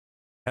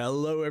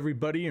Hello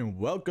everybody and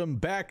welcome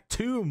back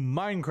to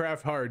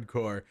Minecraft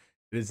Hardcore.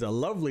 It is a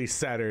lovely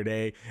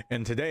Saturday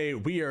and today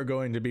we are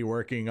going to be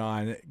working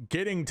on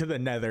getting to the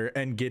Nether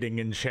and getting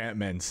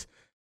enchantments.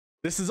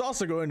 This is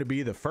also going to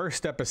be the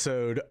first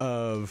episode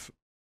of,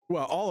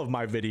 well, all of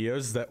my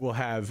videos that will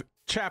have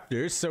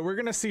chapters, so we're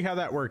gonna see how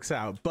that works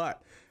out.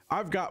 But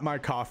I've got my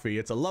coffee.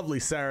 It's a lovely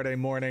Saturday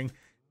morning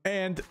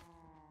and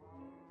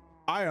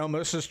I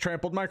almost just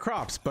trampled my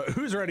crops, but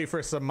who's ready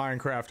for some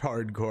Minecraft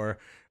Hardcore?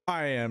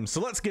 I am,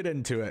 so let's get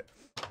into it.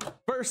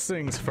 First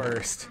things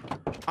first,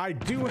 I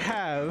do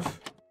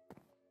have,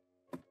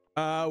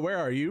 where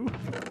are you?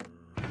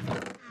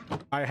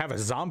 I have a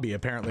zombie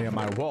apparently on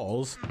my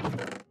walls,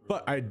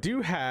 but I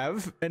do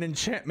have an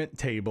enchantment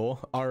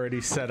table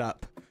already set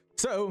up.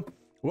 So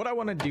what I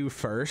want to do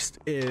first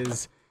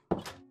is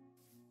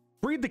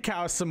breed the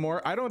cows some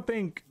more. I don't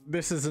think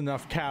this is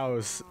enough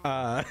cows,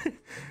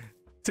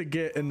 to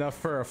get enough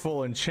for a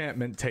full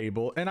enchantment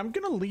table, and I'm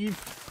gonna leave.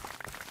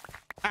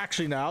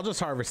 Actually, no, I'll just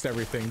harvest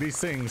everything. These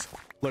things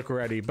look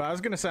ready, but I was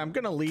gonna say I'm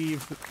gonna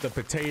leave the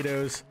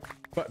potatoes,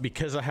 but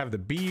because I have the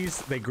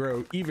bees, they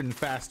grow even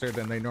faster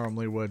than they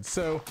normally would,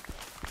 so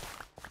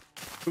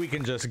we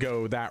can just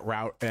go that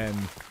route and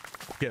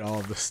get all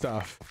of the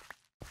stuff.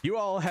 You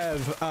all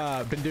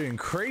have been doing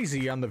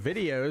crazy on the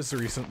videos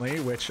recently,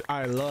 which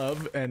I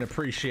love and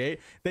appreciate.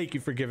 Thank you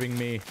for giving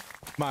me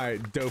my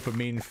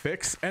dopamine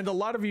fix, and a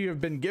lot of you have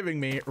been giving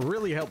me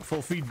really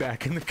helpful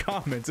feedback in the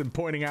comments and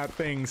pointing out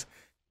things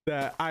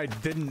that I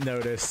didn't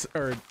notice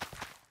or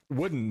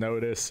wouldn't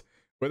notice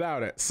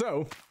without it.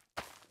 So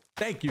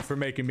thank you for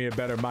making me a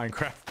better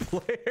Minecraft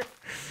player.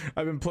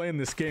 I've been playing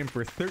this game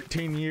for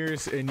 13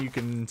 years and you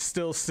can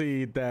still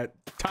see that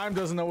time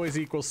doesn't always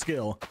equal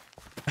skill.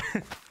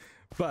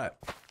 But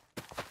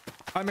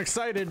I'm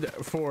excited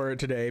for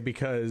today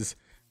because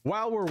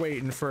while we're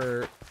waiting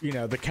for, you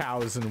know, the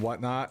cows and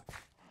whatnot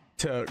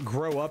to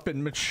grow up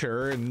and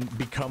mature and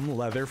become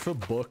leather for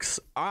books,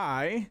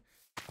 I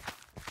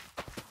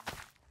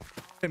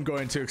am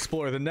going to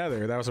explore the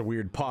Nether. That was a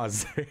weird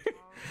pause there.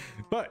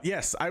 But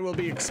yes, I will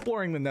be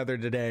exploring the Nether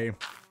today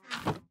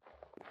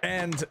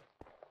and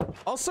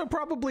also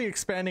probably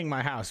expanding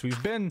my house.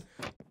 We've been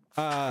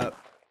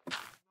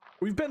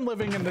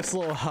living in this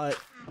little hut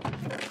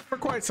for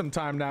quite some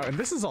time now, and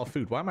this is all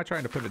food. Why am I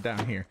trying to put it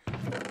down here?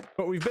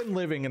 But we've been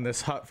living in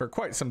this hut for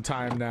quite some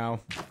time now,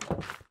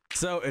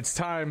 so it's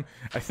time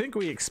I think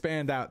we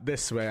expand out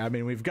this way. I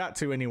mean, we've got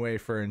to anyway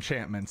for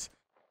enchantments,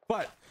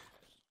 but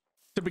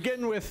to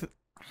begin with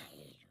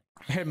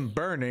him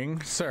burning,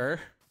 sir,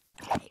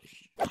 are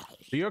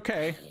you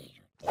okay?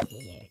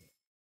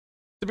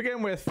 To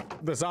begin with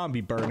the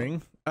zombie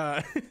burning,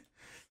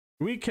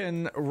 we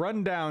can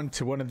run down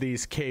to one of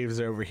these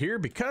caves over here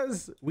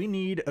because we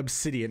need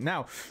obsidian.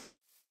 Now,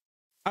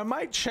 I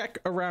might check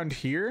around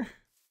here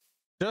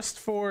just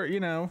for, you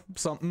know,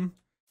 something.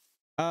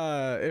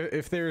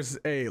 If there's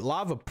a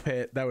lava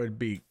pit, that would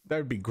be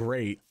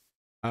great.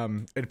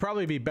 It'd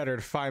probably be better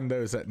to find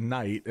those at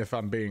night if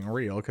I'm being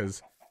real,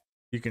 because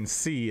you can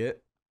see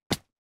it.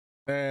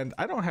 And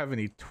I don't have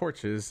any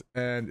torches.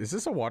 And is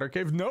this a water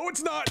cave? No,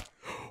 it's not.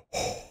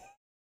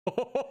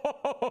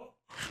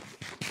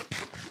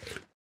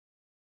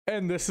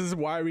 And this is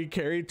why we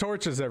carry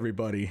torches,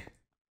 everybody.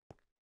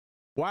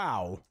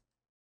 Wow.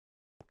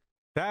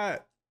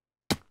 That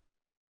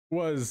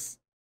was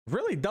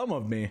really dumb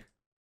of me.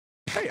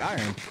 Hey,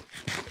 iron.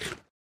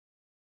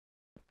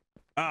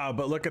 Ah,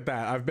 but look at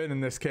that. I've been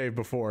in this cave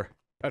before.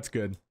 That's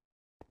good.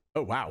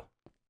 Oh, wow.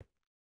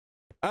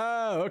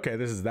 Oh, okay.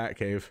 This is that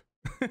cave.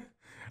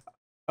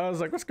 I was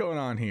like, what's going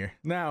on here?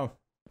 Now,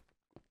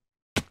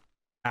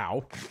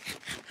 ow.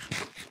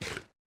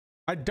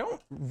 I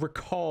don't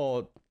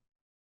recall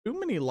too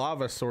many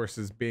lava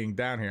sources being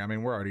down here. I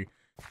mean, we're already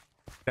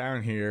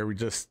down here. We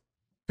just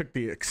took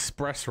the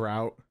express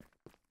route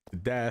to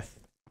death.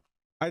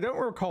 I don't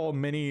recall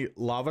many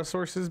lava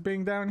sources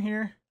being down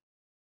here.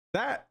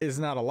 That is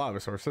not a lava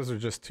source. Those are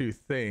just two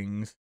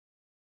things.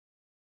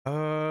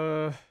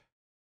 But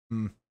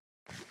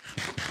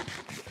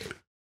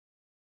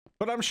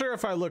I'm sure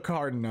if I look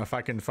hard enough,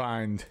 I can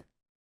find,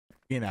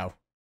 you know,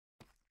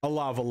 a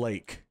lava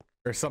lake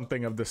or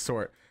something of the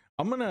sort.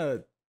 I'm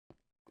gonna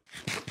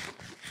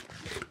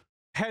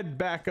head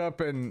back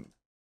up and,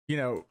 you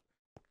know,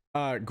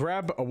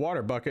 grab a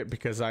water bucket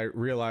because I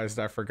realized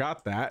I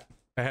forgot that.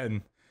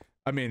 And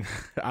I mean,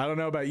 I don't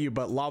know about you,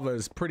 but lava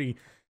is pretty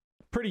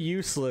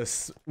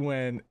useless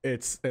when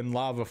it's in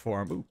lava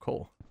form. Ooh,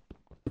 coal.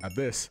 Got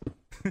this.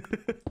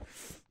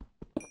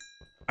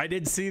 I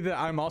did see that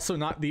I'm also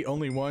not the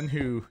only one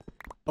who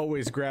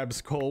always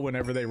grabs coal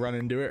whenever they run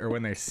into it or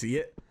when they see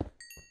it.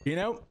 You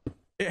know,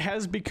 it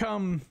has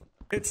become,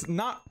 it's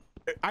not,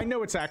 I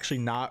know it's actually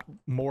not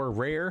more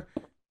rare,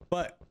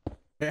 but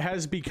it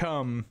has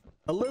become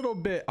a little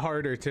bit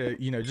harder to,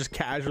 you know, just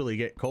casually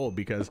get coal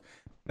because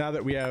now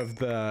that we have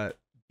the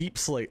deep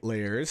slate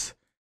layers,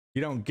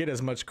 you don't get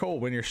as much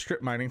coal when you're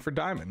strip mining for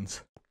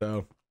diamonds.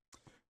 So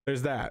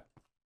there's that.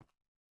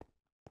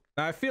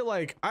 I feel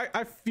like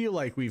I feel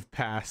like we've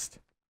passed,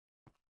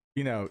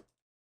 you know,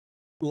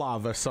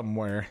 lava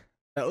somewhere,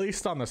 at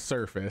least on the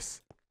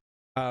surface.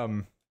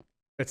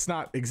 It's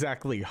not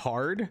exactly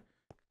hard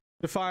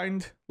to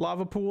find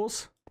lava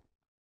pools,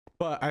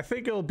 but I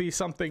think it'll be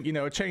something, you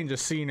know, a change of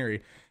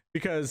scenery,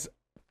 because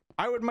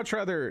I would much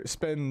rather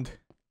spend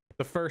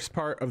the first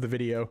part of the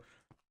video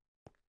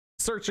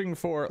searching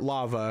for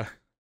lava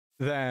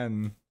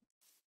than,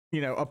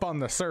 you know, up on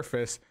the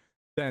surface,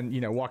 than,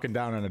 you know, walking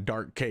down in a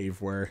dark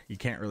cave where you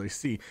can't really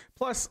see.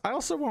 Plus, I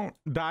also won't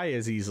die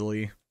as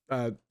easily,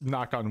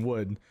 knock on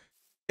wood,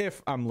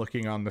 if I'm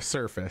looking on the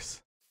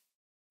surface.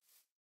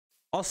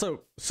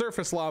 Also,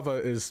 surface lava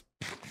is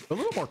a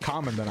little more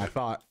common than I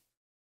thought,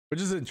 which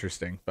is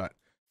interesting, but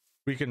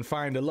we can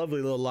find a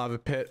lovely little lava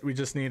pit. We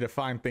just need to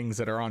find things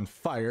that are on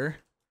fire.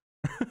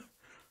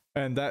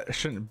 And that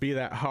shouldn't be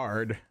that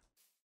hard.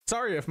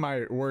 Sorry if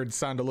my words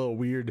sound a little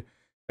weird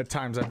at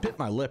times. I bit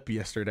my lip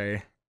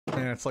yesterday,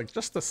 and it's like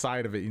just the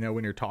side of it, you know,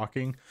 when you're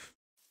talking.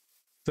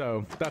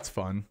 So that's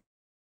fun.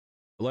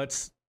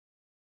 Let's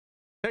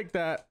take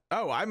that.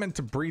 Oh, I meant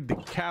to breed the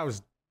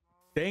cows.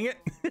 Dang it.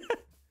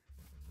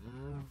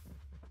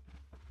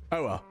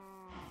 Oh well.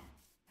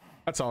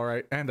 That's all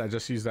right. And I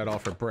just used that all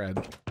for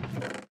bread.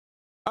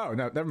 Oh,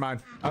 no, never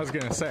mind. I was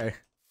gonna say.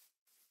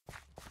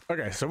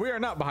 Okay, so we are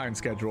not behind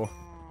schedule.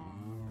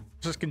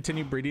 Just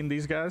continue breeding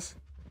these guys.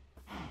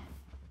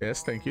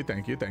 Yes, thank you,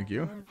 thank you, thank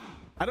you.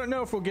 I don't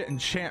know if we'll get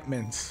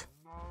enchantments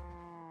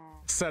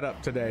set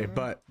up today,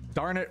 but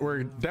darn it,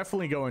 we're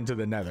definitely going to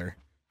the nether.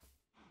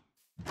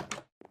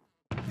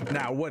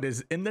 Now, what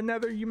is in the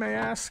nether, you may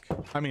ask?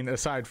 I mean,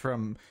 aside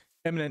from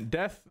imminent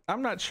death,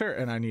 I'm not sure,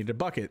 and I need a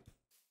bucket.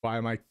 Why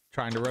am I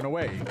trying to run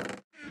away?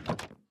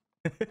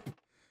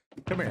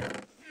 Come here.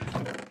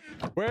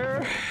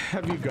 Where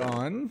have you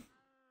gone,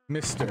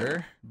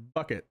 Mr.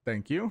 Bucket?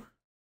 Thank you.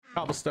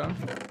 Cobblestone.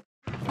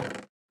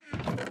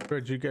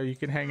 Where'd you go? You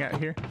can hang out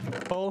here.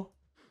 Coal.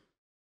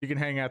 You can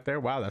hang out there.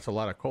 Wow, that's a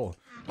lot of coal.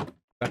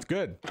 That's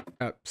good,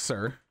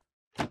 sir.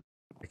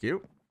 Thank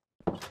you.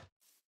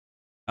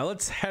 Now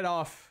let's head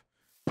off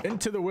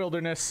into the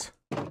wilderness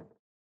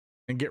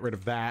and get rid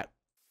of that,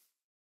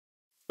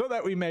 so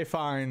that we may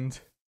find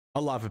a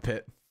lava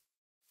pit.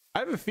 I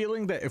have a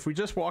feeling that if we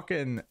just walk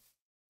in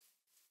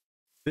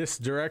this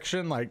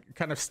direction, like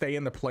kind of stay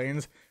in the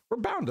plains, we're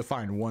bound to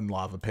find one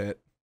lava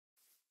pit.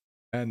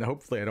 And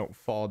hopefully I don't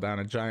fall down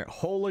a giant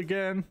hole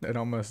again and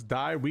almost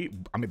die. I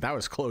mean, that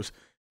was close.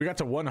 We got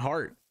to 1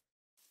 heart.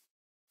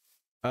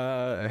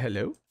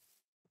 Hello.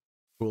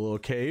 Cool little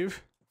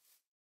cave.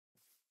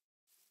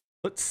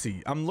 Let's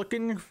see. I'm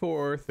looking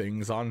for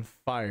things on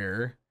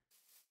fire.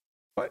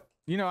 But,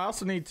 you know, I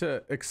also need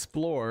to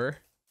explore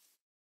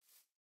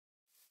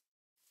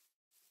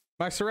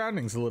my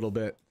surroundings a little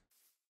bit.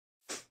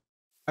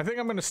 I think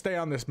I'm going to stay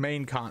on this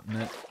main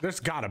continent. There's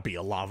got to be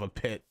a lava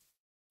pit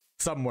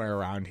somewhere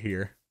around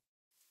here.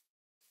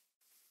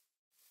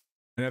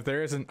 And if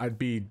there isn't, I'd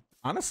be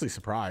honestly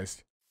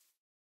surprised.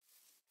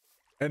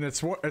 And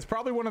it's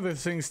probably one of the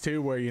things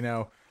too where, you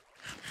know,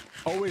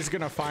 always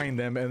gonna find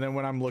them, and then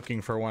when I'm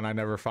looking for one, I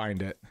never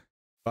find it.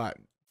 But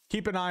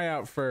keep an eye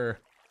out for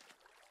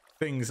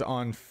things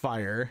on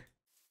fire,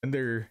 and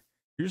they're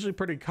usually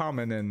pretty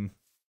common in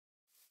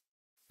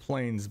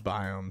plains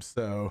biomes,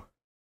 so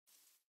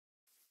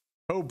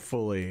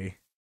hopefully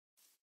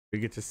we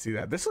get to see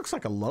that. This looks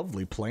like a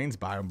lovely plains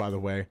biome, by the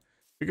way.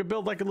 We could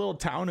build like a little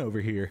town over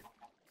here.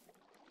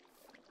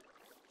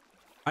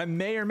 I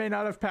may or may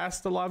not have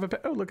passed the lava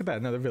pit. Oh, look at that,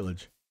 another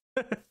village.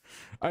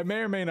 I may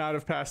or may not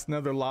have passed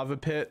another lava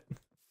pit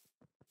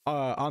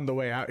on the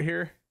way out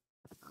here,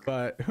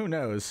 but who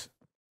knows.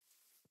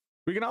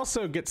 We can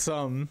also get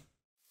some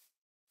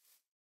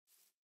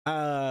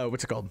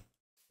what's it called?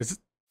 Is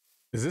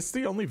this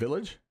the only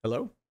village?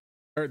 Hello?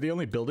 Or the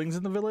only buildings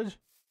in the village?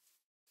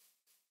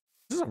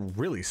 This is a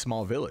really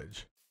small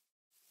village.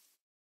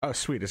 Oh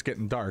sweet, it's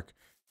getting dark.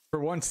 For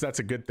once, that's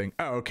a good thing.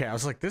 Oh, okay. I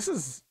was like, this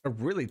is a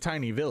really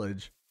tiny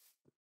village.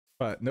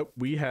 But nope,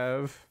 we've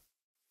got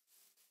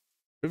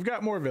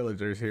more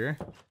villagers here.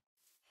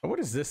 Oh, what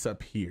is this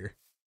up here?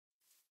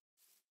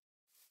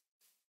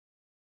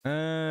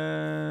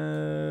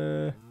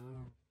 Okay,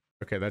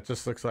 that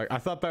just looks like, I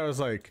thought that was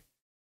like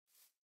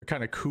a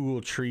kind of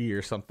cool tree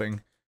or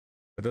something.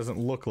 It doesn't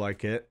look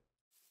like it.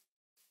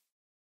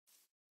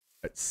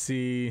 Let's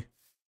see.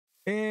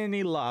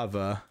 Any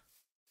lava?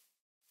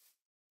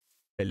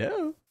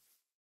 Hello?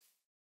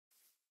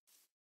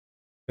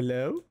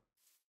 Hello?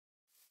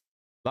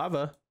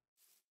 Lava?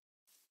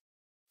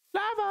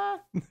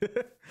 Lava!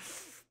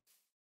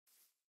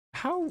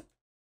 How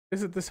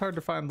is it this hard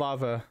to find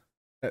lava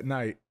at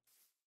night?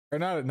 Or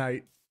not at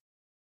night,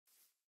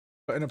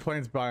 but in a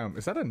plains biome.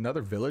 Is that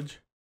another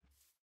village?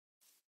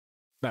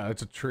 No,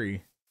 it's a tree.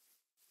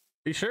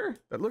 Are you sure?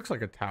 That looks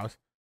like a house.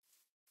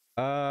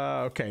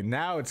 Okay,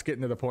 now it's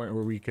getting to the point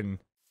where we can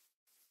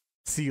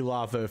see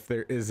lava if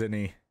there is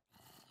any.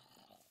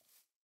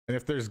 And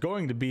if there's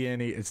going to be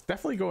any, it's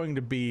definitely going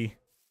to be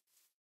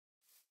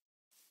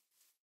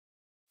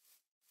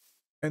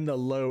in the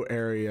low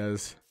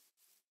areas.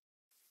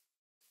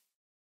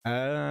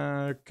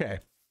 Okay.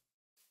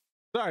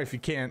 Sorry if you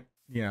can't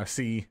you know,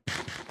 see.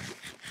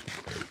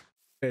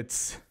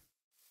 It's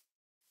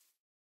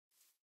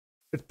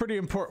pretty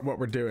important what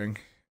we're doing.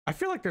 I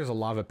feel like there's a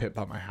lava pit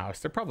by my house.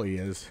 There probably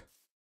is.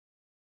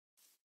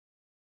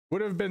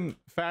 Would have been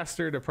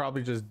faster to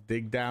probably just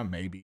dig down,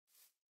 maybe.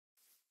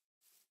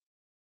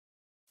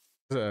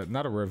 It's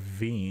not a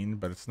ravine,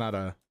 but it's not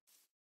a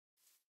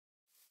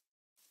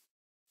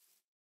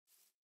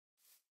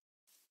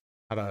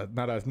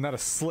not a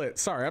slit.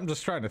 Sorry, I'm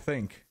just trying to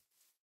think.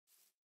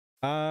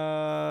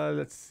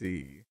 Let's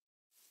see.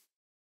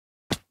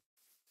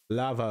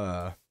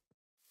 Lava.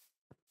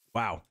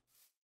 Wow.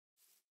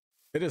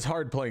 It is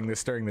hard playing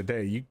this during the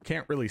day. You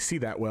can't really see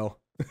that well.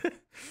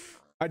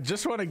 I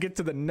just want to get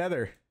to the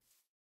nether.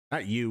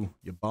 Not you,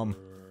 you bum.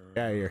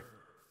 Get out of here.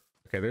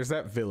 Okay, there's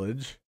that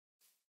village.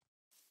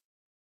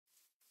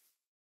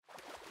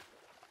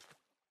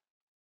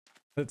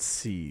 Let's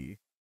see.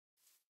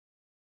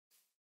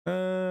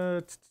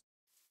 Oh,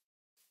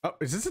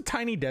 is this a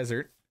tiny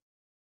desert?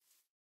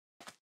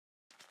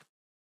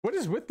 What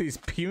is with these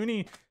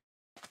puny...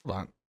 Hold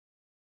on.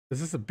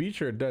 Is this a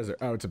beach or a desert?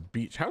 Oh, it's a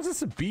beach. How is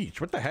this a beach?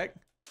 What the heck?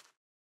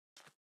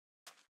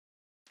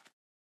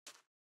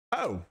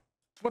 Oh,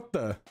 what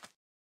the?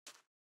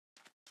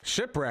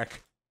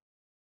 Shipwreck.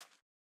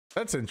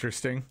 That's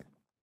interesting.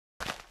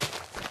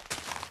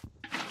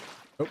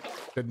 Oh,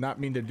 did not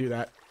mean to do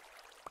that.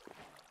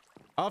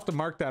 I'll have to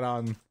mark that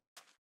on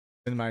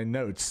in my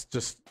notes.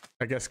 Just,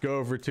 I guess, go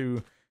over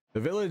to the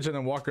village and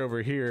then walk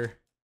over here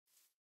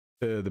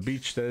to the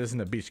beach that isn't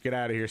a beach. Get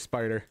out of here,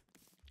 spider.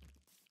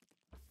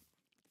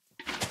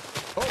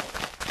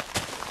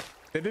 Oh,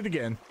 did it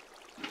again.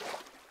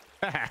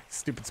 Haha,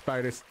 stupid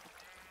spiders.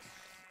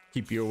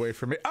 Keep you away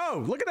from me.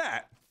 Oh, look at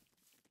that.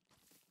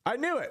 I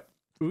knew it.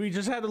 We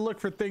just had to look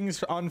for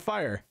things on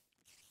fire.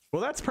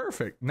 Well, that's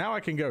perfect. Now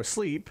I can go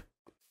sleep.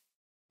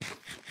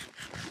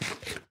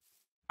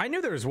 I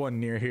knew there was one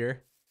near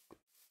here.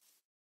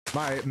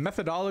 My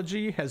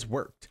methodology has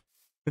worked.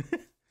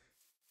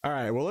 All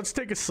right, well, let's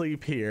take a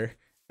sleep here,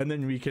 and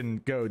then we can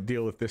go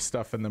deal with this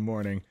stuff in the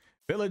morning.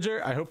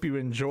 Villager, I hope you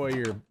enjoy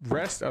your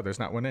rest. Oh, there's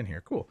not one in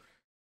here. Cool.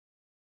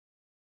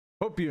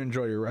 Hope you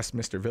enjoy your rest,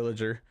 Mr.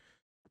 Villager.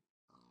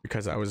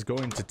 Because I was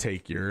going to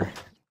take your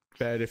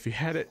bed if you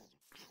had it.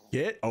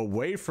 Get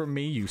away from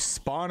me, you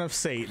spawn of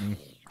Satan.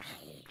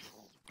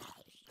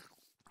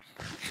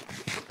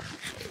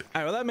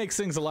 Alright, well, that makes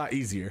things a lot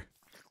easier.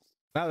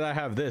 Now that I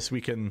have this,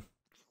 we can,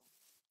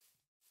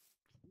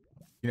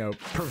 you know,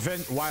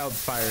 prevent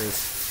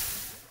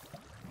wildfires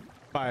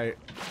by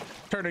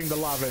turning the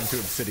lava into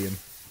obsidian.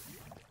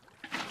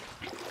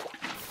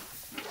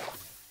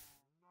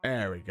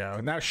 There we go.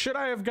 Now, should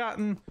I have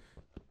gotten,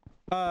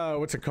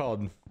 what's it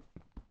called?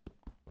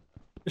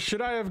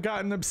 Should I have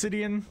gotten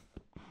obsidian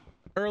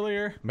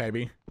earlier?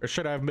 Maybe. Or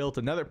should I have built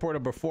another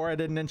portal before I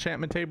did an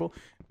enchantment table?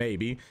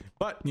 Maybe.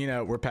 But, you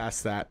know, we're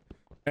past that.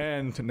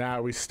 And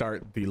now we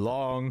start the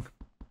long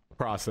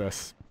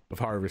process of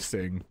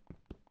harvesting.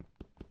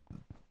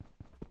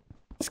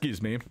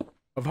 Excuse me.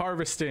 Of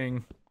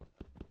harvesting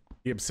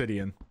the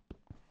obsidian.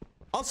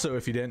 Also,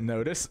 if you didn't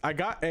notice, I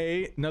got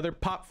another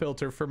pop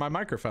filter for my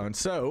microphone.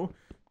 So,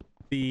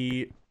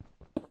 the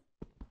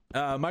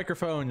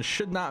microphone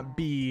should not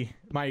be,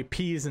 my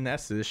P's and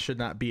S's should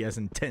not be as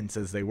intense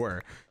as they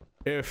were.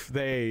 If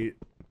they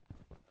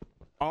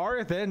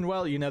are, then,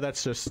 well, you know,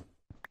 that's just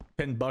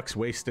 $10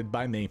 wasted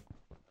by me.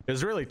 It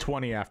was really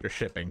 20 after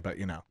shipping, but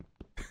you know.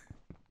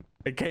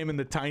 It came in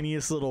the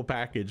tiniest little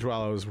package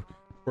while I was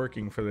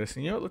working for this.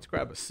 And you know what, let's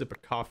grab a sip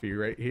of coffee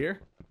right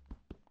here.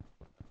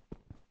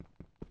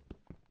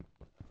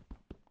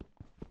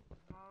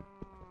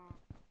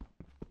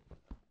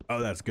 Oh,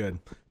 that's good.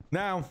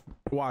 Now,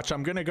 watch,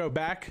 I'm gonna go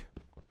back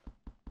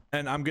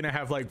and I'm gonna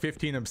have like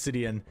 15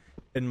 obsidian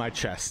in my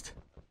chest.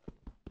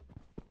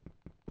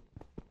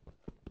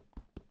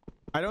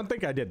 I don't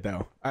think I did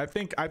though. I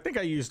think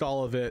I used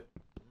all of it,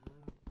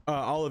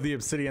 all of the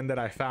obsidian that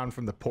I found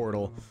from the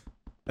portal,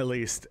 at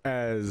least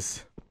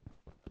as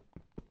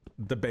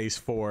the base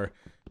for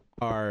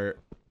our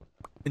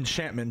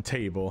enchantment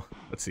table.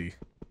 Let's see.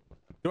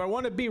 Do I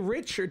want to be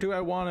rich or do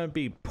I want to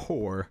be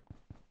poor?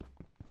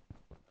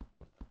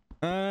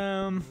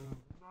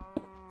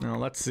 No,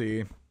 let's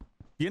see.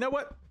 You know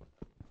what?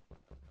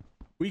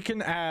 We can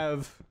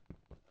have...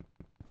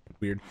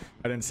 Weird.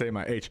 I didn't say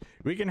my H.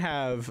 We can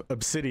have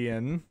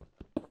obsidian.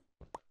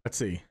 Let's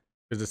see.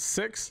 Is it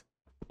 6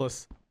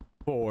 plus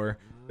 4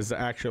 is the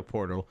actual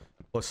portal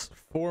plus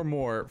 4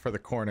 more for the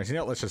corners. You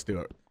know what? Let's just do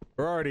it.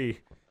 We're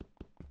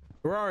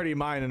already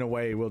mining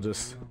away. We'll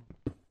just...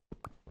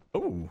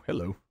 Oh,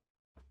 hello.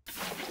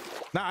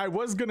 Now, I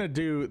was gonna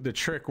do the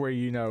trick where,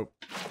 you know,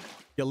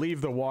 you leave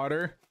the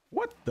water.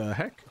 What the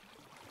heck?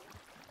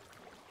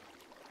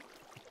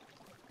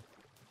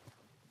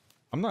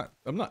 I'm not.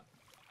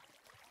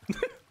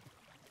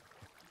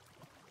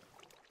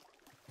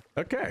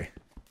 Okay.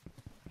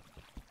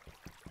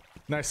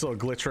 Nice little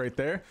glitch right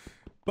there.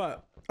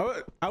 But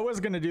I was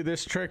gonna do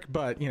this trick,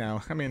 but you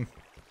know, I mean,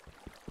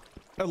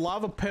 a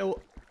lava pit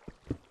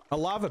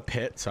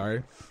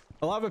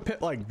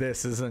like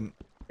this isn't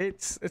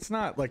it's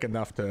not like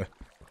enough to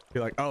be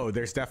like, oh,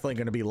 there's definitely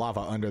going to be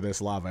lava under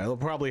this lava. It'll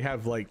probably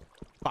have like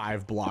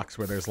 5 blocks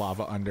where there's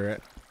lava under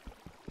it.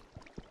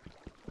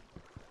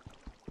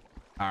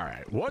 All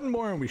right, one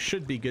more and we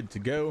should be good to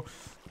go.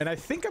 And I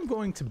think I'm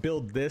going to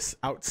build this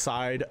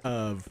outside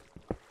of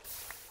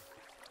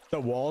the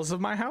walls of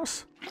my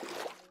house.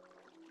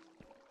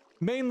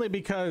 Mainly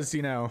because,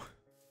 you know,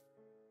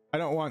 I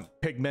don't want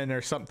pigmen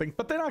or something,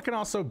 but then I can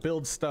also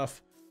build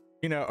stuff,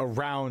 you know,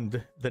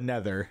 around the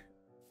nether,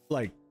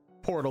 like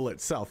portal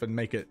itself, and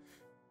make it,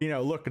 you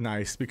know, look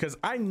nice, because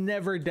I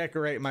never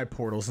decorate my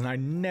portals and I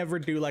never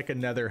do like a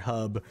nether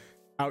hub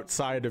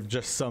outside of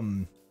just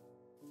some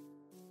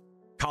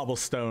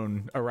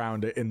cobblestone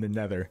around it in the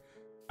nether.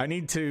 I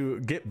need to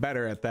get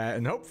better at that,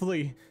 and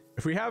hopefully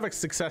if we have a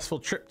successful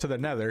trip to the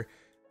nether,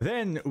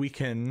 then we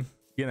can,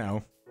 you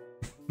know,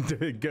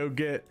 go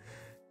get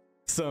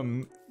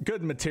some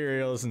good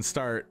materials and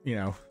start, you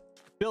know,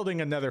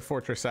 building another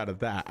fortress out of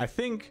that. I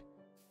think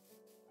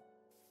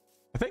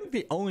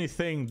the only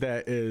thing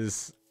that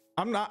is,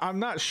 I'm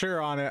not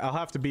sure on it, I'll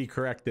have to be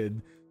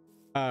corrected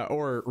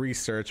or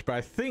research, but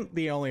I think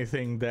the only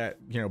thing that,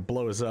 you know,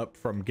 blows up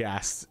from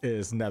gas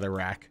is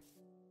netherrack.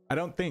 I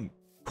don't think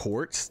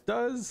quartz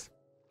does.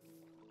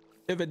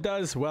 If it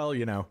does, well,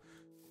 you know,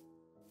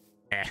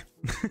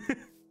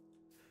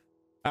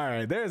 all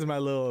right, there's my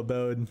little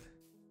abode.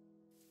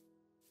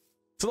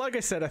 So like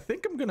I said, I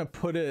think I'm gonna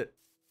put it,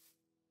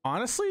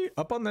 honestly,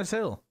 up on this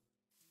hill.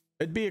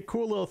 It'd be a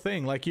cool little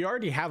thing. Like, you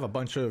already have a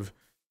bunch of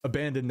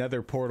abandoned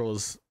nether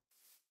portals,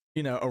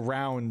 you know,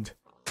 around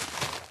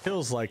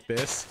hills like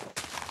this.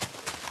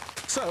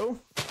 So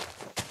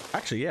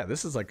actually, yeah,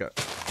 this is like a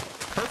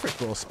perfect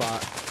little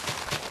spot.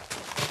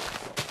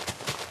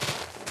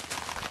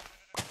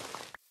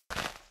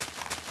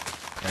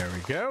 There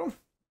we go.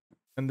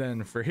 And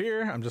then for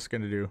here, I'm just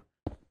gonna do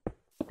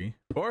 3,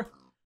 4,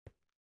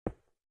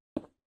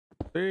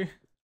 3.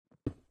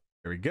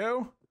 There we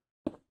go.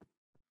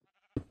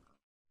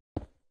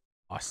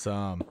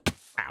 Awesome.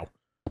 Ow.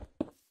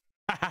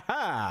 Ha ha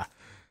ha.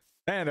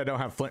 And I don't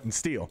have flint and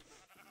steel.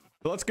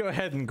 So let's go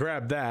ahead and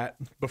grab that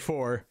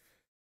before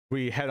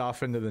we head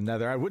off into the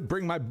nether. I would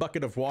bring my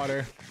bucket of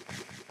water.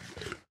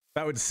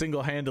 That would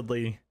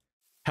single-handedly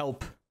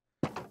help,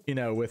 you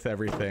know, with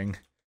everything.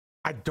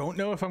 I don't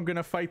know if I'm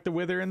gonna fight the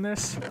wither in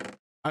this.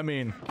 I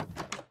mean,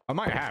 I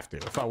might have to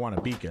if I want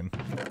a beacon.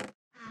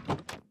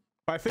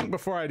 But I think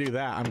before I do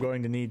that, I'm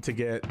going to need to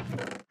get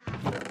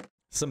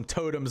some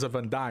totems of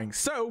undying.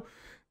 So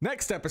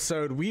next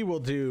episode we will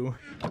do,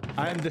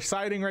 I'm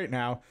deciding right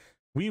now,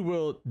 we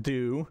will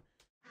do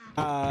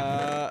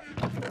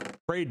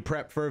raid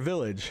prep for a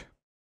village.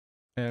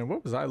 And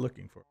what was I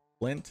looking for?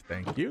 Flint,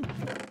 thank you.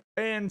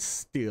 And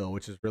steel,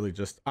 which is really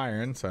just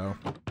iron, so,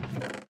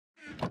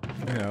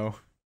 you know,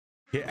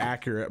 get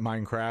accurate,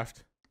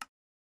 Minecraft.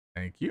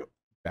 Thank you.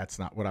 That's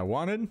not what I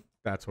wanted.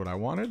 That's what I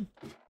wanted.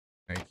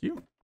 Thank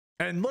you.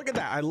 And look at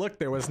that. I looked,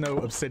 there was no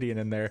obsidian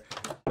in there,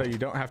 so you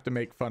don't have to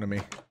make fun of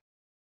me.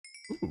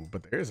 Ooh,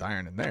 but there's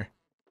iron in there.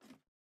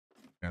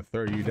 I'm gonna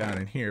throw you down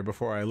in here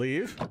before I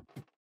leave.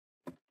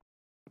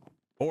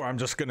 Or I'm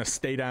just gonna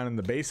stay down in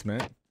the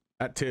basement.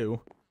 That too.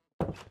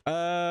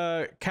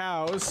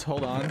 Cows.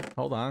 Hold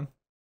on.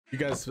 You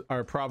guys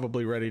are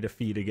probably ready to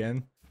feed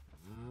again.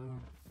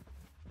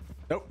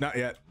 Nope, not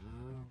yet.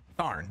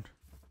 Darn.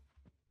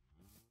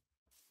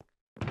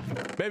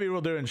 Maybe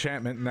we'll do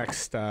enchantment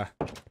next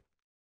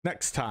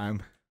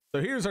time.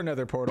 So here's our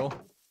nether portal.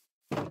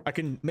 I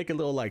can make a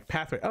little like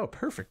pathway. Oh,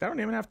 perfect. I don't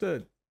even have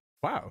to.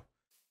 Wow.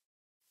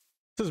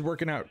 This is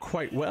working out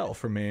quite well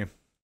for me.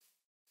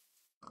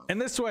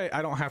 And this way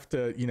I don't have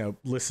to, you know,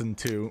 listen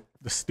to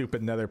the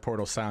stupid nether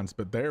portal sounds,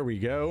 but there we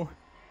go.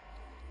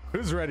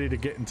 Who's ready to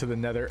get into the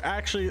nether?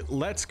 Actually,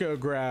 let's go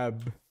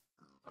grab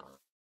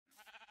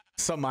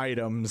some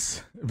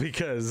items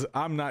because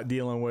I'm not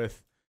dealing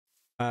with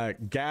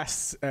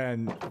gas,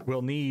 and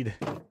we'll need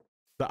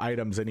the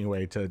items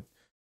anyway to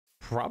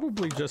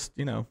probably just,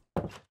 you know,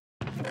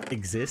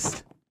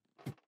 exist.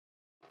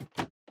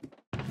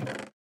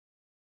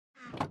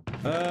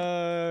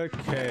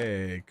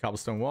 Okay,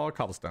 cobblestone wall,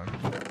 cobblestone.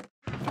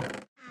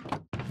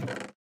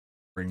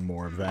 Bring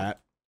more of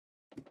that.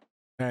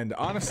 And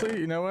honestly,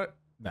 you know what?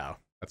 No,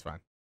 that's fine.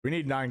 We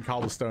need 9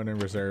 cobblestone in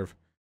reserve.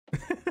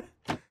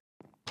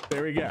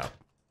 There we go.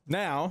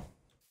 Now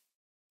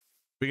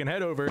we can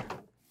head over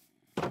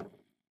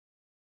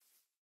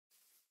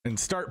and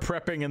start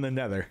prepping in the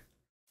nether.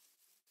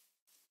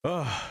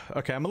 Oh,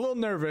 okay, I'm a little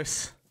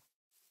nervous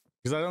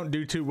because I don't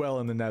do too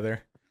well in the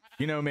nether.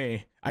 You know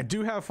me. I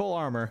do have full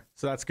armor,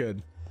 so that's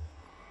good.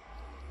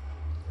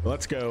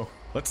 Let's go.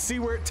 Let's see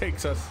where it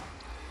takes us.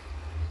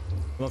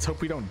 Let's hope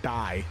we don't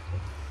die.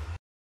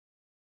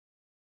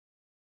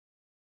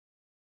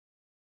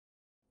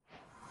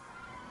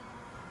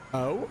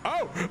 Oh.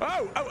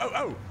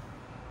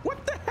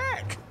 What the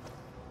heck?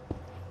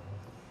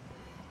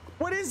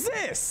 What is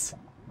this?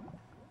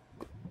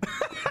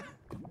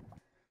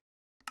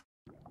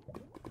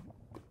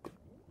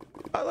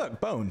 Oh, look,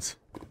 bones.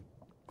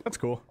 That's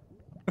cool.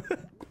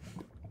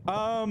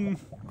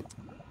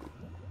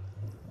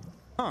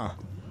 Huh.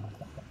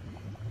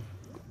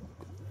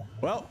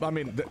 Well, I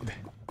mean, there's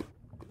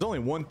only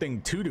one thing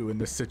to do in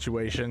this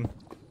situation.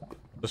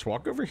 Just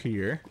walk over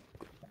here.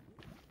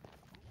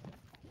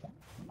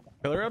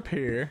 Pillar up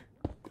here.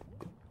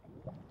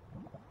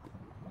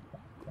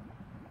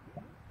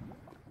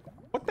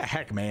 What the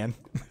heck, man?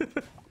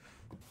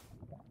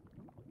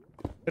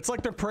 It's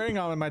like they're preying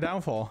on my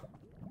downfall.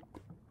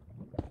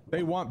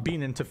 They want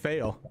Beanin to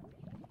fail.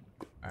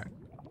 Alright.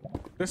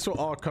 This will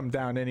all come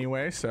down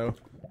anyway, so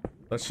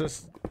let's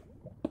just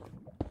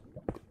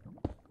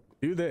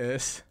do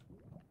this.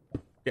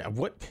 Yeah,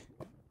 what?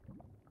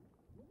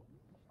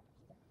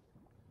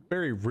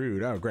 Very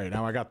rude. Oh, great.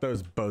 Now I got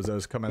those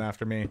bozos coming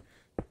after me.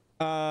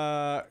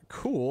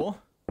 Cool.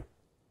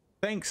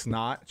 Thanks,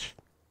 Notch.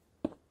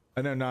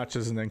 I know Notch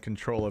isn't in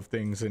control of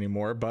things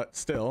anymore, but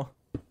still.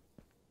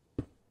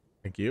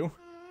 Thank you.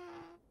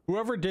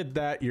 Whoever did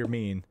that, you're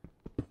mean.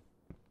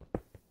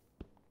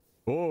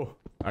 Oh,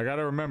 I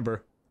gotta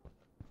remember.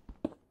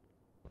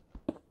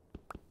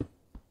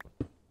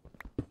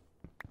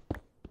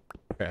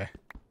 Okay.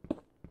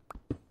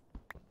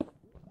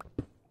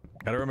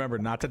 Gotta remember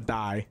not to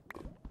die.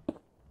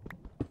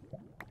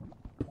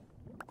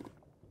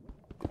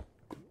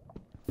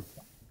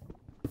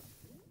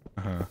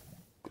 Uh-huh.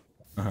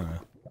 Uh-huh.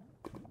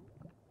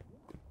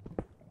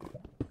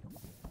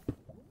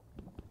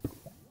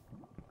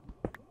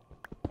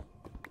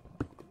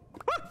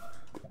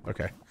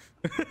 Okay.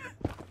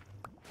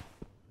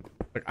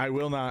 Like, I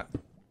will not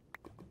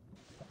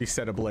be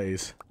set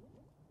ablaze.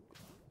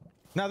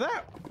 Now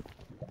that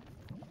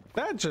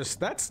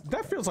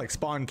feels like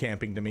spawn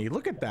camping to me.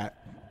 Look at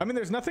that. I mean,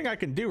 there's nothing I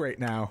can do right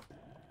now.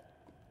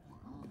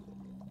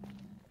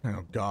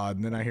 Oh god,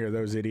 and then I hear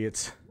those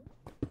idiots.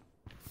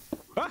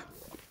 Ah!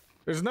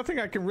 There's nothing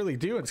I can really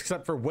do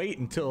except for wait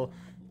until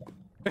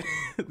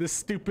this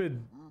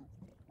stupid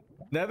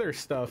nether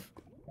stuff.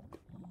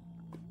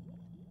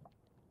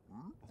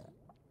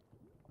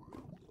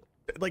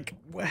 Like,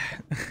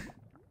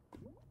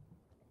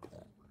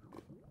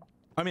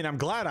 I mean, I'm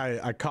glad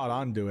I caught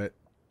on to it,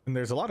 and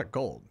there's a lot of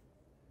gold.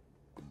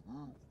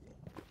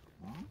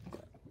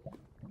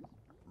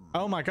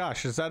 Oh my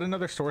gosh, is that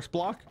another source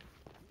block?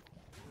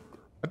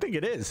 I think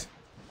it is.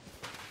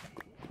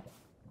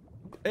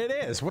 It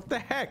is. What the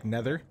heck,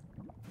 Nether?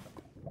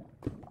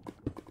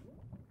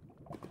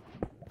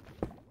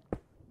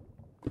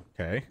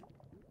 Okay.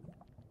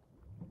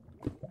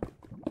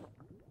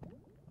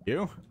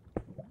 You?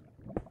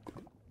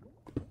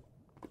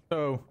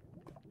 So,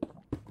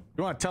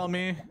 you want to tell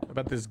me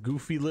about this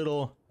goofy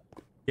little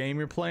game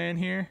you're playing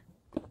here?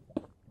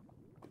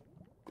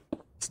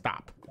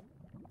 Stop.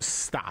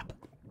 Stop.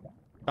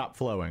 Stop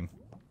flowing.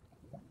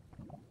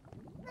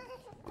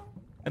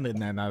 And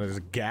then now there's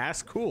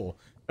gas. Cool.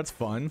 That's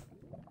fun.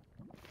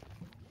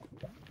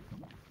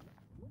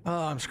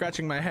 Oh, I'm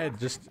scratching my head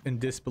just in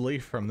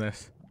disbelief from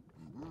this.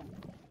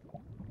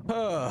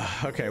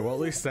 Okay, well,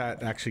 at least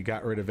that actually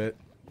got rid of it.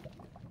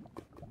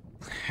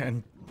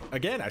 And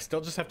again, I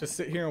still just have to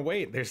sit here and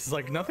wait. There's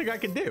like nothing I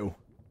can do.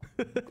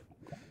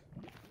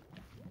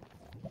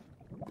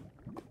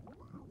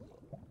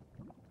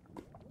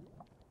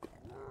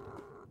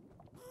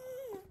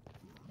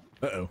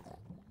 Uh-oh.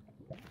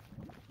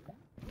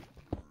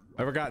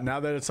 I forgot,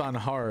 now that it's on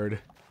hard,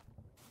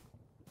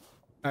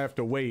 I have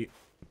to wait.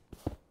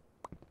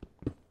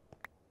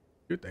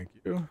 Good, thank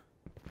you.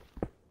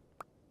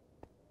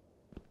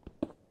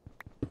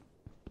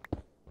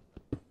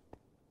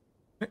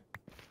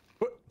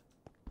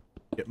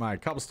 Get my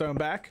cobblestone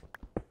back.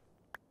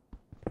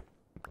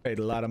 Paid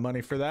a lot of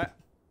money for that.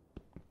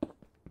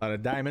 A lot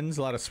of diamonds,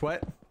 a lot of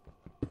sweat.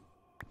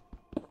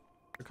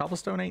 The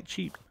cobblestone ain't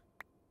cheap.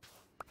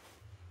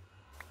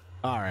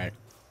 All right.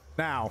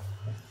 Now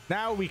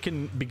we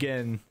can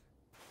begin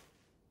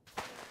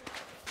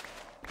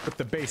with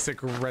the basic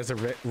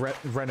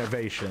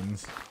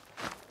renovations.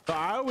 So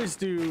I always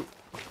do,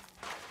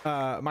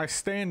 my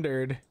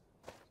standard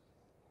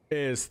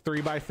is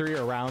 3x3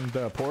 around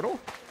the portal.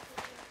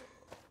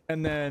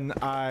 And then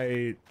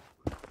I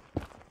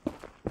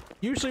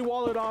usually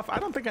wall it off. I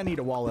don't think I need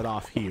to wall it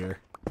off here.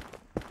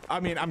 I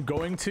mean, I'm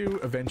going to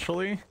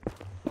eventually,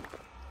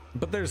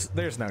 but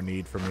there's no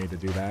need for me to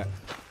do that.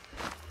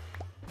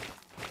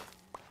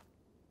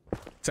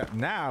 Except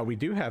now we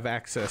do have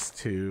access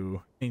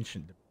to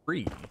ancient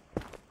debris.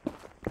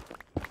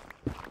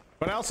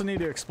 But I also need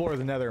to explore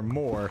the nether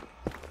more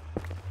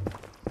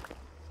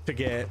to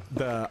get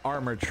the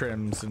armor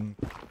trims and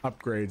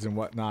upgrades and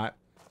whatnot.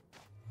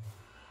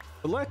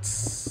 But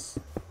let's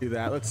do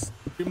that. Let's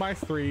do my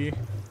three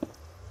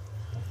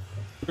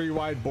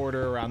wide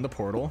border around the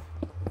portal.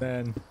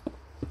 Then,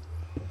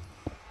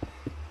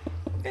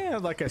 yeah,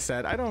 like I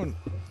said, I don't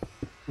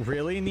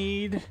really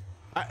need,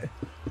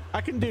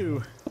 I can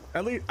do,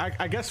 at least,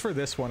 I guess for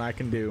this one, I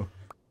can do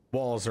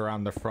walls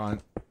around the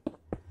front.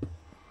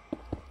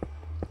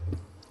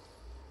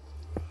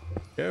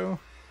 Go.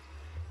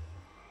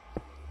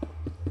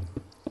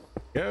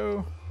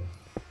 Go.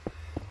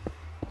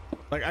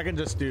 Like, I can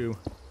just do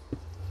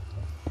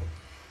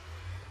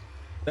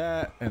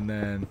that, and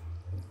then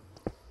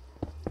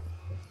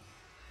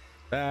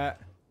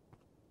That.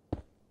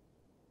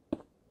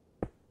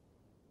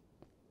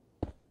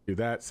 Do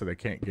that so they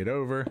can't get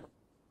over.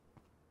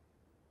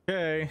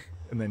 Okay,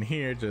 and then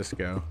here, just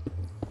go.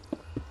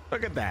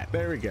 Look at that.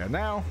 There we go.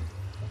 Now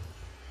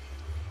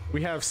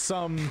we have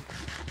some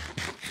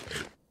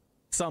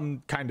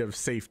kind of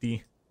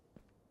safety.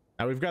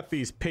 Now we've got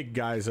these pig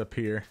guys up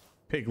here,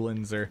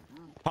 piglins or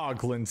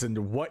hoglins, and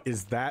what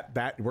is that?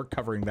 That we're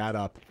covering that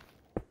up.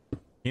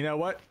 You know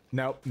what?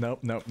 Nope, nope,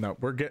 nope, nope.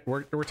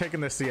 We're taking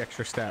this the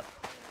extra step.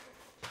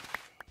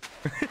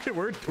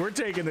 we're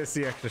taking this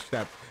the extra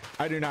step.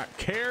 I do not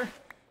care.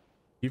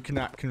 You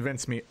cannot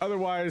convince me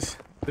otherwise.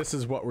 This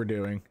is what we're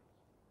doing.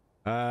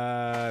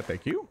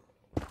 Thank you.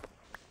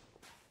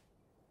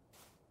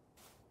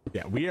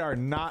 Yeah, we are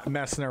not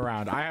messing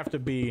around. I have to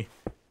be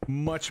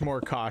much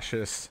more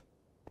cautious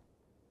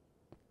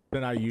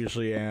than I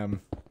usually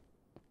am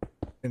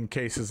in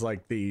cases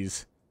like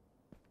these.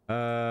 You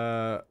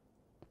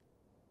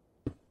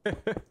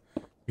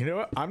know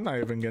what? I'm not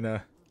even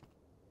gonna...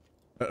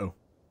 Uh-oh.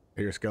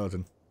 Here's a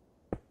skeleton.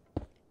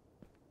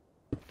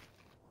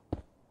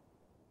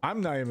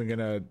 I'm not even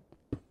gonna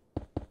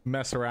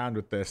mess around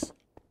with this.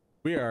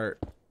 We are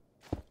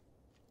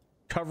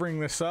covering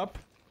this up.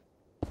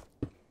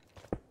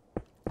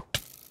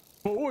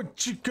 Oh,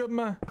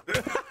 chikama.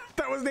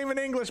 That wasn't even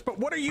English, but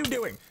what are you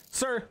doing,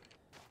 sir?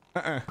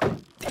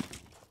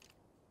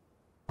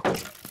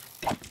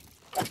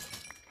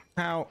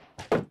 Now,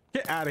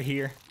 get out of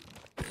here.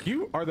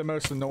 You are the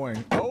most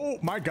annoying. Oh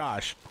my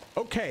gosh.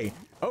 Okay,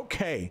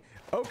 okay,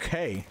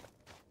 okay.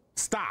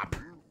 Stop.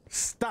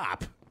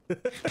 Stop.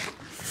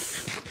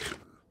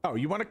 Oh,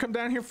 you want to come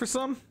down here for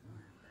some?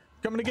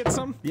 Coming to get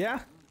some? Yeah?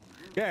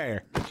 Yeah.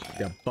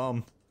 Yeah,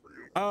 bum.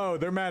 Oh,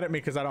 they're mad at me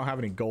because I don't have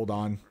any gold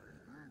on.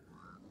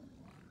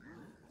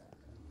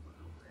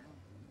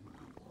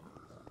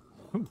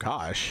 Oh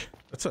gosh,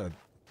 that's a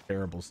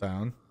terrible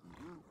sound.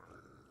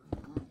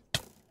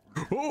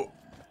 Oh,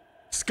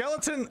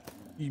 skeleton!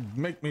 You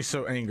make me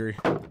so angry.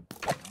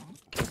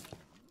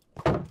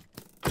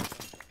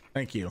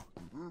 Thank you.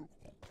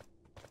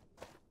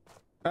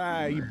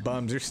 Ah, you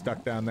bums, you're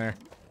stuck down there.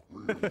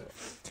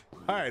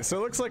 All right, so it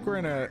looks like we're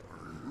in a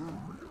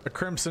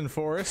crimson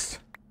forest.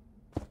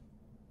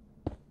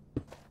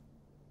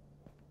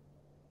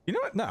 You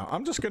know what? No,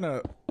 I'm just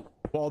gonna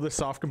wall this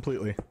off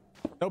completely.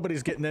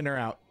 Nobody's getting in or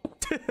out.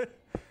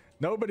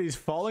 Nobody's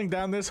falling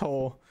down this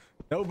hole.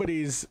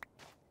 Nobody's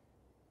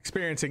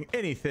experiencing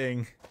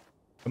anything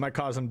that might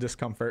cause them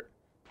discomfort.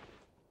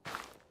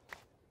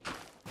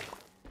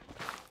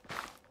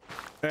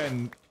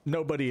 And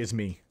nobody is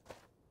me.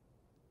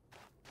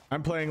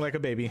 I'm playing like a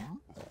baby.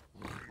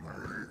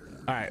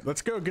 All right,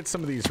 let's go get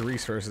some of these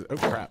resources. Oh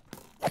crap.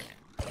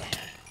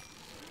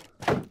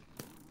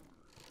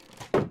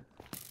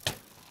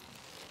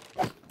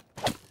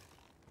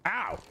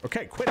 Ow.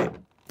 Okay, quit it.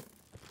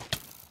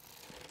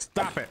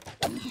 Stop it.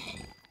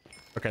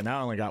 Okay, now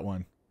I only got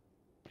one.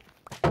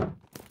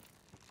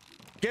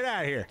 Get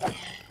out of here.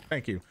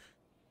 Thank you.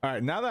 All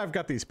right, now that I've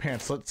got these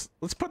pants,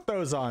 let's put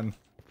those on.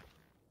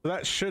 So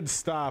that should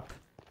stop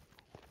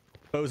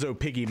Bozo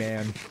Piggy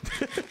Man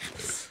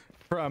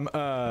from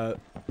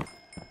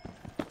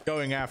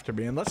going after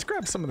me. And let's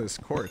grab some of this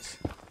quartz.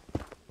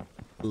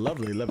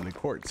 Lovely, lovely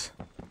quartz.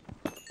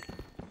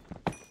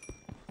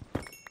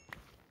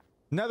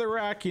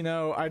 Netherrack, you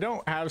know, I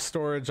don't have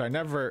storage.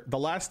 The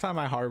last time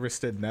I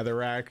harvested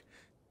netherrack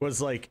was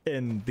like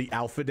in the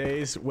alpha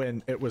days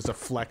when it was a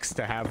flex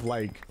to have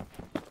like,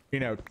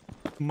 you know,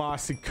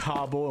 mossy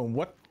cobble and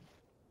what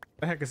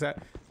the heck is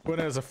that?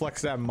 When it was a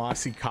flex to have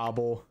mossy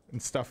cobble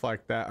and stuff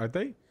like that. Are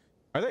they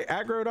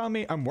aggroed on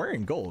me? I'm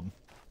wearing gold.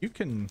 You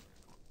can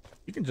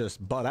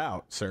just butt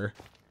out, sir.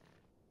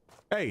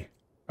 Hey.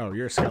 Oh,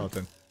 you're a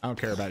skeleton. I don't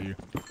care about you.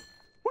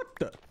 What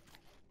the?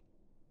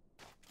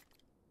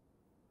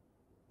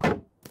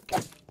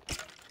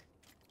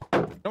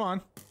 Come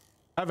on.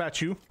 Have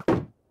at you.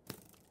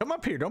 Come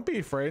up here. Don't be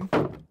afraid.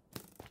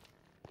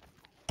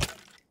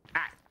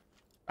 Ah.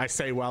 I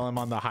say while I'm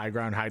on the high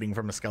ground hiding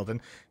from a skeleton.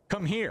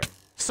 Come here,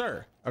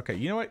 sir. Okay,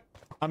 you know what?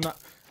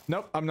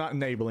 Nope, I'm not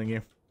enabling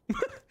you.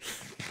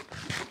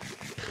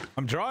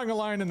 I'm drawing a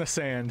line in the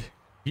sand.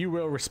 You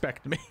will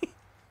respect me.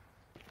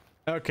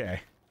 Okay.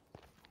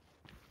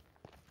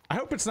 I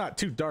hope it's not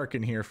too dark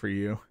in here for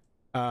you.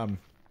 I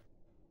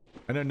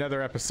know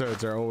nether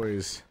episodes are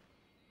always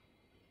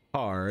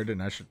hard,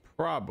 and I should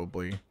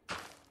probably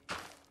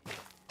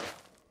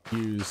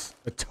use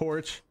a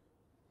torch,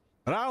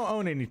 but I don't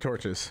own any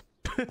torches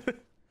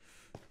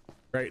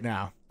right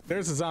now.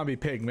 There's a zombie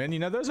pigman. You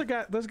know, those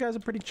guys are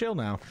pretty chill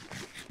now.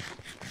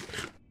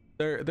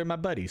 They're my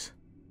buddies.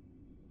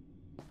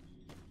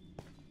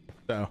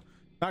 So,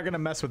 not gonna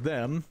mess with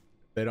them.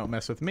 They don't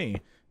mess with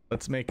me.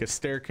 Let's make a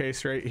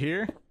staircase right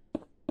here,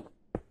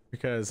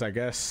 because I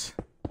guess,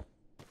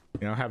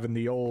 you know, having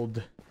the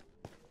old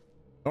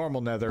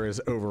normal nether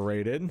is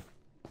overrated.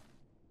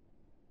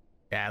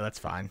 Yeah, that's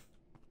fine.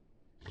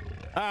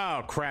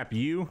 Oh crap,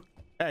 you.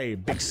 Hey,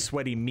 big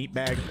sweaty meat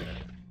bag.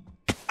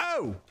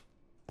 Oh!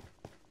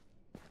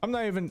 I'm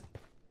not even...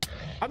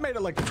 I made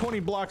it like 20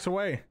 blocks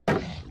away.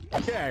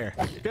 Yeah,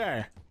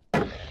 yeah.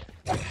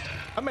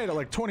 I made it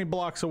like 20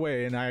 blocks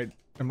away and I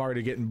am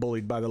already getting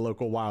bullied by the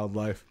local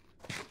wildlife.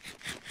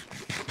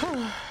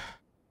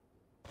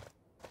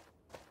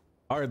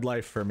 Hard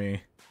life for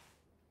me.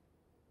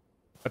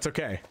 That's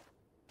okay.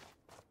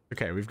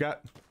 Okay, we've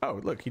got...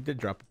 Oh, look, he did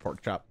drop a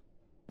pork chop.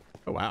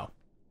 Oh, wow.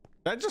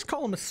 Did I just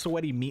call him a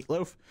sweaty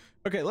meatloaf?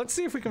 Okay, let's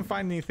see if we can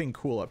find anything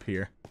cool up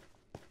here.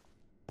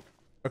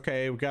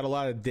 Okay, we got a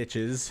lot of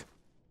ditches.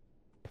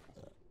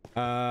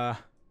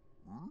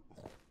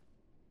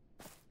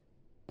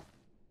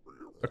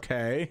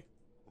 Okay.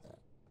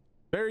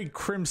 Very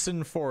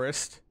crimson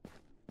forest.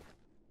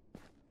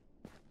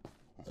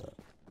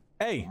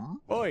 Hey,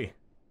 oi.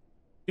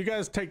 You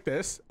guys take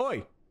this.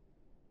 Oi.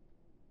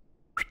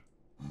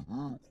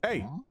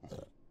 Hey.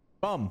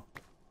 Bum.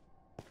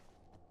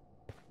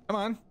 Come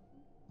on.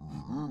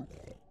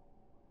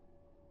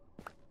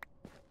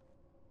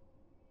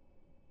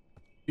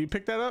 You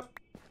pick that up?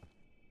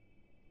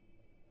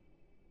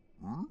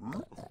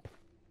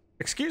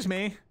 Excuse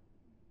me.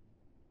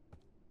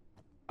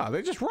 Oh,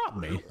 they just robbed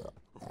me.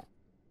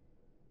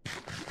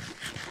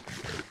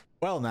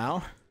 Well,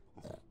 now.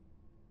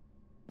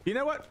 You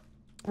know what?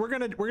 We're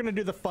gonna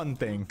do the fun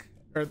thing.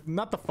 Or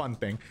not the fun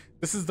thing.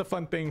 This is the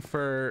fun thing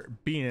for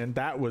Beanin.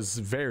 That was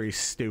very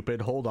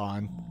stupid. Hold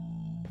on.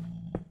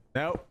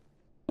 Nope.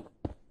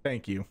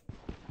 Thank you.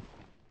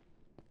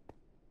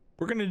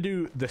 We're gonna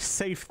do the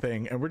safe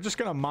thing, and we're just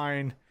gonna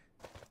mine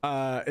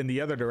in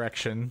the other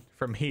direction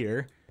from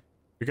here,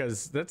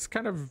 because that's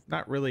kind of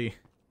not really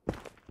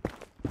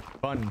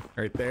fun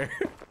right there.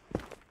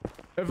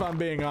 If I'm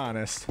being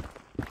honest.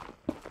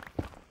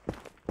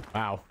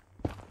 Wow.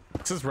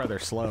 This is rather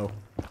slow.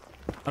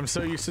 I'm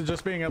so used to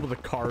just being able to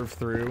carve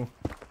through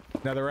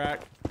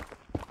netherrack.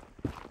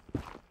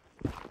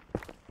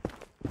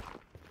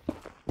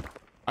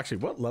 Actually,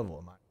 what level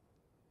am I?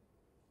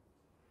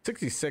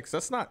 66.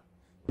 That's not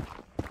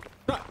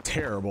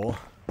terrible.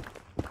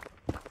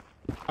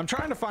 I'm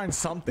trying to find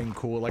something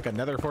cool, like a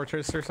nether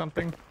fortress or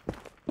something.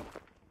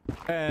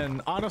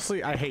 And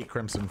honestly, I hate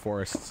crimson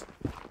forests.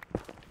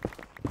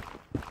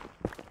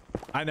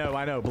 I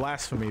know,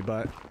 blasphemy,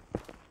 but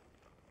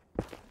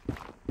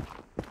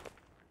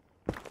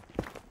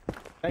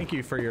thank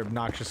you for your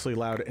obnoxiously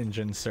loud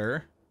engine,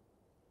 sir.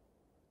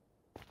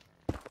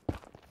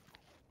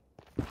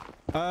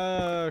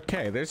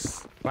 Okay,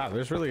 there's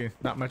really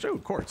not much. Oh,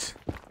 quartz.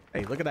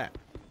 Hey, look at that.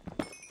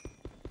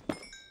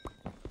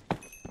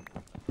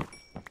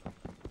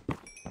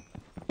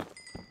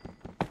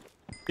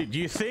 Dude,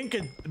 you think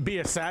it'd be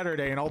a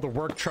Saturday and all the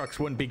work trucks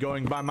wouldn't be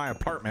going by my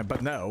apartment,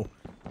 but no.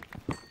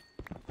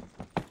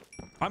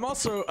 I'm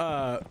also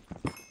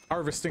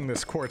harvesting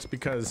this quartz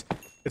because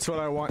it's what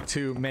I want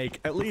to make,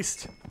 at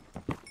least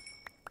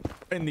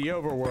in the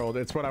overworld,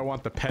 it's what I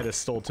want the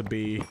pedestal to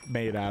be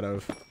made out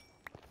of.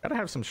 Gotta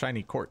have some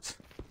shiny quartz.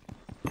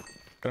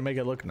 Gotta make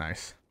it look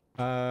nice.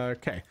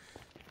 Okay.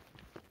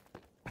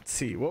 Let's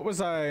see, what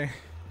was I...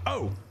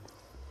 Oh!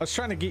 I was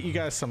trying to get you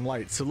guys some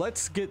light, so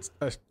let's get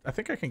a... I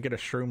think I can get a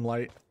shroom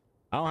light.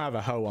 I don't have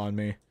a hoe on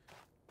me,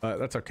 but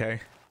that's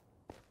okay.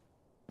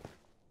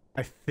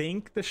 I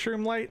think the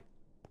shroom light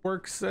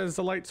works as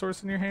a light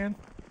source in your hand.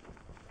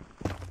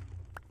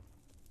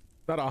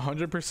 Not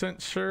 100%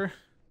 sure.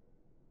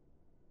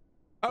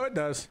 Oh, it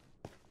does.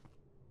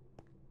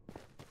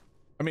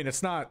 I mean,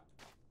 it's not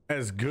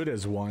as good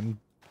as one,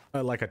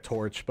 like a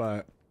torch,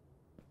 but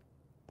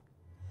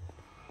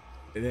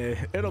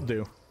it'll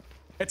do.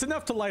 It's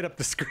enough to light up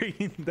the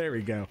screen. There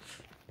we go.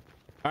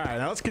 All right,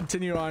 now let's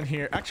continue on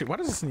here. Actually, why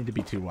does this need to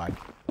be too wide?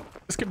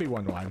 This could be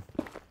one wide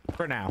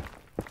for now.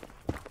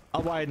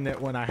 I'll widen it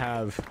when I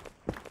have...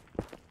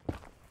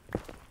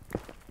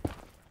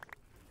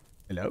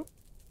 Hello?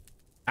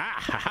 Ah,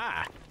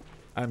 haha!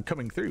 I'm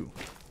coming through.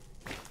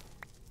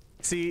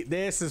 See,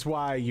 this is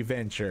why you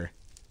venture.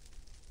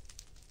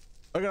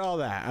 Look at all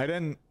that. I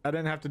didn't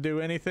have to do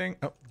anything.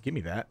 Oh, give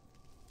me that.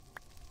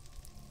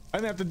 I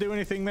didn't have to do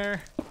anything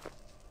there.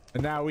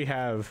 And now we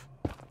have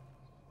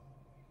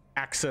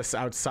access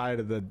outside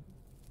of the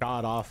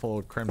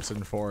god-awful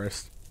crimson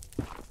forest.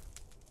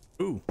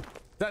 Ooh,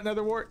 is that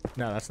nether wart?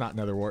 No, that's not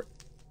nether wart.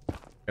 Okay,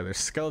 there's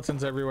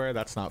skeletons everywhere.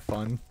 That's not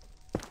fun.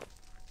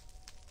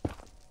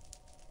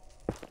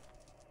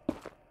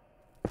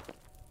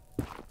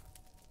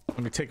 Let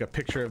me take a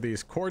picture of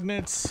these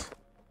coordinates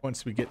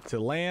once we get to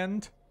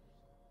land.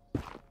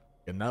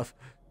 Good enough.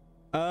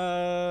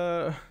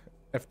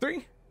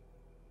 F3.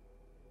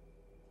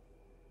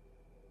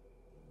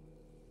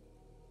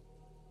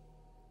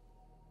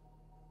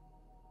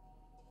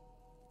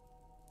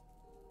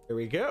 There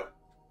we go.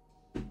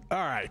 All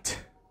right.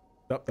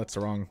 Oh, that's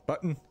the wrong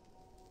button.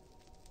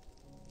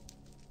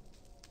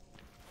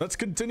 Let's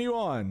continue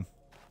on.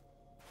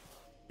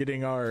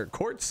 Getting our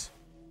quartz.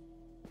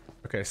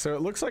 Okay, so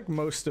it looks like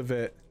most of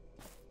it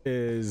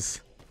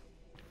is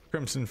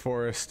crimson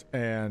forest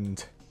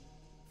and...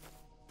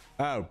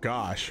 Oh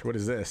gosh, what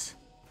is this?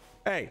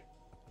 Hey.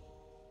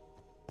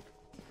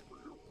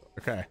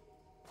 Okay.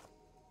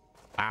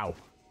 Ow.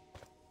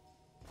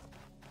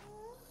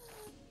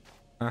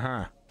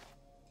 Uh-huh.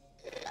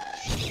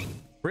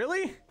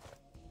 Really?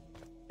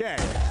 Yeah.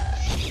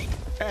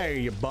 Hey,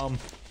 you bum.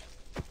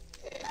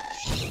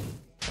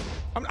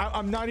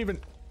 I'm not even.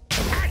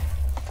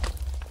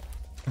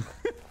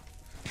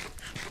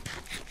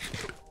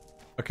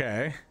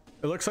 Okay.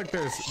 It looks like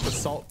there's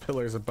basalt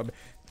pillars above me.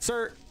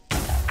 Sir.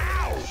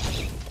 Ow!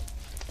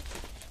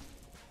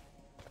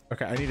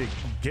 Okay, I need to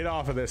get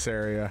off of this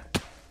area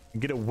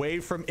and get away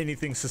from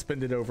anything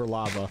suspended over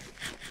lava.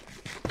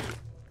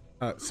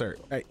 Sir.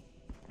 Hey,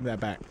 give that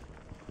back.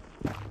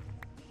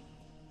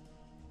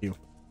 You.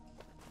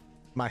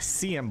 My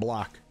CM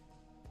block.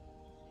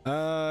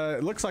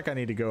 It looks like I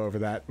need to go over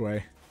that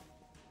way.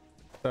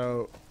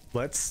 So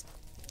let's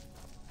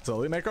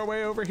slowly make our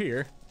way over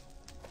here.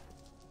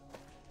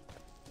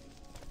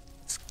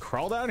 Let's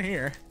crawl down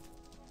here.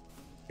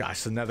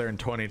 Gosh, the nether in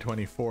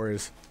 2024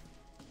 is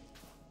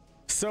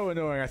so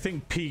annoying. I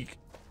think peak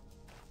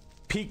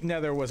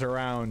nether was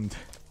around,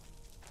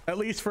 at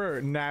least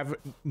for navigating,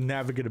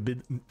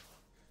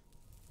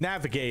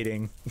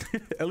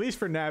 at least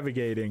for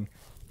navigating,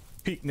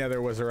 peak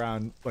nether was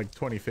around like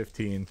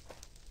 2015,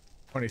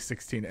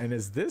 2016. And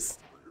is this,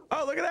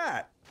 oh, look at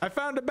that. I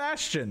found a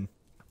bastion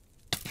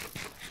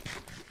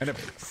and a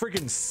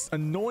freaking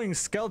annoying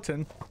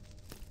skeleton.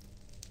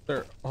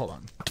 Sir, hold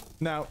on.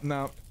 No,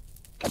 no.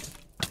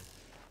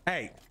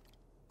 Hey.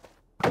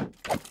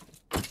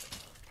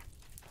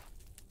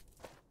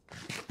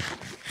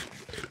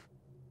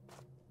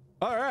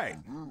 All right.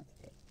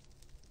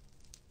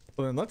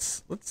 Well then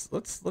let's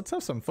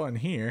have some fun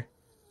here.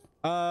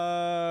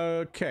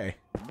 Okay.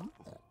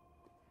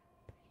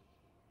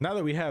 Now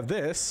that we have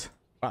this,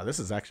 wow, this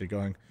is actually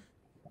going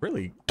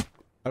really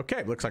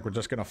okay. Looks like we're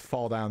just gonna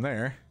fall down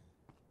there.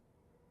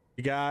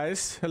 You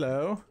guys,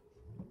 hello.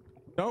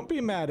 Don't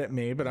be mad at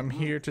me, but I'm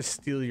here to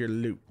steal your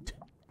loot.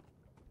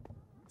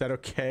 Is that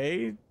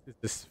okay? Is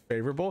this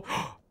favorable?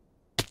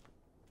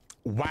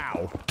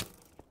 Wow.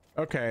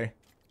 Okay.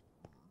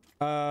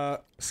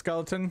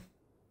 Skeleton.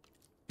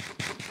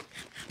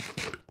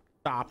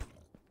 Stop.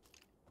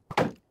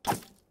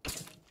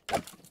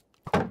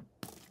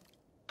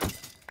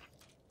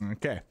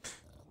 Okay.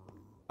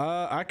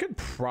 I could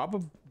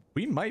probably,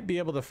 we might be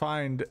able to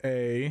find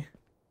a,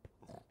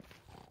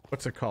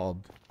 what's it called?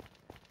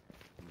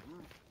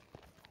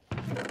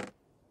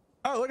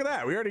 Oh, look at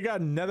that. We already got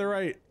a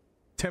netherite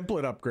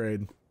template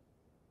upgrade.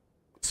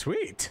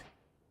 Sweet.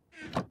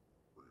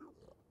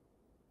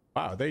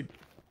 Wow,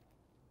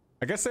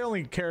 I guess they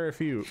only care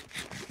if you,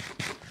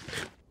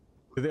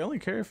 do they only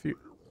care if you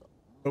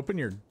open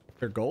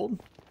their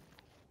gold?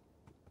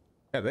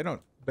 Yeah, they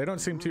don't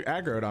seem too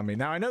aggroed on me.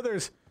 Now I know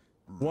there's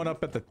one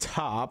up at the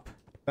top.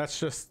 That's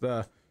just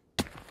the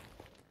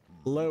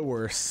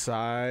lower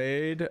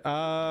side.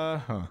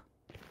 Huh.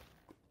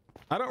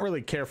 I don't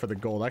really care for the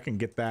gold. I can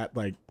get that,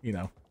 like, you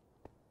know.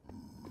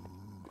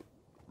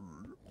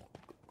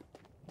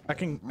 I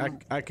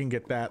can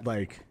get that,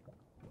 like,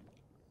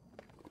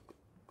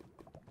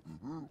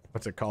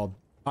 what's it called,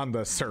 on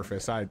the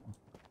surface.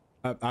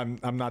 I'm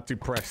not too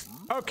pressed.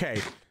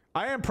 Okay,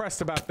 I am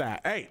pressed about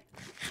that. Hey,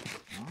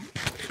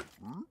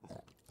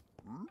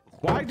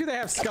 why do they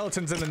have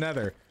skeletons in the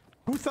nether?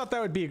 Who thought that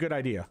would be a good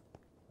idea?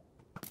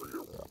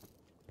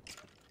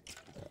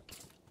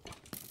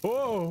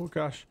 Oh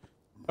gosh.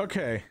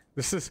 Okay,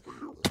 this is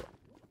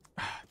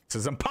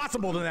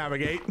impossible to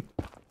navigate.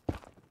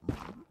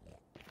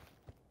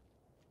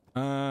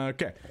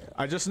 Okay,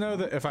 I just know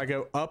that if I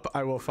go up,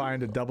 I will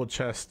find a double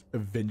chest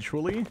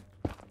eventually.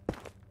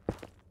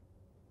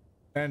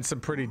 And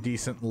some pretty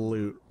decent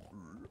loot.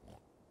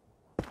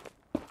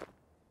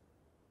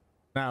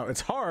 Now,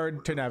 it's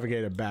hard to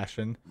navigate a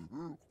bastion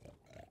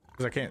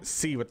because I can't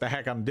see what the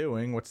heck I'm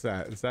doing. What's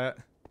that? Is that?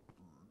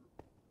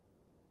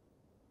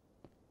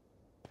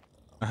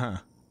 Uh-huh.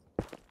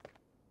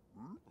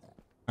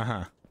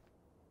 Uh-huh.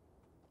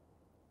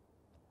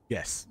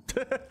 Yes.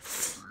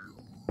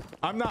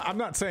 I'm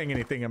not saying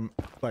anything. I'm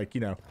like,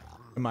 you know,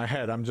 in my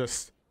head. I'm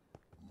just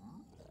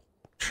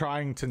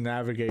trying to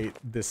navigate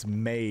this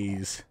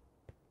maze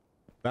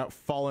without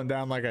falling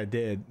down like I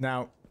did.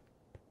 Now,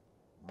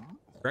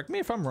 correct me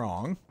if I'm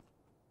wrong.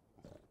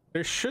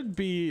 There should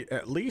be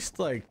at least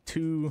like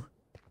two.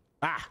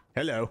 Ah,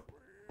 hello.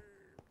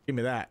 Give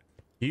me that.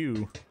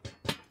 You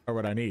are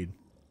what I need.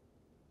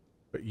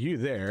 But you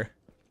there.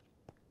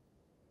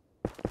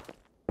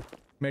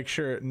 Make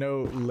sure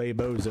no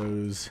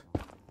labozos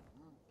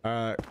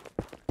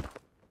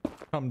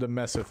come to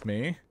mess with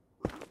me.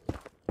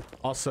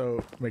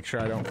 Also, make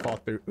sure I don't fall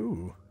through.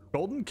 Ooh,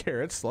 golden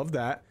carrots, love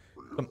that.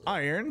 Some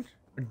iron,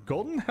 a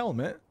golden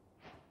helmet,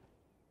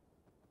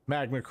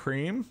 magma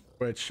cream,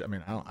 which I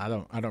mean, I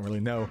don't really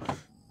know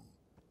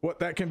what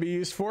that can be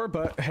used for,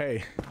 but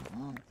hey.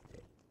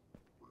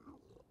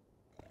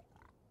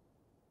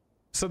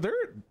 So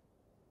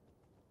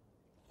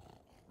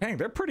dang,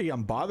 they're pretty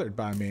unbothered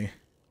by me.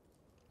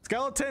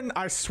 Skeleton,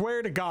 I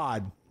swear to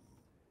God.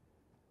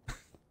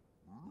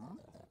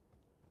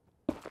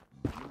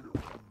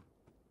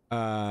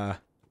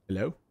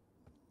 Hello?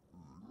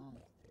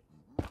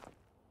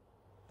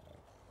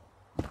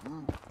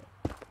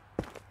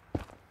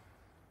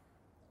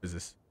 is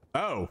this?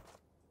 Oh. Is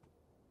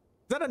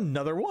that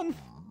another one?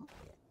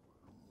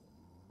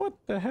 What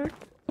the heck?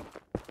 Did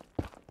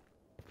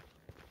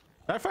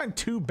I find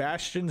two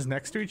bastions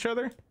next to each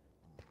other?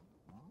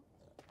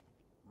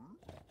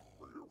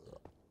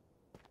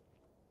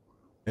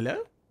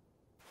 Hello?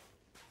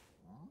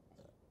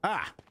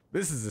 Ah,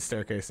 this is the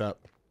staircase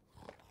up.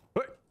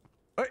 Wait,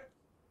 wait,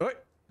 wait.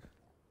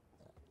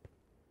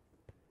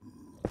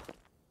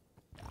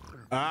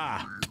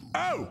 Ah,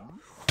 oh!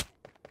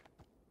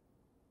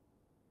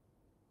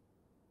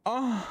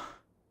 Oh.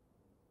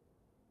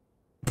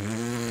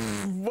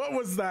 What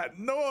was that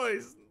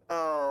noise?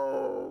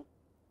 Oh.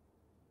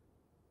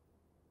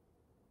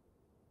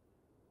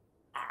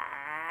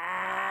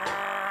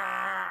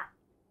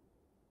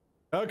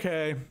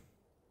 Okay.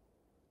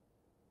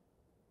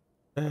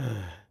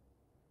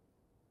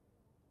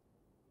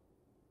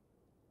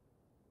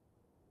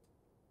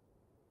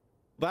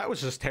 That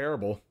was just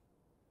terrible.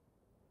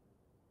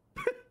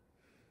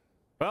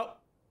 Well.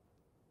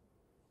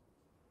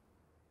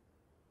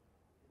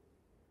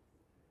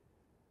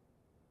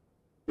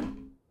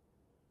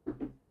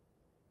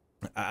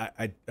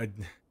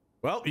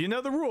 Well, you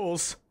know the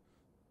rules.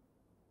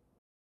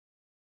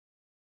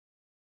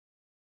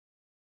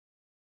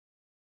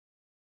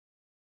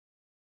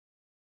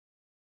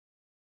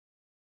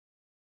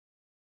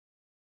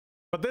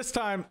 But this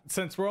time,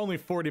 since we're only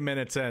 40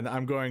 minutes in,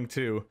 I'm going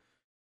to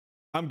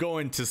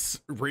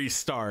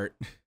restart.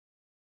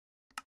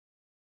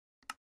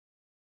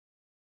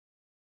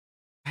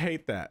 I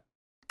hate that.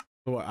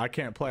 Well, I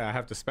can't play. I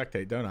have to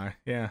spectate, don't I?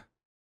 Yeah.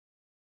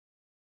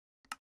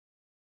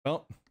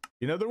 Well,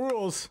 you know the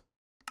rules.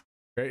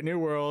 Great new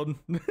world.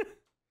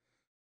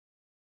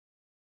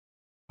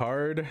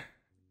 Hard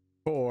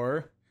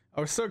core.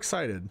 I was so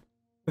excited.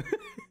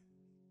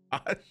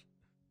 Gosh.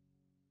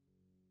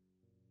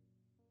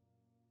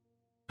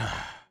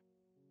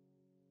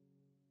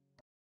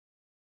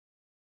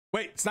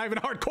 Wait, it's not even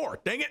hardcore.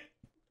 Dang it.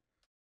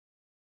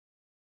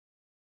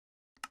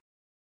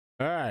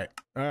 All right.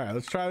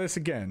 Let's try this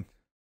again.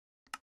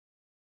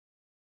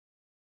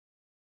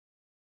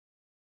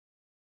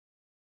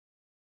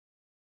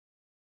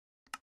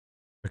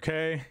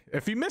 Okay.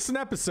 If you miss an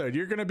episode,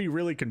 you're going to be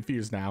really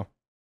confused now.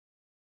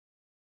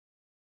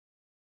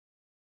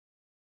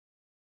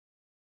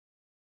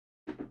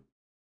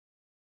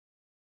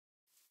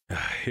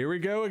 Here we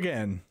go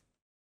again.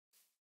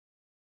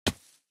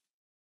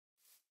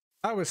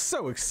 I was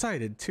so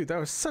excited too. That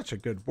was such a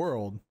good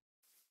world.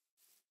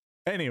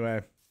 Anyway,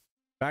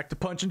 back to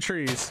punching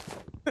trees.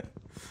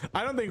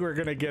 I don't think we're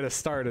gonna get a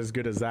start as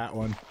good as that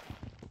one.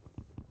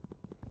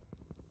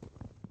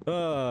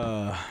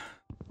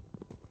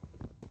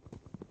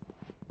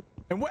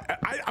 And what?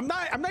 I'm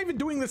not even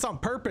doing this on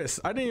purpose.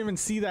 I didn't even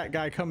see that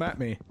guy come at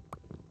me.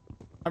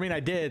 I mean,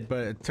 I did, but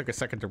it took a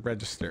second to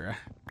register.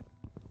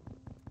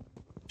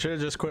 Should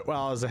have just quit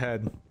while I was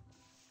ahead.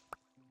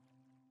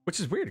 Which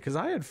is weird because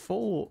I had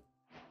full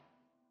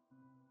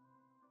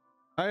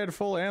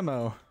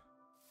ammo.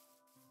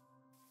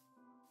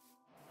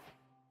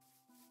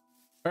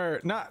 Or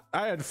not,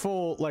 I had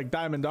full like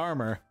diamond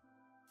armor.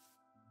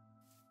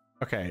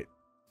 Okay.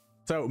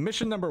 So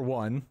mission number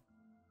 1.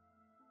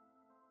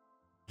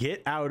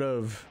 Get out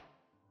of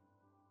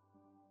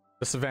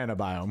the savanna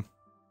biome.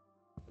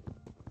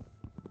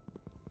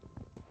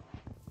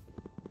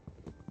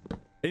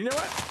 And you know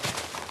what?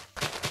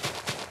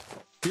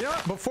 You know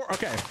what? Before,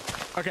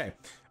 okay.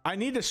 I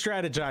need to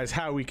strategize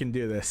how we can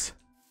do this.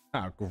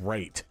 Oh,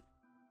 great.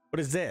 What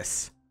is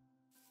this?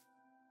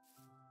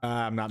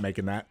 I'm not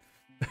making that.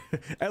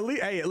 At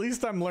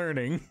least I'm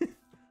learning.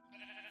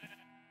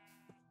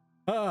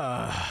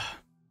 That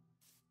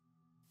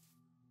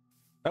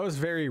was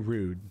very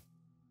rude.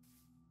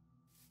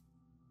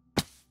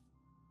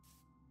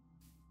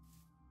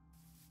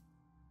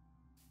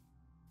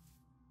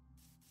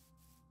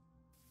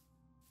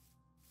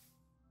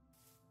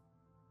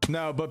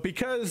 No, but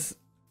because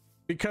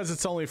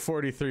it's only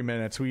 43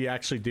 minutes, we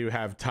actually do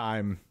have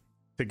time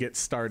to get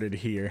started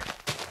here.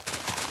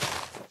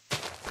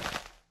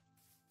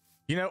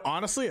 You know,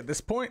 honestly, at this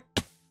point,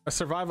 a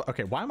survival...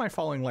 Okay, why am I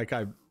falling like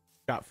I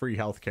got free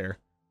healthcare?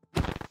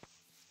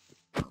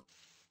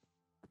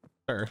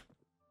 Sure.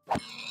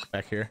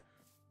 Back here.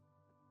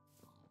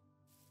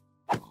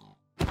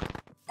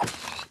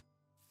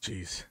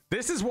 Jeez.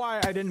 This is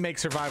why I didn't make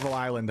Survival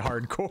Island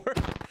hardcore.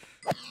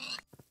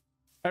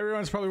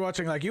 Everyone's probably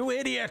watching like, you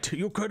idiot!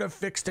 You could have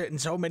fixed it in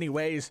so many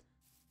ways.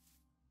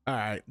 All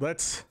right,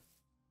 let's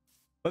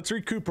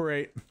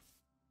recuperate.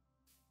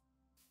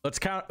 Let's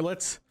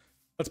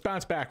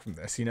bounce back from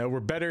this. You know,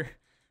 we're better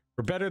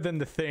than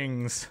the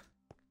things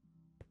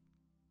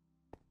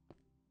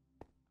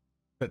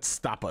that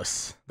stop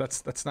us.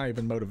 That's not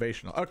even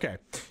motivational. Okay,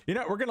 you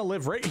know, we're gonna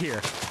live right here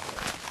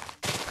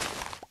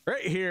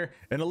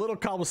in a little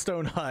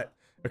cobblestone hut.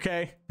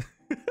 Okay.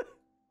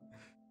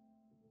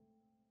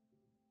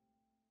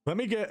 Let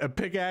me get a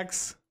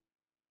pickaxe.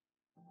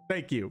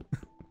 Thank you.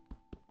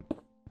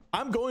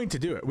 I'm going to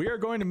do it. We are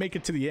going to make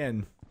it to the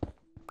end.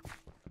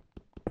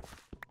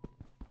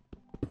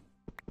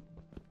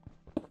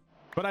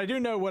 But I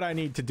do know what I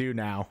need to do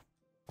now.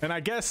 And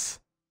I guess...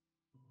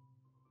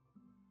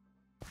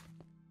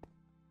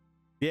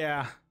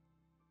 Yeah.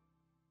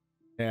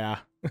 Yeah.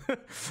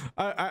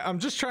 I'm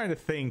just trying to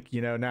think,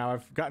 you know, now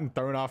I've gotten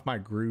thrown off my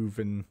groove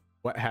and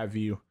what have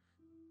you.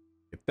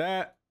 Get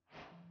that.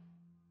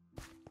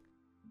 Let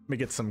me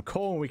get some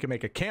coal and we can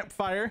make a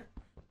campfire.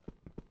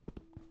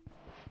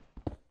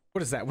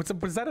 What is that?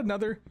 Was that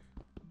another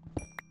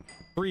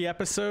 3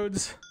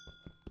 episodes?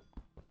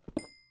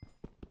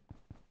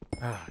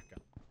 Oh, God.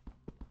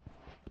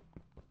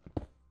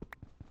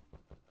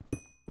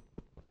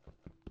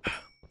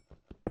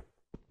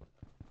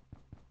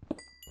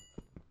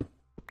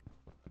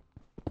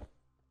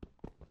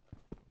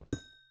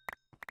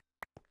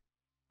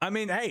 I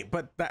mean, hey,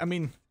 but I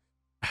mean,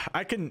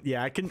 I can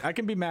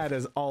be mad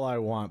as all I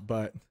want,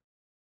 but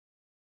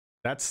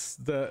I guess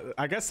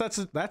that's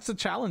the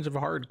challenge of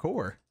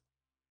hardcore.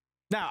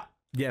 Now,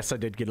 yes, I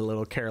did get a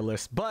little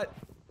careless, but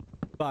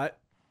in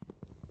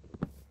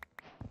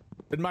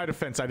my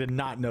defense, I did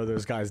not know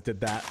those guys did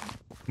that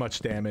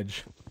much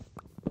damage.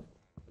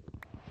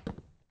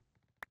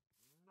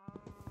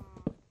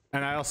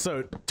 And I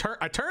also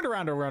turned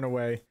around to run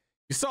away.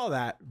 You saw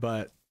that,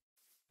 but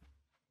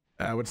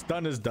what's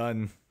done is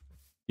done.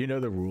 You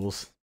know the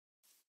rules.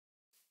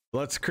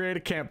 Let's create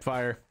a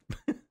campfire.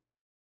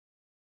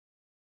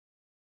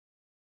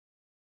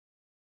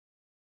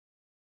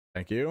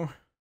 Thank you.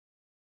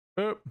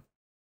 Boop.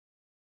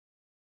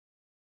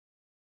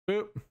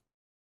 Boop.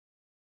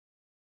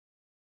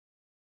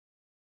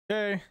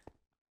 Okay.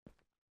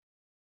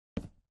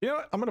 You know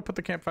what? I'm gonna put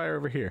the campfire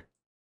over here.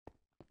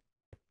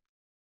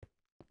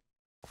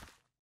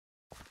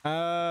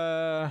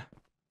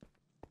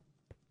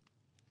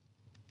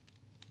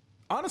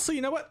 Honestly,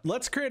 you know what?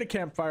 Let's create a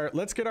campfire.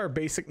 Let's get our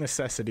basic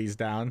necessities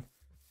down.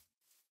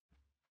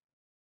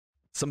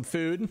 Some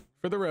food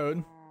for the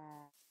road.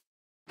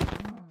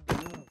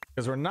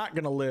 Because we're not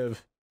gonna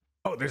live...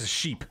 Oh, there's a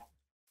sheep.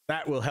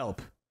 That will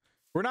help.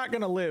 We're not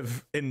gonna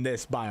live in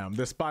this biome.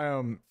 This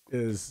biome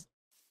is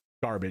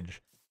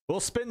garbage. We'll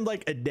spend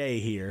like a day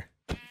here.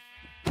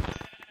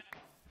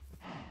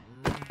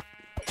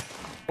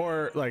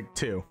 Or like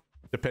 2,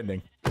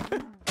 depending.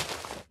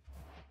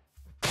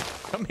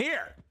 Come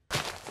here!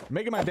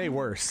 Making my day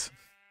worse.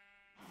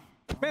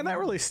 Man, that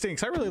really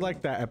stinks. I really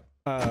like that.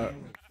 I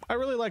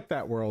really like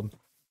that world.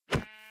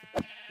 Come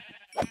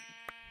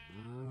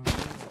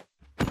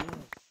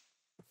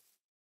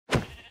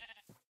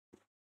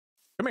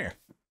here.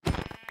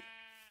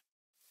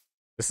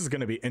 This is going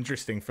to be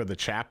interesting for the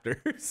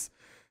chapters.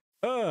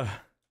 But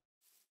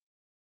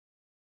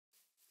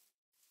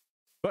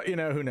you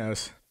know, who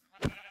knows?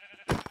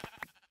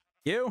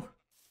 You?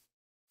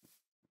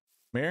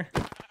 Come here.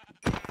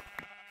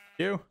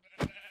 You?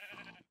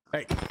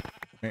 Hey,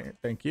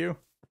 thank you.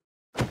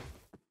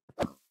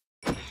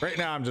 Right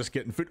now I'm just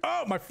getting food.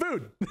 Oh, my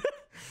food!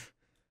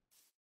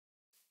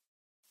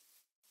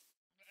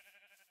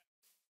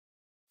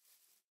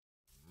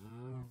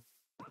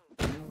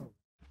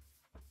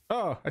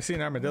 Oh, I see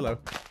an armadillo.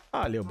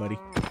 Ah, little buddy.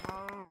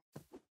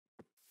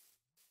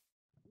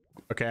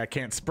 Okay, I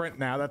can't sprint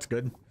now. That's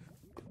good.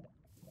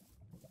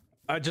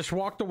 I just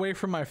walked away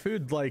from my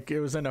food like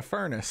it was in a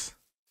furnace.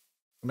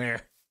 Come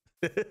here.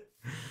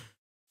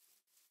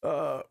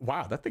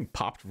 Wow, that thing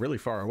popped really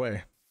far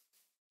away.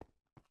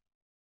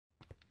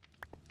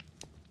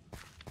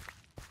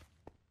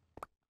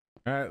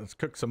 All right, let's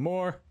cook some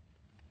more.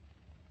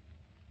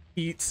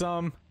 Eat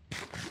some.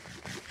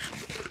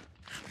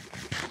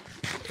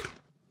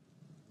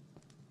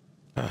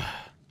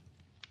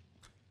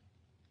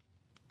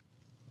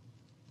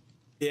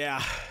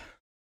 Yeah.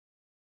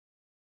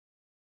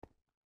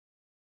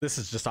 This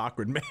is just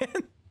awkward, man.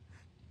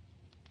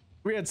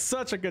 We had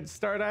such a good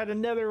start. I had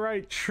another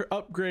right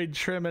upgrade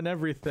trim and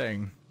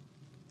everything.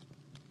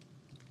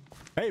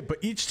 Hey, but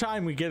each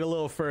time we get a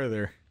little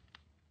further,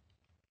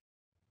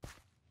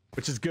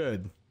 which is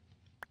good.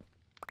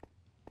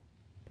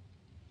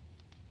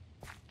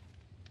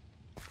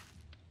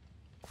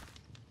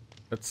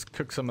 Let's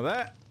cook some of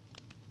that.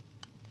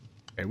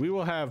 Okay, we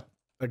will have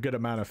a good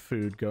amount of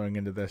food going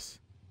into this.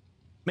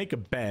 Make a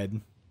bed.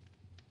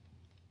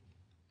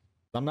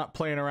 I'm not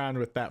playing around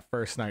with that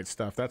first night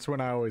stuff. That's when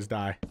I always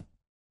die.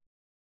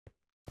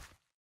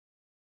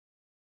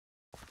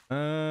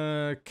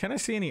 Can I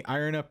see any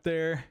iron up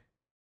there?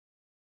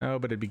 Oh,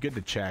 but it'd be good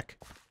to check.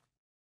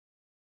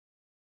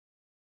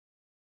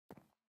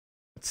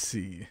 Let's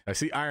see. I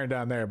see iron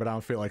down there, but I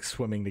don't feel like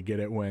swimming to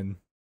get it when,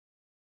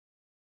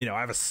 you know,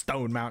 I have a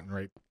stone mountain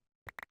right.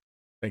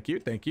 Thank you,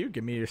 thank you.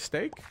 Give me your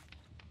steak.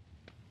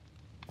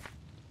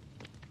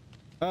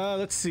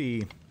 Let's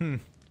see.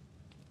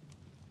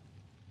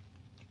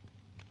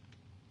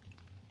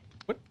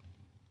 What?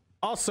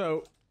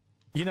 Also,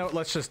 you know,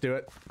 let's just do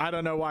it. I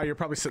don't know why you're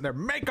probably sitting there.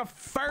 Make a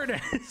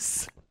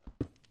furnace!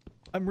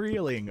 I'm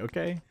reeling,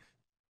 okay?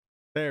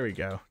 There we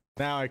go.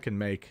 Now I can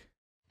make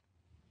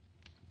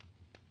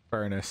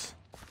furnace.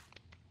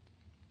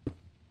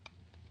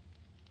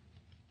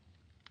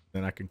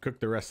 Then I can cook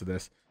the rest of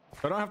this.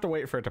 So I don't have to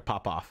wait for it to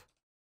pop off.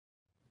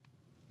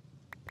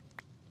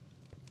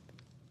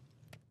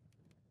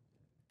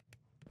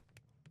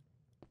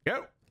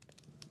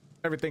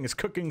 Everything is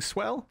cooking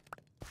swell.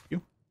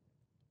 You.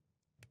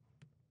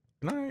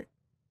 Can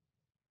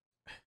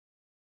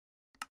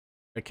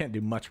I can't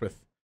do much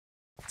with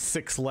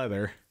 6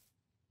 leather.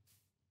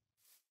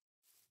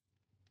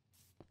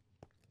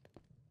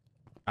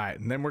 All right,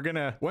 and then we're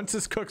gonna, once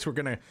this cooks, we're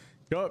gonna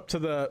go up to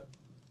the,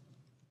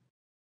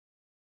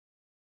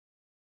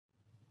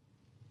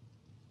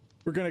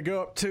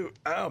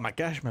 oh my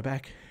gosh, my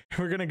back.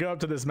 We're gonna go up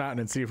to this mountain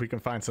and see if we can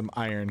find some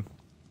iron.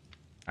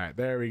 All right,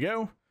 there we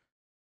go.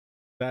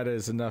 That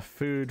is enough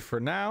food for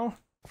now.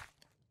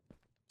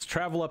 Let's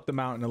travel up the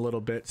mountain a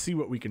little bit, see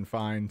what we can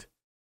find.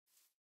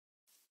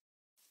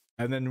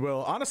 And then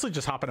we'll honestly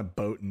just hop in a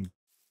boat and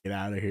get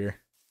out of here.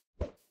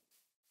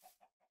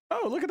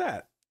 Oh, look at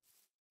that.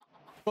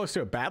 Close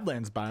to a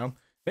Badlands biome.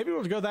 Maybe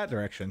we'll go that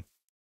direction.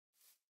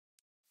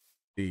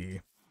 The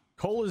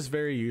coal is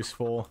very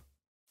useful.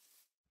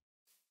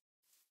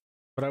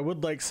 But I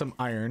would like some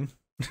iron.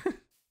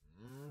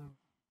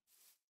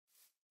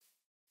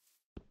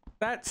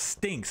 That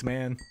stinks,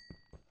 man.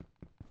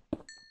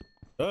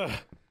 Ugh.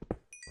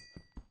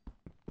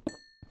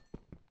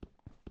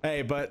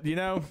 Hey, but you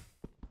know,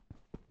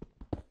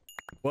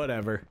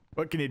 whatever.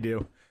 What can you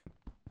do?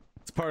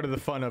 It's part of the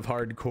fun of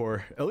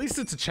hardcore. At least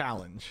it's a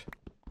challenge.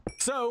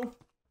 So,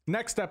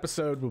 next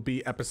episode will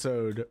be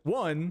episode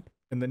 1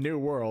 in the new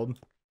world.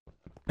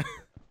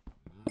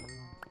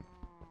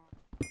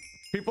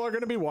 People are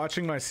gonna be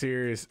watching my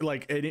series,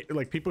 like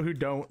people who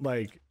don't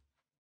like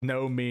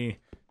know me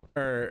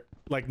or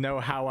like know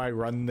how I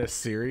run this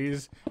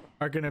series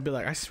are gonna be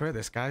like, I swear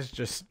this guy's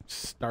just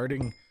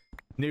starting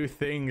new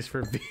things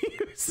for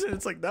views. And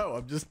it's like, no,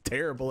 I'm just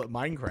terrible at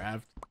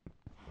Minecraft.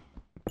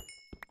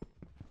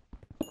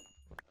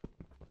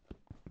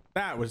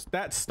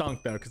 That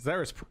stunk though, because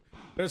there's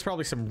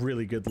probably some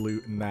really good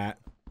loot in that.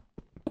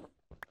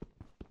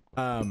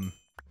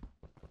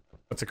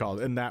 What's it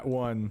called? In that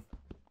one.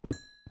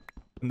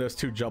 And those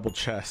 2 double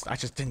chests. I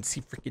just didn't see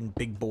freaking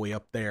Big Boy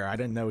up there. I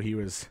didn't know he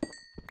was.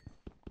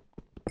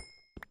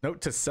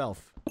 Note to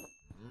self.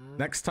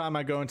 Next time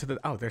I go into the,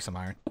 oh, there's some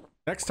iron.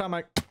 Next time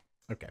I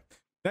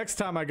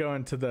go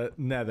into the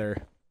nether,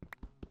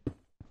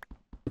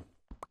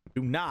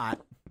 do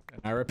not,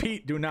 and I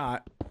repeat, do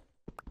not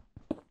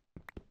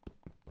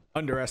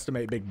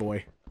underestimate Big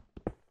Boy.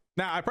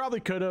 Now, I probably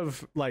could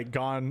have like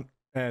gone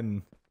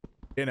and,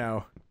 you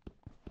know,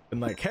 been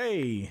like,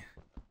 hey,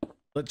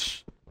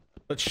 let's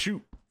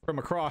shoot from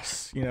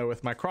across, you know,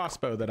 with my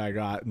crossbow that I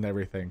got and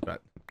everything,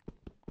 but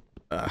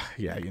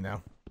yeah, you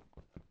know.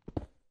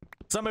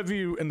 Some of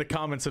you in the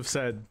comments have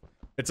said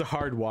it's a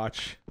hard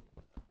watch,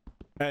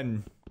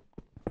 and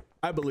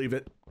I believe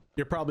it.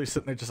 You're probably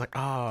sitting there just like,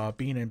 ah,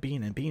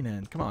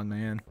 Beanin. Come on,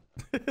 man.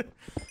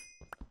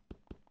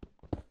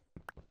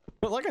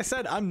 But like I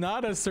said, I'm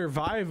not a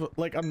survivor.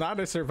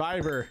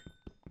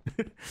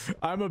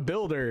 I'm a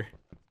builder,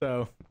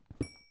 so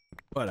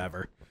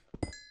whatever.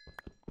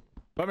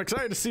 But I'm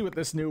excited to see what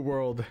this new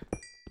world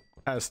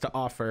has to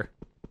offer.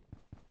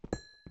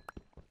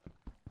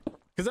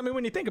 Because I mean,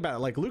 when you think about it,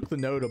 like Luke the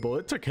Notable,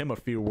 it took him a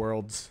few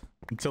worlds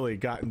until he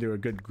got into a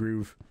good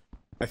groove.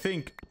 I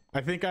think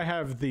I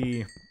have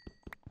the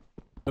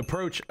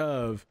approach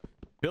of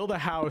build a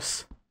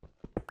house,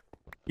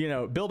 you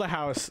know,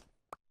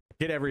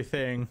 get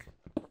everything,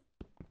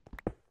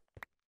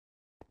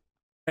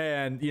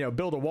 and, you know,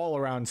 build a wall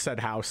around said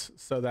house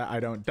so that I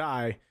don't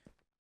die.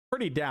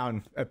 Pretty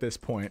down at this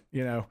point,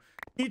 you know.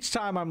 Each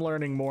time I'm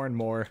learning more and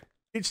more.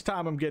 Each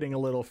time I'm getting a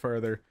little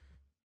further.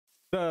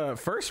 The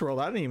first world,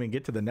 I didn't even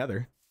get to the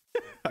nether.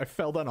 I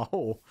fell down a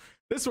hole.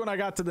 This one I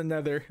got to the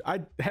nether.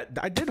 I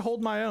did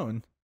hold my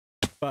own,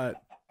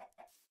 but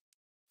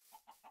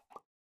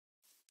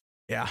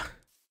yeah.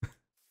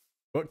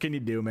 What can you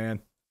do,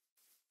 man?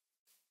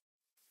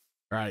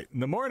 All right,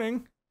 in the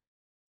morning.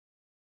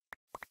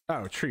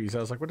 Oh, trees. I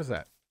was like, what is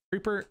that?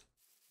 Creeper?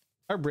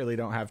 I really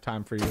don't have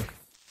time for you.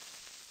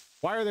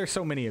 Why are there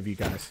so many of you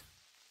guys?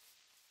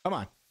 Come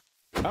on.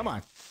 Come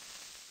on.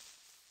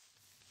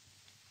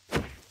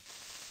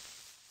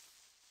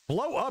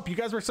 Blow up. You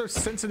guys were so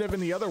sensitive in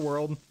the other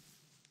world.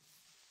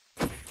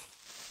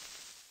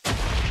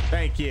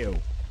 Thank you.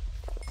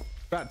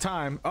 About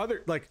time.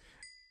 Like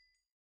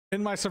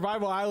in my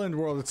survival island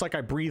world, it's like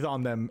I breathe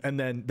on them and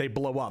then they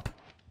blow up.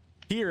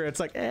 Here, it's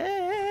like,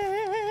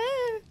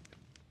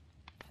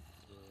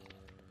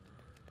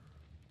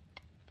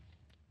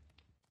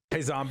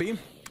 Hey, zombie.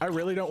 I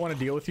really don't want to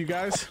deal with you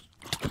guys.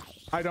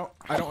 I don't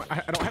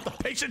have the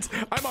patience.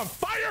 I'm on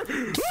fire.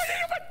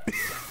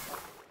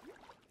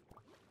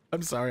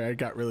 I'm sorry, I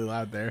got really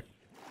loud there.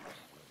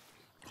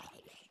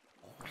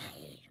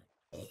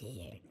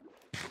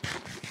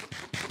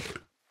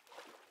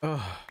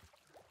 Ugh.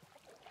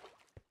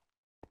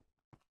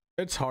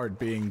 It's hard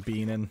being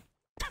Beanin.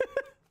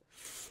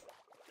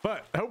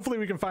 But hopefully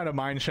we can find a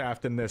mine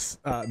shaft in this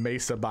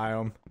mesa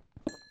biome.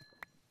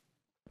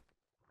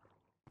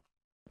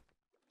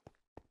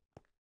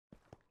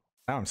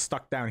 Now I'm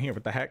stuck down here.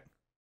 What the heck?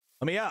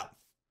 Let me up.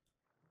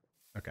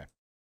 Okay.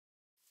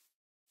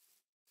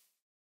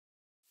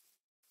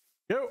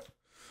 Go.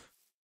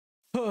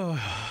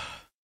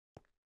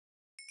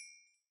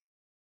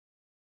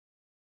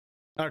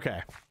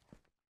 Okay.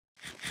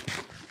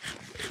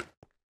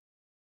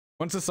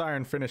 Once this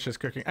iron finishes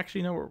cooking,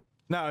 actually, no.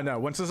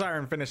 Once this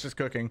iron finishes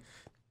cooking,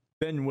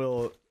 then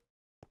we'll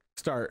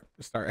start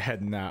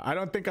heading out. I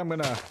don't think I'm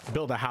gonna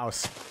build a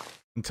house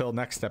until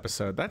next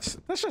episode. That's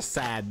just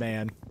sad,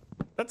 man.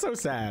 That's so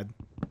sad.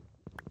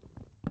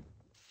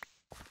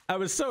 I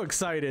was so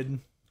excited.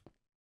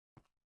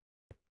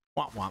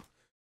 Womp womp.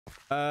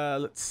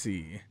 Let's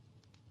see.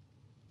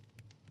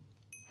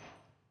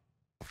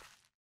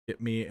 Get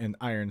me an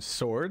iron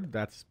sword.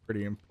 That's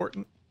pretty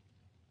important.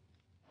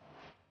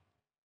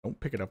 Don't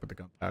pick it up with the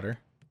gunpowder.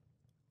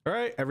 All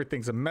right,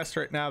 everything's a mess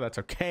right now. That's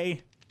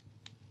okay.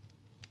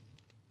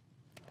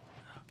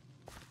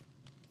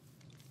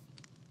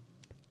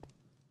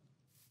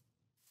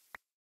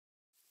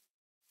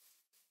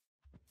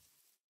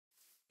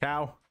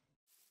 Cow.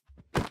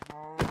 I'm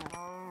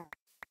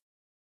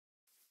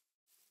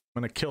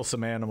gonna kill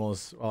some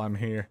animals while I'm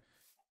here.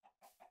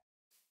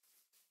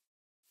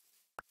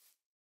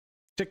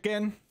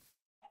 Chicken.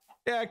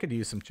 Yeah, I could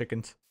use some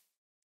chickens.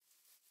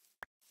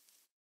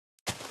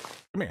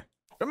 Come here.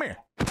 Come here.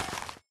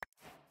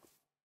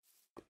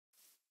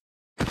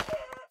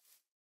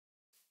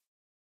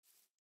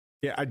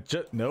 Yeah,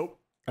 nope.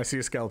 I see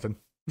a skeleton.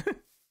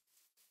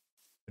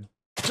 I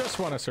just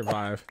want to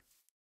survive.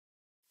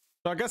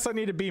 So I guess I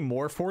need to be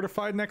more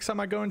fortified next time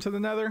I go into the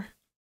Nether.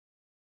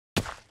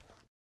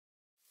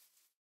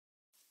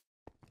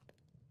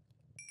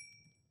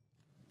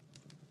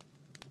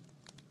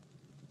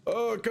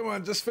 Oh, come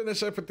on, just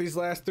finish up with these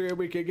last 3 and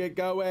we can get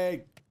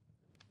going.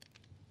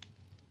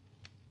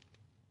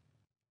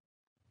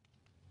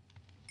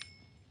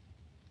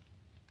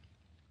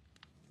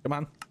 Come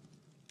on.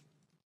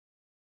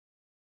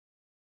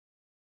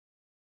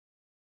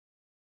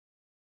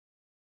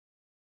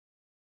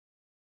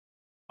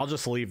 I'll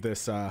just leave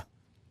this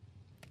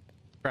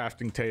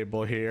crafting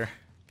table here.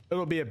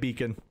 It'll be a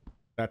beacon.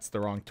 That's the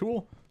wrong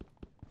tool.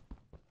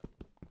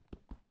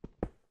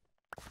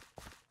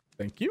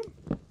 Thank you.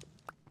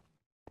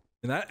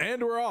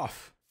 And we're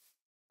off.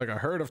 Like a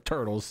herd of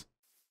turtles.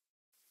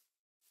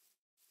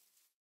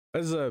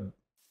 There's a...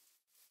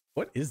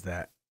 What is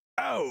that?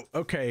 Oh,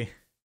 okay.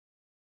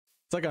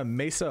 It's like a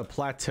mesa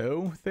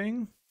plateau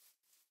thing.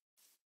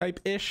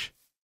 Type-ish.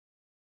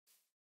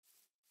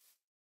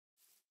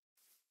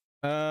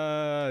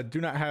 Do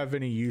not have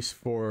any use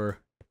for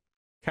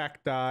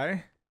cacti.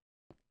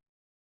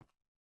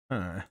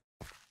 Huh.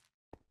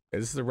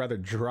 This is a rather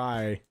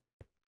dry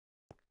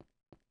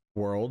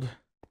world.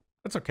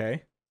 That's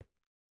okay.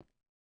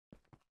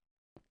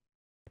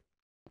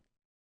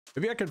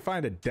 Maybe I can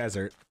find a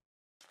desert.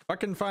 If I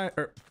can find,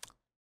 or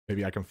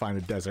maybe I can find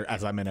a desert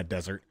as I'm in a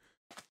desert.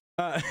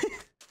 I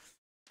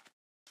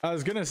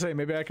was gonna say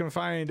maybe I can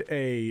find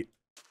a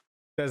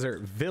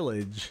desert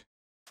village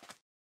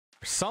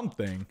or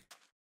something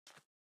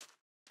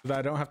so that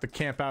I don't have to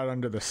camp out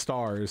under the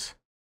stars.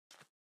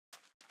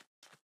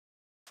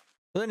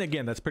 But then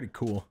again, that's pretty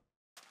cool,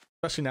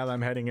 especially now that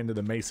I'm heading into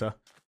the mesa.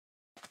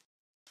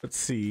 Let's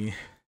see.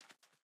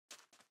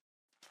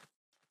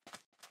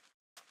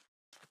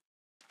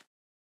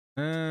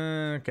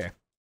 Okay.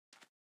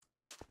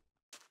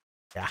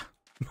 Yeah.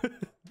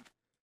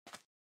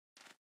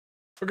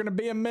 We're gonna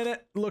be a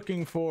minute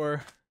looking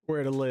for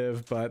where to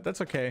live, but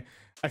that's okay.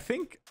 I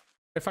think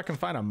if I can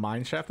find a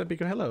mine shaft, that'd be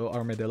good. Hello,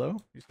 armadillo.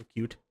 You're so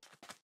cute.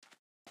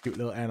 Cute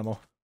little animal.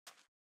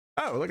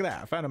 Oh, look at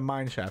that. I found a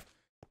mine shaft.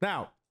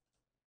 Now,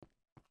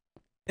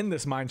 in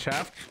this mine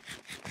shaft,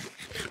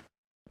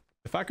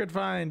 if I could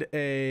find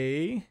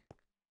a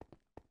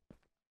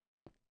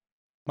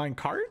mine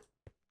cart,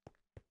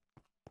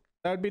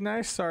 that would be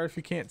nice. Sorry if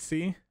you can't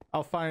see.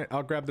 I'll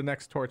grab the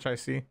next torch I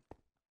see.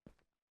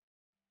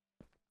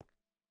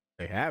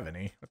 They have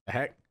any? What the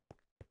heck?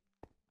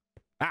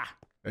 Ah,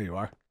 there you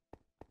are.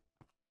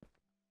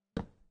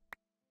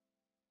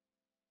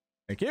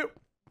 Thank you.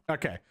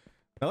 Okay,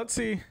 now let's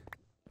see.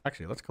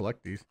 Actually, let's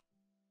collect these.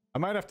 I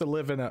might have to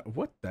live in a...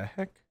 What the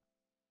heck?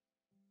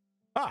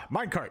 Ah,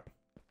 minecart.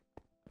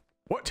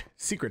 What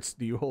secrets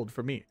do you hold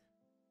for me?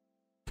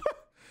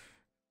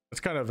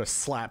 That's kind of a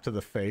slap to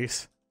the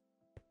face.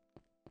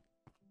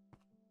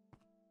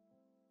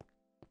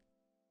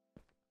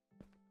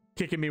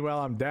 Kicking me while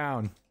I'm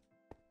down.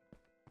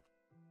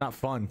 Not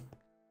fun.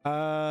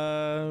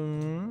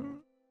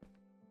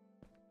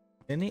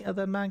 Any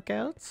other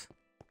minecarts?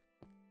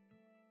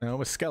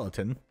 No, a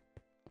skeleton.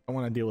 I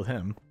want to deal with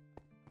him.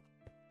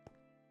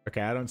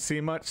 Okay, I don't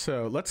see much,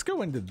 so let's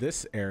go into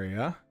this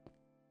area.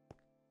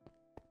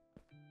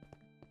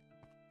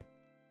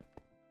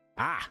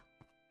 Ah!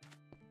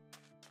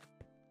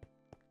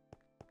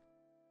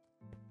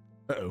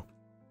 Uh-oh.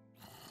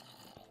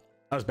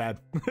 That was bad.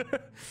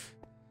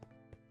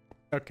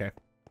 Okay.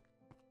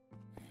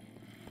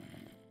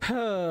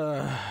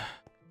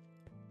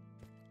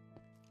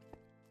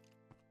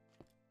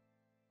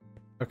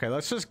 Okay,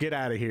 let's just get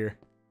out of here.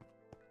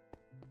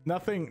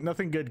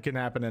 Nothing good can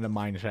happen in a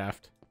mine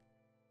shaft.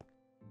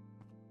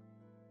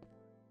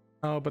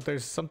 Oh, but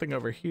there's something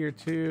over here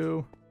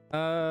too.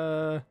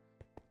 Right,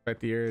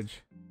 the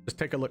urge. Just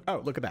take a look.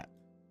 Oh, look at that.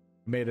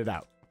 Made it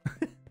out.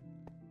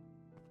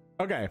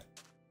 Okay.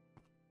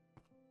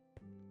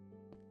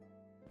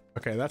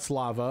 Okay, that's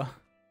lava.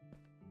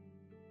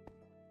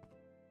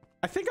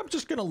 I think I'm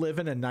just gonna live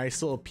in a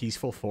nice little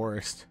peaceful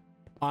forest.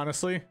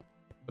 Honestly.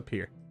 Up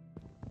here.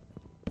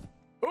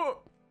 Oh!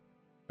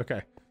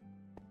 Okay.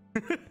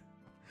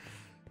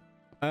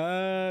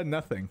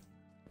 Nothing.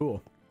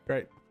 Cool.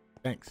 Great.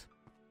 Thanks.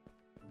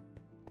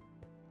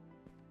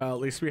 At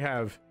least we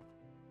have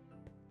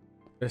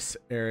this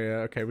area.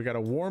 Okay, we got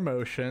a warm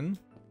ocean.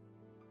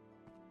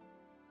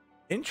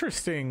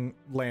 Interesting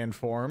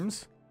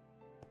landforms.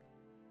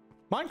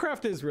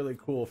 Minecraft is really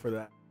cool for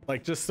that.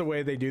 Like, just the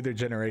way they do their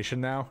generation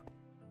now.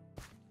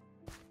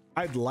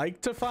 I'd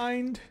like to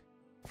find...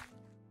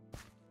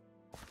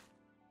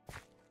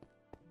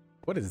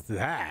 What is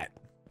that?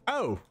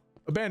 Oh,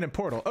 abandoned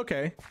portal.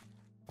 Okay.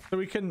 So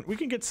we can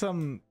get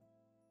some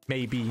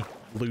maybe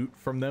loot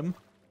from them.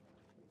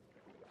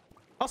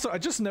 Also, I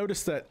just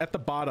noticed that at the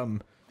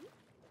bottom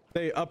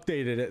they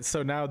updated it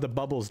so now the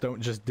bubbles don't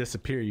just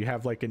disappear. You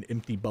have like an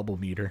empty bubble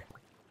meter.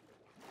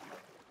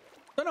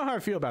 I don't know how I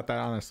feel about that,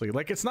 honestly.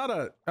 Like, it's not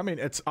a, I mean,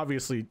 it's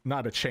obviously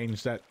not a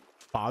change that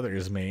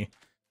bothers me,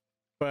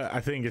 but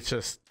I think it's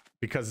just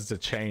because it's a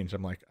change.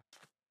 I'm like,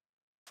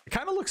 it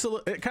kind of looks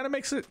it kind of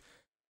makes it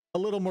a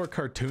little more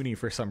cartoony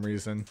for some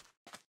reason.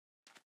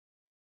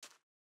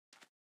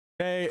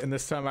 Okay, and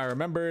this time I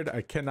remembered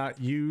I cannot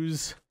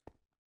use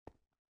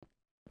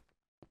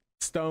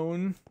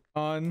stone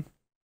on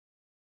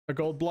a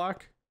gold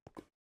block,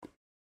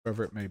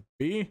 wherever it may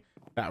be.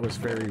 That was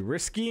very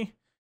risky.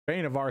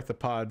 Bane of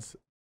arthropods,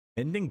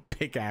 ending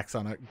pickaxe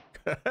on it.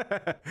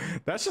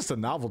 That's just a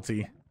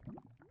novelty.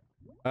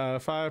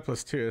 5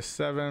 plus 2 is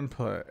 7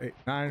 plus 8,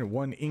 9,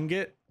 1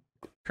 ingot.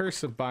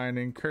 Curse of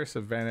binding, curse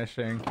of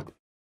vanishing.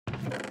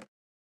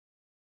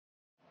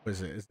 What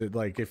is it? Is it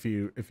like if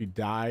you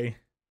die?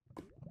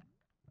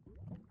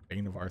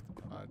 Bane of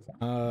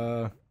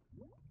arthropods.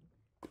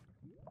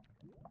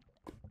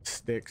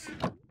 Sticks.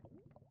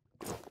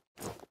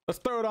 Let's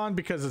throw it on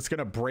because it's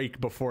gonna break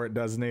before it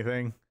does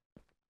anything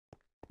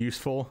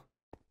useful.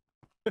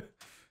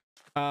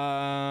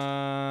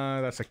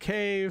 That's a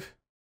cave.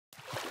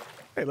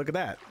 Hey, look at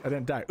that. I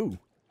didn't die. Ooh.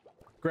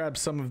 Grab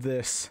some of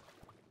this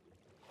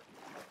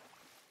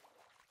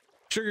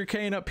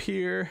sugarcane up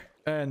here,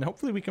 and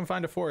hopefully we can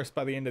find a forest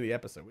by the end of the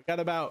episode. We got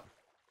about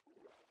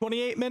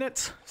 28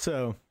 minutes,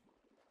 so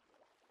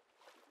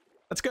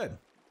that's good.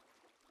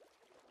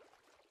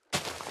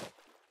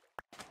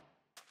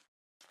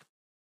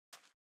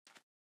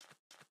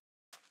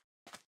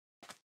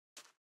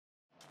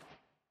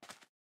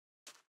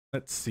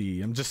 Let's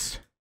see. I'm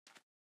just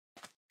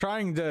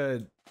trying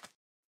to...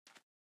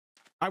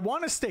 I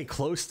want to stay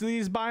close to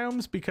these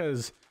biomes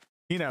because,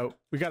 you know,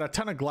 we got a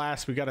ton of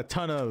glass. We got a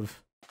ton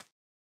of,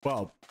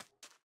 well,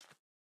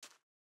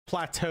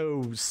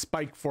 plateau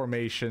spike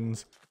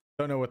formations.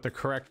 Don't know what the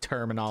correct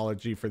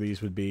terminology for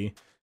these would be.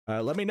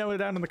 Let me know it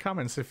down in the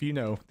comments if you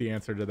know the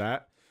answer to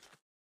that.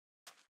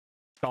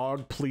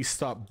 Dog, please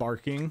stop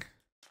barking.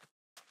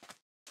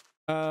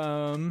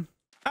 Oh.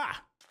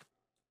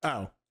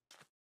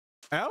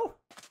 Oh?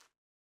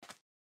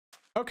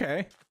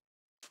 Okay.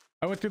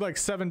 I went through like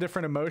 7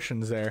 different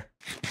emotions there.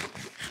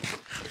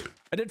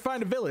 I did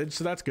find a village,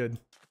 so that's good.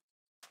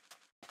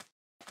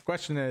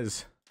 Question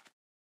is,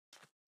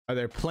 are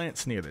there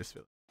plants near this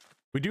village?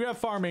 We do have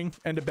farming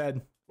and a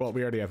bed. Well,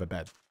 we already have a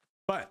bed.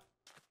 But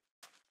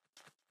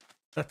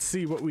let's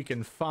see what we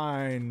can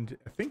find.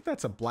 I think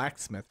that's a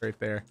blacksmith right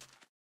there.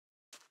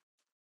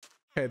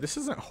 Okay, this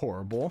isn't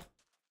horrible.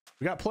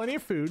 We got plenty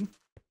of food.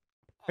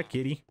 Hi,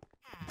 kitty.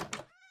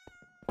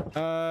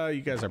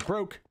 You guys are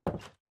broke.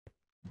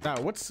 Now,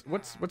 what's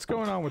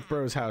going on with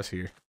bro's house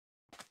here?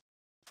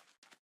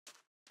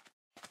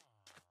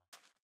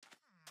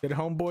 Did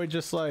homeboy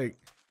just like,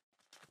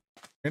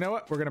 you know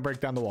what? We're gonna break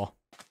down the wall.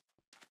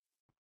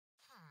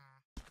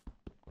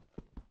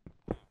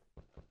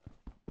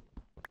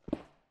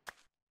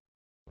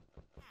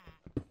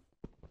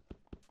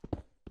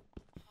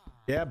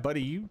 Yeah,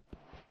 buddy, you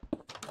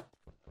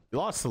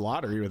lost the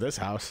lottery with this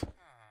house.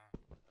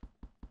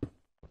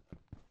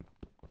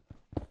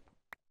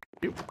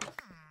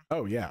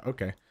 Oh yeah,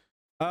 okay.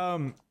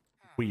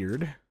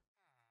 Weird.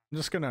 I'm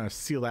just gonna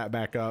seal that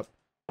back up.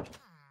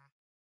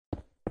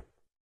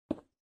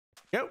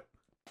 Yep.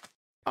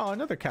 Oh,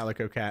 another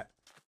calico cat.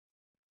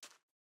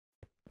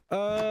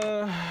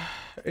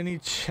 Any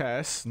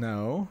chests?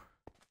 No.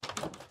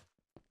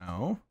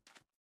 No.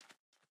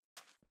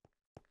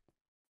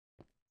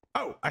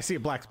 Oh, I see a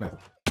blacksmith.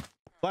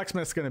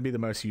 Blacksmith's gonna be the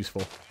most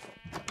useful.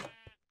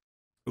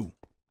 Ooh.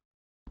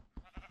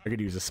 I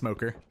could use a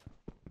smoker.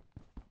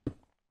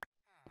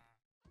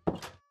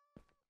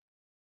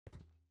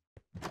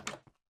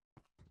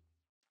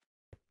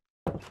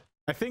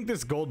 I think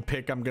this gold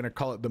pick, I'm gonna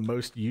call it the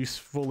most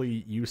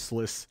usefully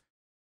useless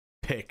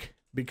pick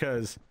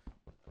because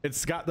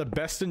it's got the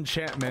best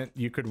enchantment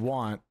you could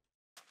want,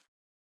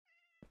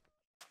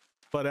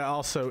 but it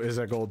also is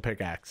a gold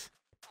pickaxe.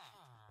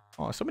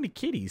 Oh, so many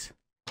kitties.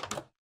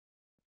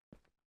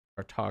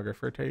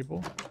 Cartographer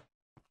table.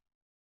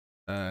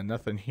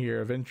 Nothing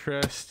here of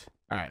interest.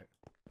 All right.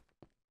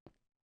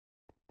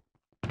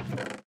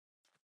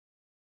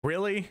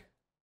 Really?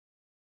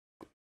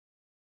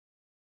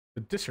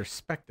 The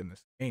disrespect in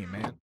this game,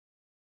 man.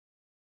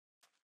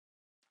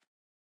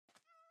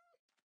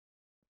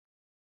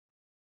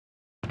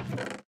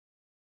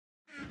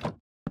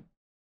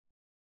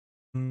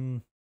 Hmm.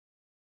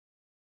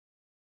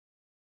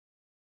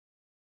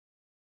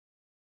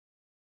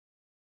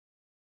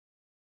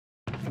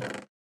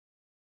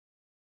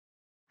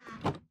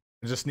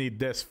 I just need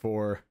this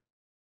for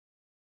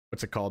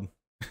what's it called?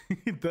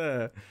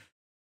 The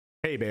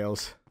hay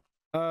bales.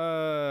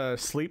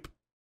 Sleep.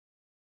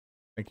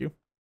 Thank you.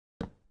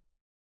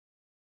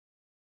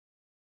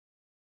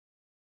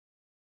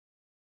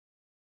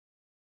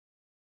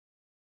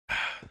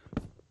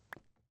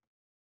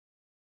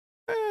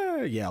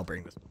 Yeah, I'll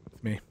bring this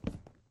with me.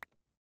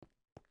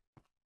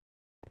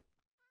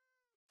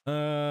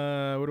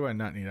 What do I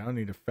not need? I don't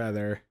need a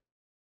feather.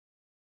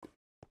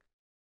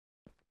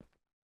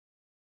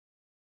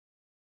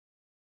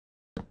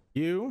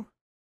 You.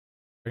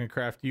 I can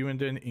craft you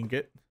into an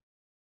ingot.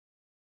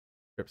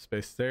 Grip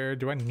space there.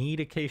 Do I need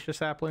acacia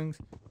saplings?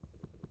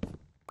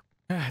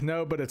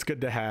 No, but it's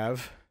good to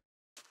have.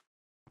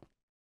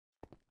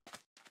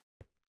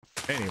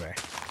 Anyway.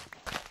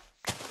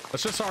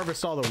 Let's just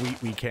harvest all the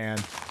wheat we can.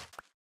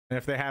 And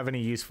if they have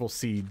any useful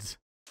seeds.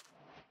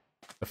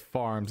 The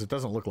farms. It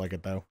doesn't look like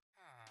it, though.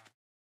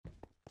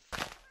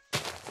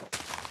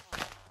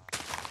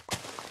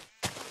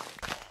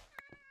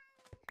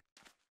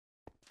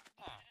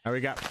 Now we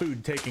got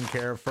food taken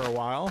care of for a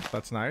while.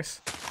 That's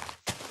nice.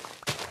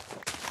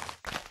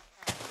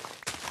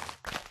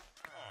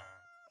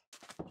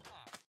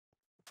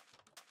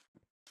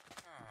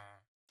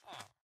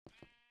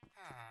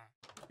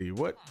 Let's see,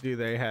 what do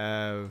they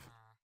have?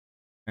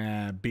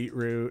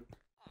 Beetroot.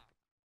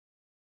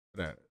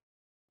 That.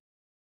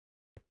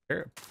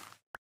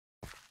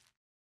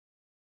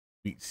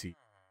 Wheat seed.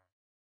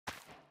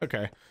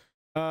 Okay.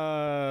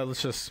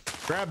 Let's just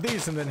grab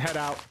these and then head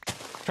out.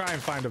 Try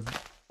and find a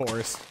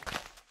forest.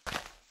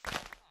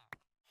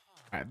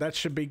 Alright, that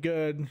should be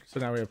good. So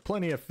now we have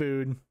plenty of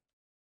food.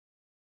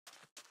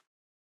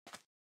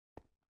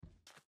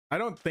 I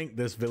don't think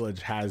this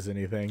village has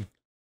anything.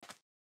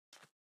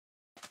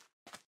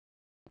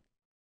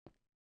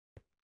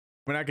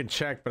 I mean, I can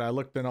check, but I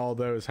looked in all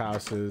those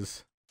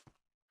houses.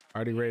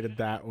 Already raided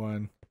that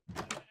one.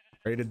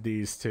 Raided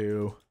these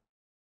two.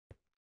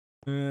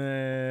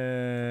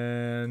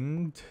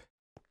 And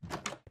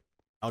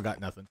I got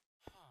nothing.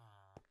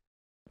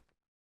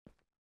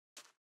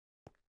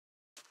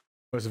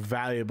 Most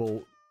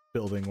valuable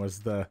building was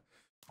the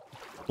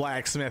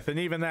blacksmith, and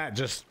even that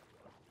just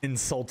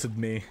insulted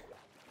me.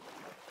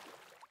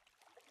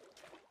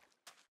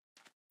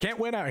 Can't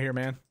win out here,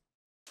 man.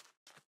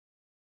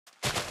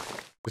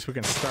 Guess we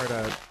can start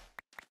a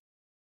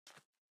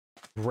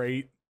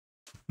great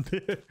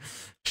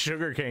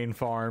sugarcane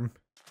farm.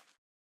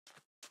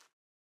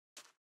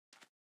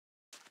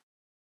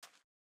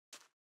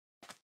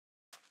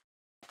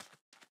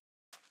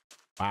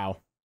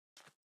 Wow.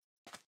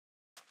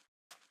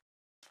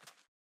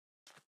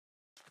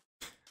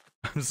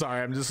 I'm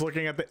sorry, I'm just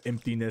looking at the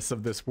emptiness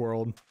of this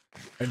world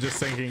and just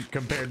thinking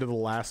compared to the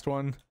last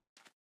one.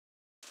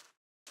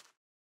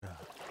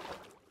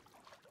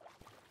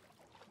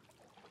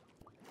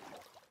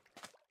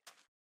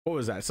 What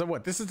was that? So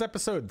what? This is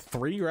episode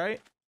 3,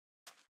 right?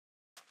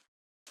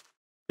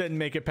 Didn't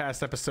make it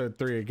past episode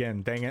 3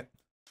 again. Dang it.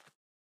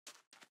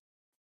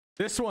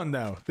 This one,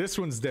 though. This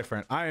one's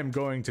different. I am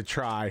going to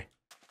try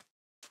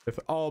with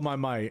all my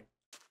might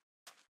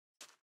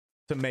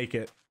to make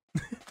it.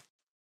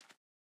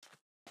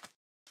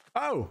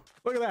 Oh,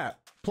 look at that.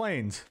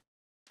 Plains.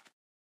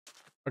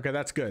 Okay,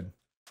 that's good.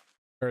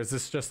 Or is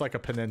this just like a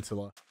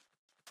peninsula?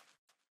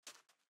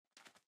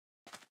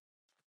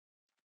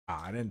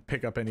 Ah, I didn't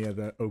pick up any of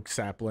the oak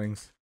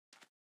saplings.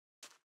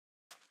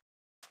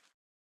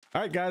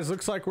 All right, guys,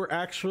 looks like we're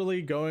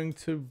actually going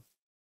to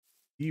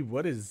be,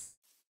 what is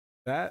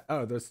that?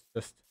 Oh, that's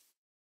just,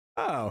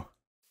 oh,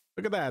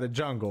 look at that, a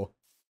jungle.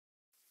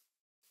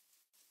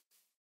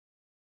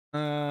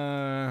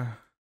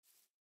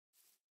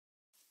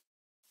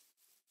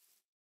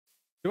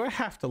 Do I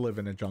have to live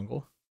in a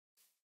jungle?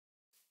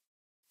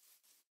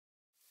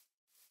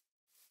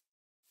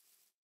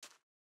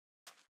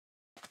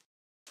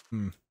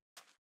 You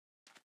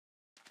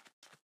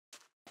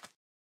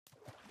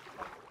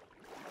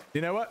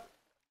know what?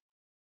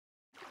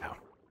 No.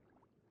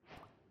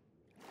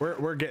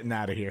 We're getting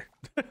out of here.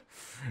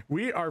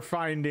 We are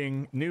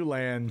finding new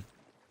land.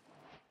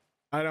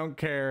 I don't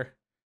care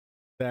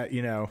that,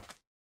 you know,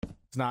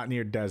 it's not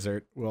near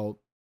desert. We'll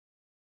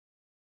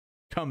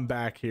come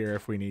back here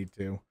if we need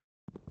to.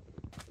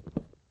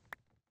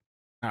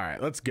 All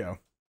right, let's go.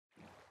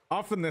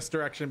 Off in this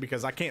direction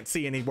because I can't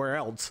see anywhere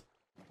else.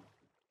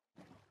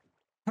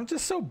 I'm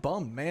just so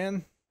bummed,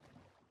 man.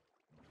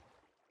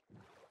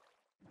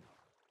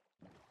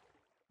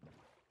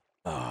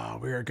 Oh,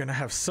 we are gonna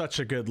have such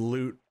a good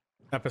loot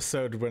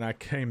episode when I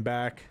came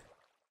back.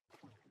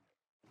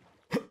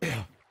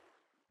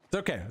 It's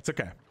okay. It's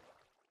okay.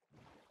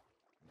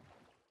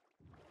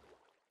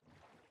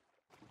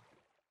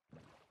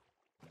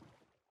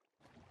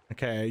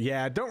 Okay,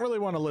 yeah, don't really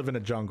want to live in a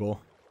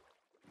jungle.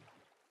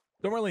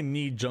 Don't really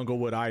need jungle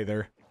wood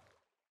either.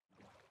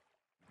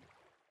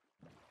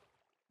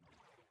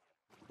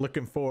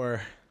 Looking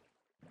for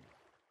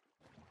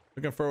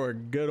a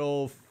good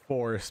old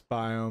forest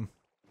biome.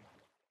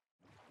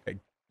 Okay,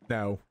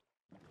 no.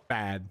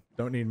 Bad.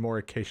 Don't need more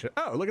acacia.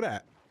 Oh, look at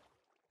that.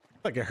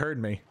 Like it heard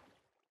me.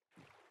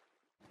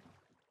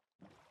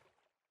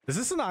 Is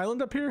this an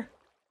island up here?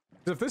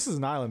 'Cause if this is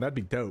an island, that'd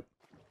be dope.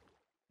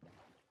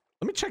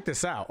 Let me check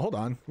this out. Hold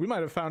on. We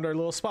might have found our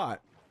little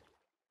spot.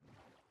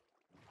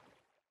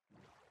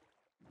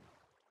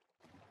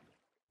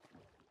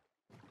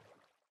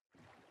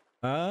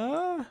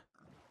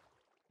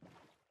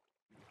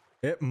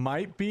 It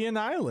might be an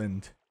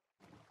island.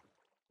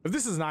 If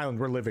this is an island,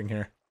 we're living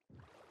here.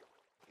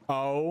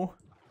 Oh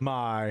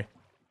my.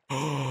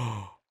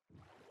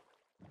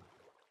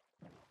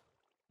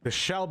 This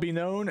shall be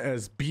known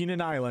as Beanin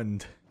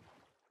Island.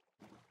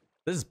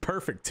 This is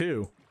perfect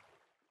too.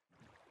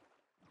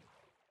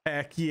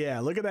 Heck yeah,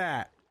 look at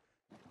that.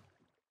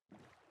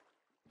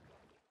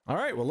 All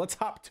right, well, let's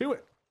hop to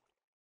it.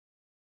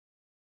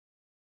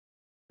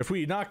 If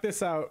we knock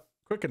this out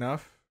quick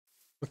enough,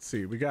 let's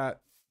see, we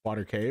got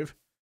water cave.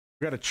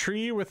 We got a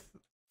tree with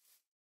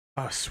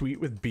sweet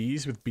with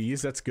bees,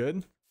 that's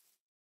good.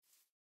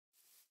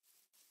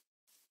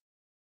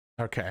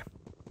 Okay.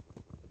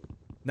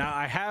 Now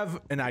I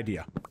have an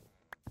idea.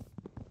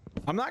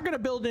 I'm not gonna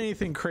build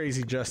anything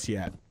crazy just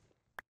yet.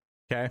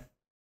 Okay.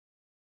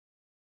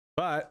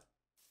 But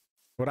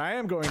what I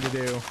am going to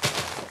do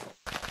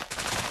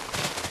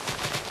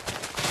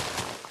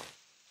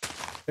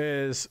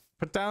is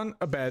put down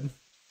a bed, and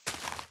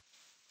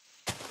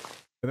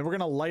then we're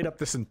gonna light up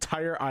this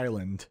entire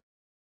island.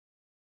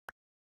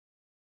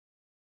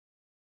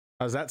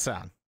 How's that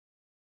sound?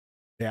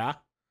 Yeah.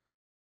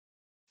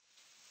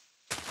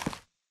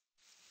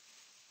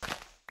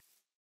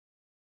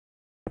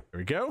 There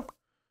we go.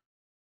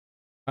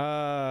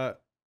 So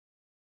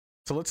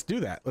let's do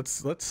that.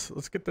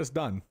 Let's get this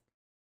done.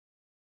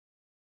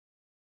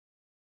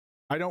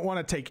 I don't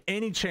want to take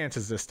any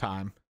chances this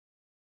time.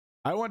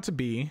 I want to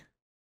be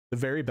the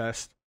very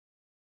best,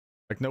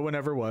 like no one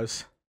ever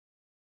was.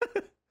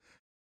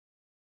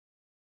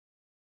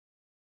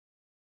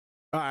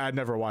 I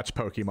never watched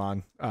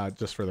Pokemon,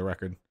 just for the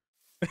record.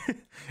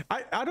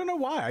 I don't know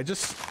why. It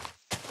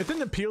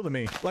didn't appeal to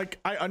me. Like,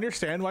 I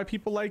understand why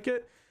people like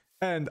it,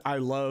 and I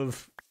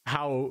love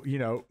how, you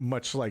know,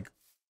 much like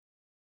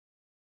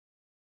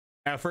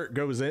effort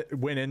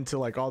went into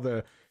like all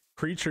the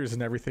creatures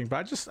and everything,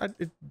 but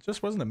it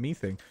just wasn't a me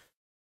thing.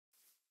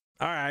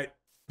 All right,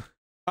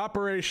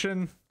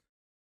 operation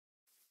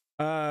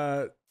torch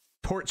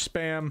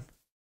spam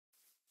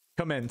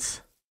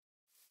commence.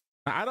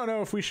 I don't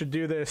know if we should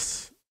do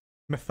this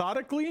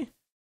methodically.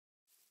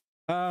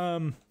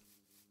 I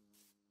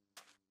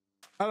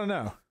don't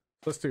know.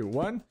 Let's do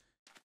 1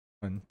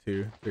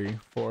 2 3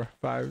 4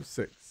 5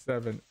 6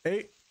 7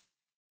 8.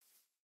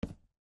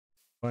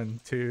 1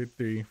 2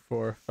 3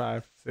 4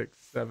 5 6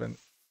 7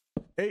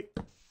 8.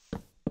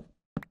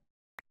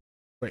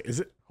 Wait, is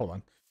it? Hold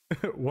on.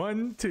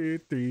 1 2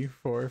 3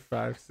 4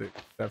 5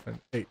 6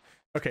 7 8.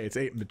 Okay, it's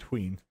 8 in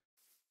between.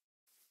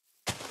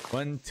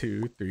 1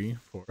 2 3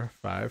 4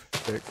 5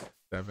 6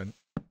 7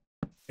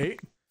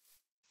 8.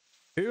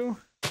 2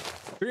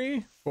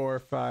 3 4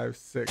 5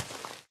 6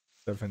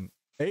 7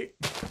 8.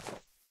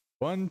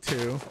 1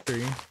 2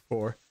 3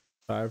 4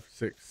 5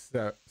 6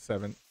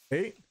 7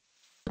 8.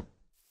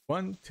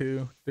 1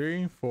 2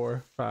 3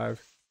 4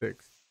 5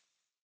 6.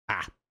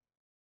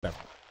 7.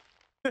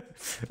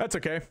 That's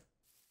okay.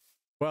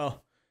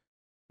 Well,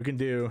 we can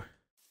do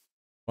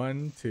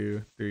 1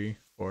 2 3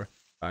 4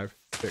 5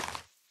 6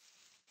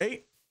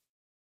 8.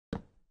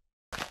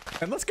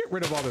 And let's get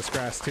rid of all this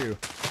grass too.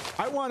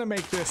 I want to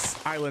make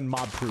this island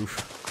mob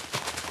proof.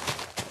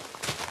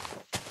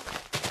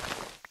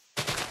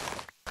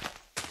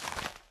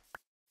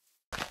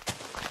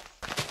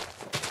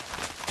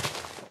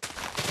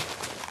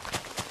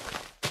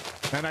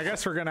 And I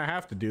guess we're gonna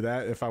have to do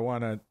that if I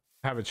want to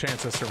have a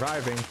chance of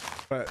surviving,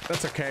 but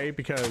that's okay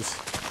because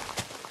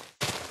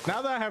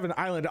now that I have an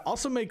island, it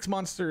also makes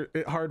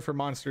it hard for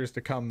monsters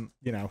to come,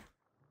 you know,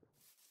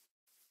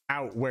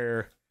 out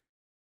where,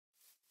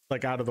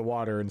 like, out of the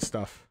water and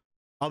stuff.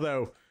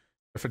 Although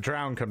if a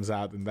drown comes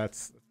out, then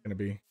that's gonna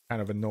be kind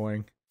of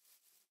annoying.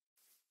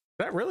 Is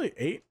that really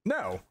 8?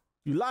 No,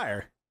 you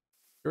liar.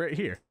 You're right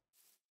here.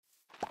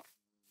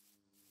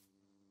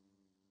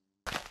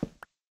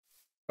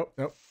 Oh,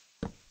 nope.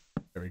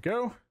 There we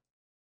go.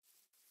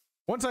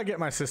 Once I get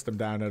my system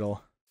down,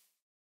 it'll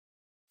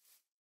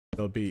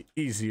be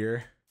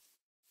easier.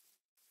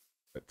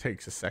 It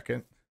takes a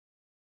second.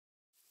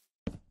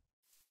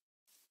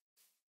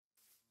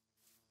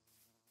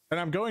 And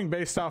I'm going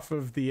based off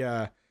of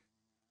the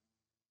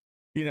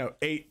you know,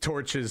 8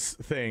 torches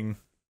thing.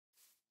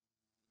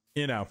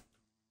 You know,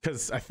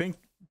 because I think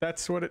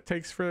that's what it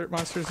takes for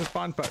monsters to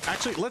spawn. But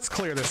actually, let's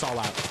clear this all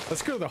out.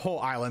 Let's clear the whole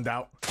island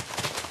out.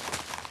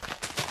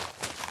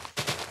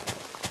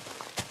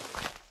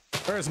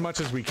 Or as much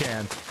as we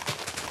can.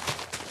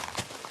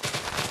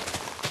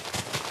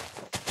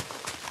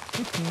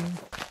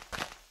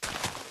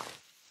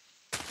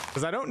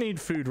 Because I don't need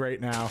food right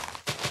now.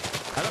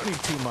 I don't need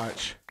too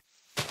much.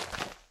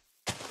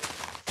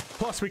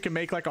 Plus, we can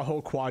make like a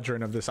whole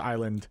quadrant of this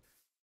island.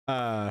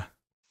 5,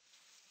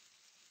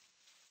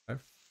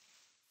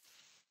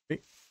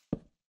 8.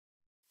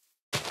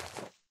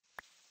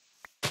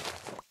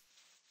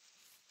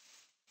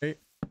 8.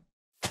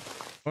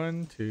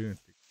 1, 2, 3,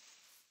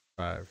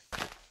 5,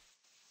 6.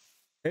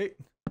 8.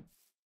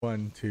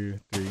 1, 2,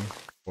 3,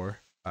 4,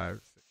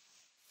 5, 6.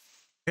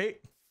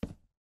 8.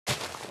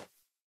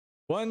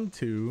 1,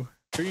 2,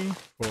 3,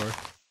 4,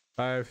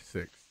 5,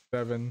 6,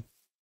 7,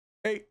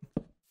 8.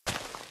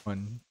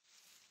 1,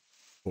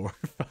 4,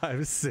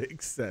 5,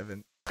 6,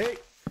 7, 8.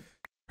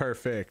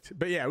 Perfect.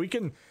 But yeah, we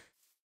can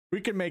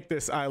make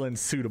this island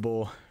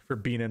suitable for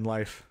Beanin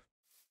life.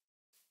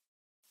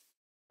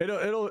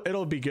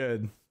 It'll be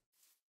good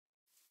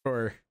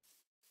for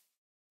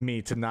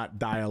me to not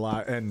die a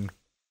lot. And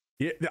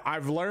yeah,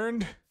 I've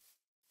learned,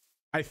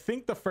 I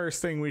think the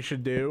first thing we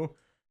should do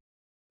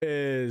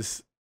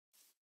is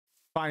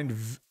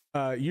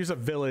use a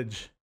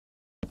village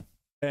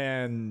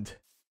and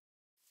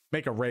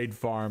make a raid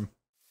farm.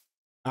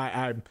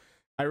 I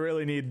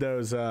really need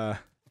those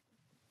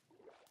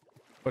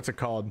what's it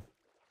called?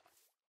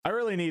 I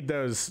really need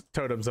those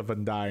totems of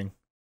undying.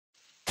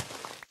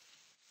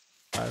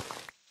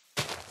 5,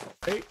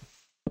 8.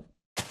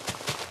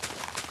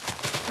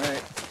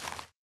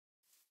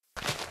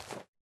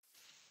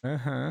 All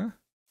right.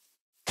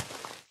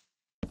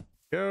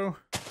 Go.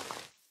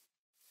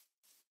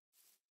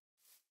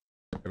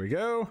 There we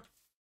go.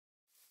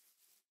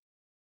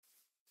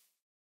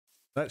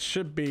 That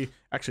should be...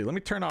 Actually, let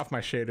me turn off my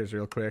shaders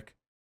real quick.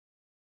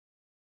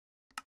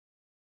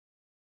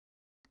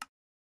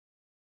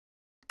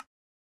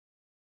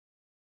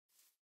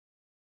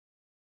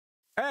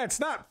 It's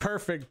not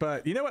perfect,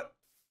 but you know what?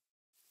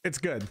 It's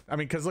good. I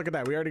mean, because look at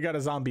that. We already got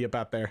a zombie up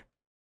out there.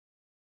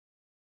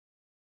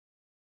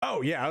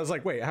 Oh, yeah. I was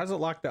like, wait, how's it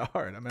locked that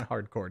hard? I'm in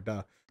hardcore,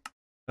 duh.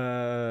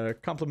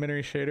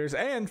 Complementary shaders.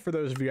 And for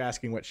those of you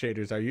asking what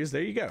shaders I use,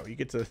 there you go. You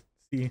get to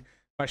see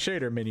my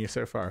shader menu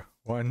so far.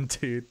 1,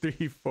 2,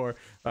 3, 4,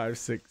 5,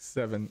 6,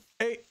 7,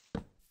 8.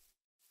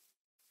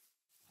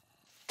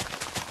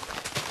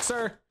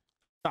 Sir,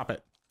 stop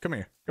it. Come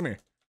here. Come here.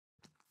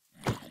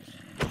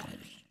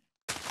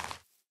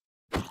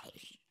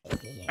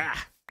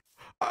 Ah.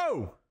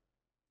 Oh!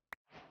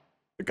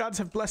 The gods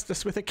have blessed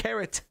us with a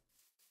carrot.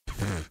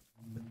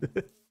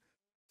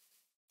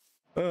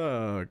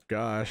 Oh,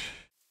 gosh.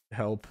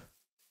 Help.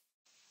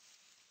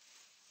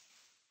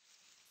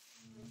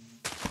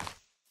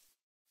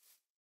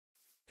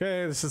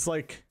 Okay, this is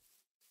like...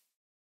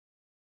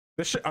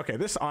 This should... Okay,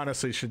 this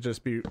honestly should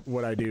just be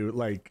what I do,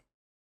 like,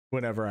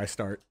 whenever I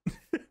start.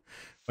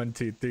 1,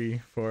 2, 3,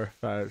 4,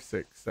 5,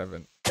 6,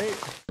 7, 8.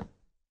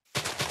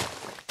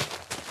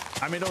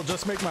 I mean, it'll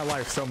just make my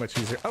life so much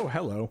easier. Oh,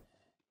 hello.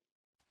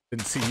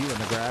 Didn't see you in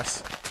the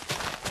grass.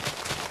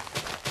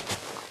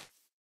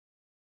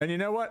 And you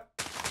know what?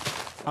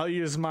 I'll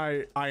use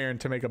my iron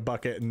to make a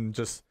bucket and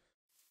just...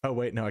 Oh,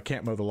 wait, no, I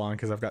can't mow the lawn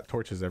because I've got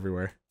torches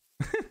everywhere.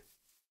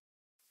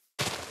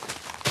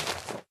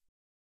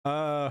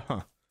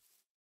 Huh.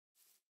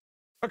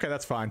 Okay,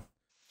 that's fine.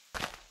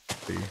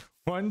 Let's see.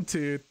 1,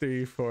 2,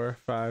 3, 4,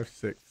 5,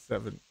 6,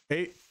 7,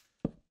 8.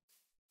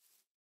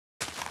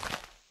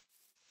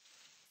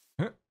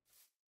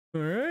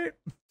 All right.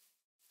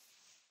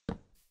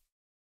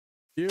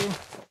 You.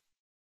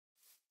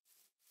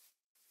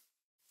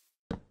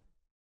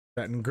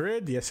 That in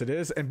grid, yes it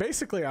is. And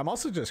basically I'm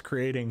also just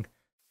creating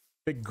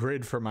big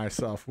grid for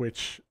myself,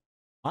 which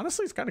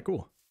honestly is kind of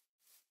cool.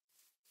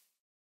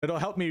 It'll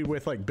help me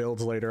with like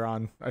builds later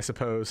on, I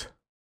suppose.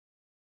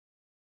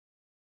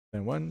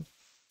 And 1,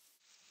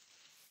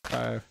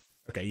 5.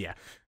 Okay, yeah.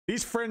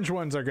 These fringe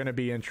ones are going to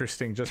be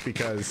interesting just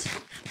because...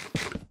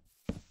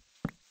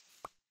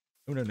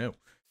 Oh, no.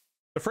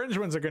 The fringe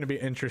ones are going to be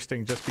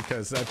interesting just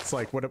because that's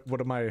like, what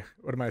am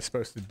I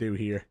supposed to do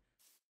here?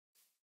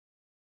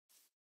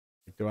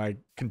 Do I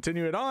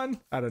continue it on?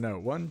 I don't know.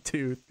 1,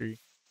 2, 3,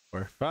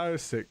 4,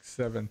 5, 6,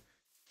 7,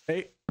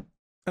 8.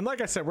 And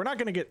like I said, we're not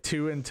going to get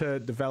too into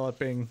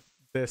developing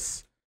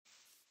this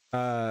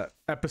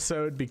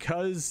episode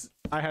because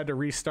I had to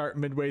restart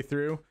midway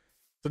through.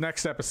 So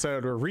next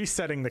episode, we're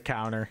resetting the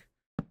counter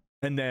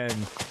and then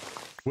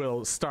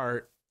we'll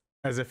start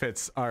as if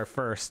it's our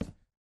first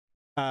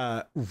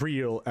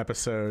real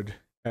episode,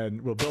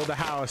 and we'll build a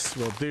house,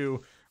 we'll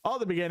do all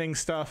the beginning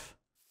stuff,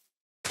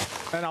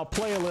 and I'll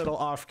play a little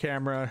off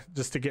camera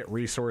just to get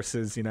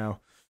resources, you know,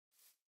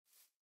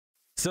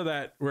 so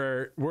that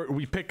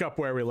we pick up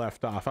where we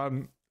left off. I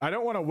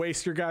don't want to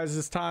waste your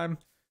guys' time,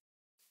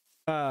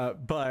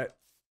 but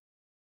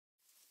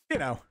you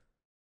know,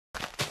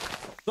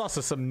 there's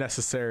also some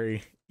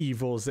necessary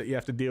evils that you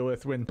have to deal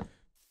with when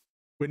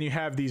when you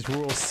have these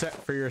rules set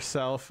for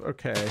yourself.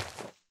 Okay.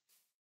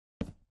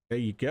 There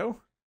you go.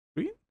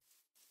 Sweet.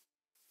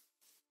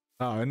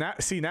 Oh, and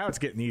that, see, now it's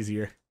getting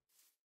easier.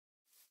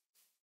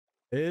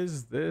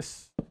 Is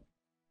this?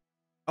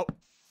 Oh.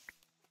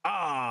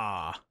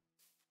 Ah.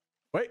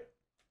 Wait.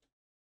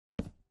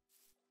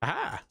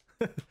 Aha.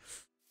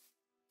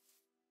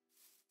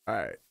 All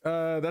right.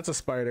 That's a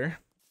spider.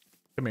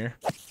 Come here.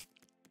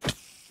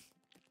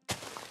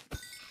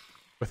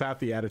 Without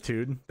the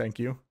attitude. Thank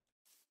you.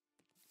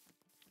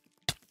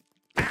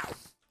 Ow.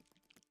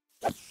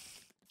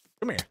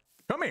 Come here.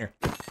 Come here.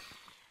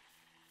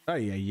 Oh,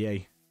 yeah.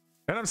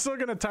 And I'm still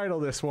gonna title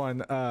this one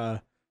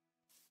to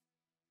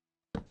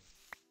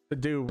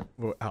do,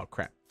 oh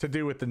crap, to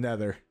do with the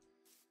nether,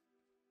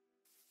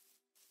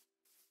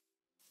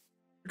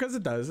 because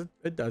it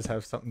does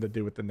have something to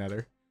do with the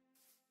nether.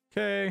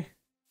 Okay,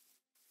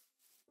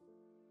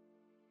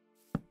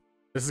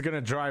 this is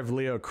gonna drive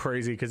Leo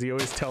crazy because he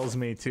always tells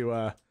me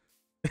to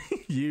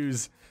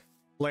use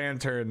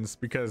lanterns,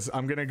 because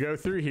I'm gonna go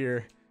through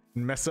here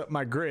and mess up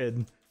my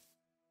grid.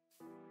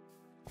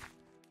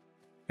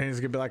 And he's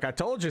gonna be like, I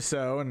told you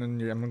so. And then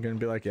I'm gonna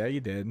be like, yeah,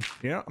 you did.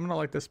 You know, I'm gonna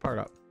light this part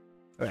up.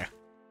 There.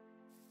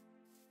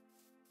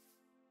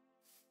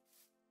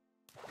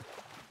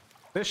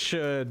 This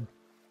should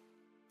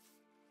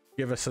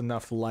give us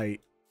enough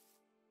light.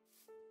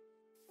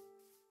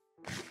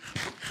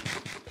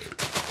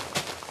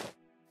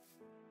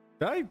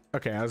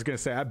 Okay, I was gonna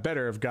say, I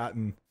better have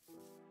gotten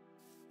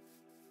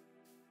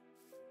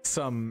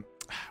some,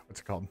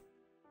 what's it called?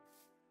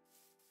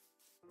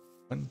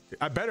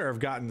 I better have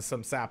gotten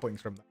some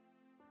saplings from that.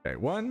 Okay,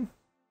 1,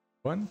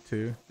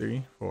 2,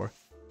 3, 4,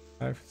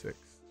 5, 6,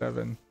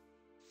 7,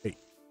 8.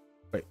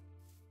 Wait.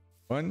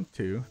 1,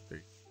 2, 3,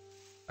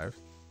 5,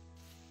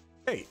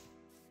 8.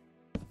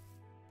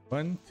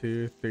 1,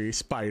 2, 3.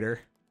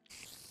 Spider.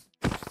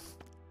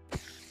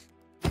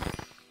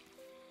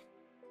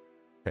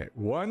 Okay,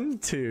 1,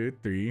 2,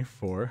 3,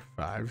 4,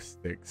 5,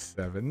 6,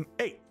 7,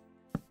 8.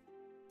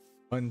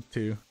 1,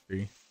 2,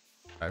 3,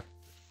 5, 6,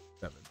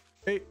 7,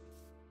 8.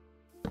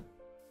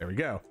 There we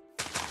go.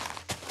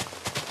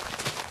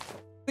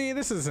 See,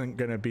 this isn't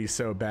gonna be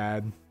so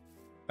bad.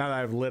 Now that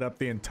I've lit up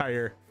the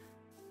entire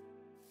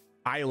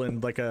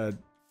island like a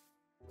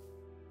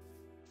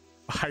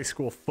high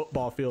school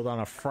football field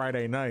on a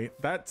Friday night.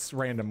 That's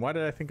random. Why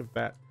did I think of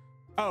that?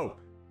 Oh,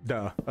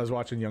 duh. I was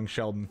watching Young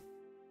Sheldon.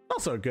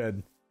 Also a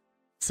good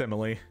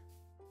simile.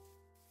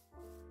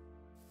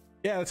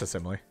 Yeah, that's a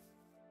simile.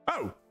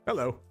 Oh,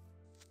 hello.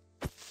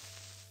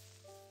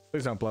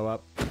 Please don't blow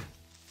up.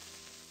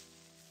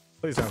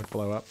 Please don't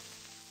blow up.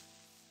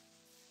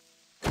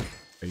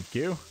 Thank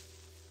you.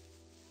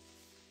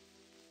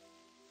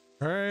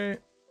 All right.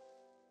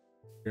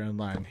 You're in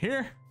line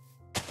here.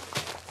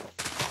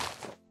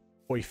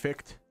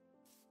 Perfect.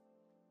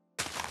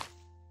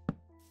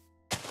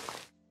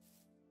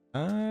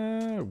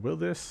 Will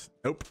this?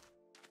 Nope.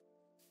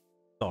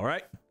 All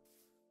right.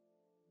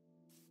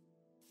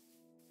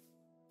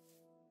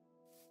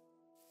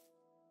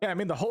 Yeah, I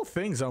mean, the whole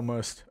thing's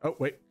almost. Oh,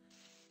 wait.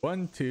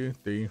 1, 2,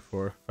 3,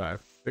 4,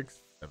 5,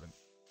 6, 7,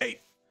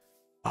 8.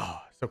 Oh,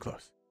 so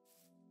close.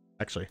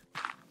 Actually.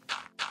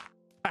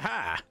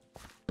 Aha!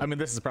 I mean,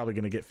 this is probably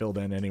going to get filled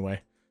in anyway.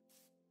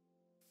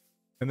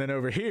 And then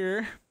over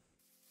here.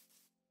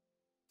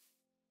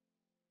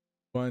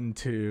 1,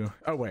 2.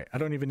 Oh, wait. I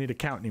don't even need to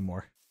count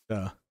anymore.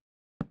 Duh.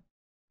 Is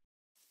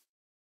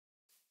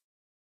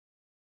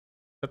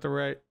that the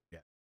right? Yeah.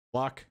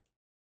 Block.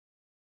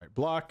 Right,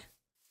 block.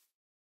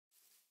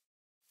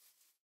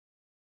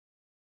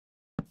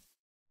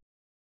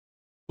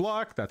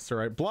 Block. That's the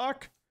right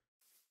block.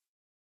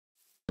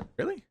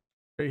 Really?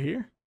 Right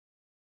here?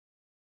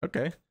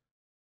 Okay.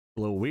 A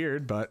little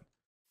weird, but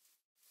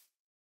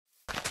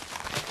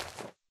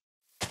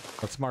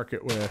let's mark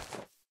it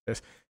with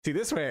this. See,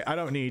 this way I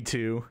don't need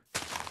to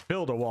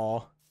build a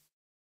wall.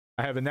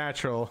 I have a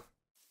natural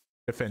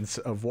defense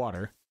of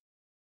water.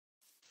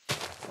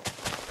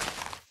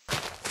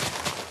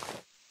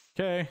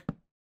 Okay.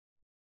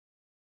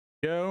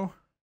 Go.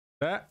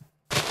 That.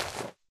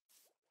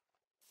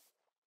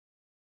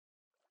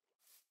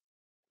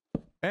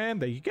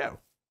 And there you go.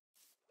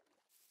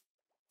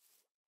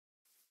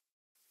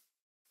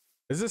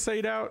 Is this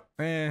 8 out?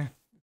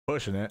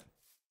 Pushing it.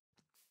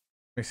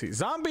 Let me see.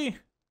 Zombie!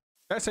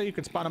 That's how you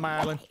can spawn on my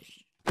island.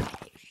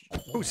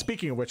 Oh,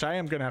 speaking of which, I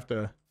am gonna have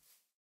to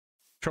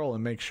control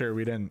and make sure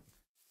we didn't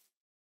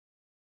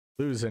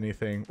lose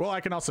anything. Well,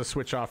 I can also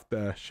switch off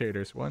the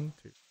shaders. 1,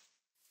 2,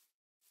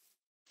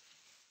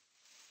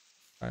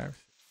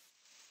 5,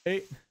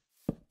 8.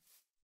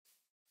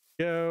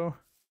 Go.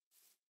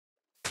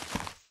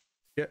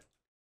 Yeah.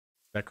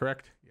 Is that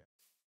correct? Yeah.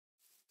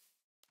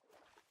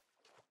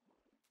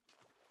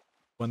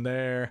 One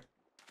there.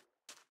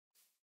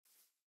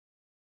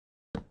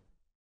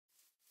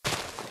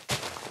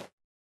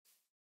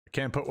 I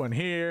can't put one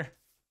here.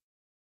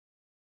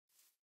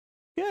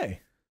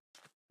 Okay.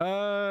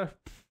 I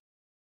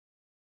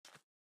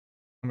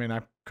mean,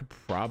 I could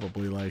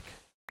probably like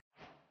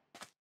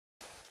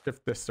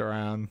shift this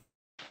around.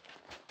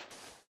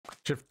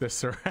 shift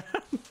this around.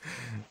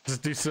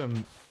 Just do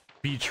some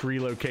beach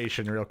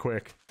relocation real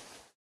quick.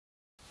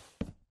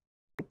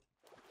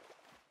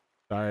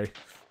 Sorry.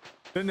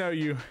 Didn't know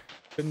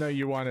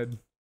you wanted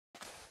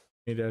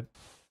me to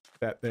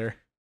that there.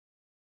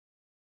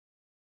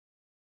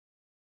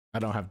 I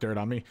don't have dirt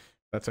on me.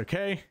 That's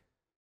okay.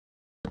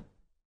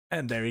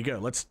 And there you go.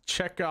 Let's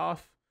check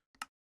off.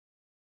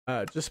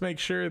 Just make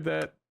sure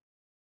that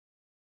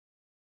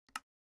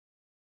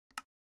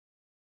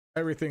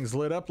everything's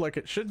lit up like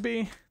it should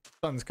be.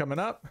 Sun's coming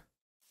up.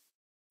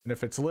 And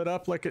if it's lit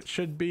up like it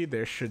should be,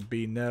 there should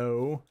be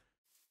no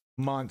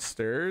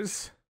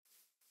monsters.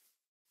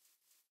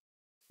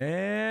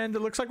 And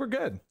it looks like we're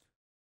good.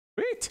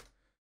 Sweet.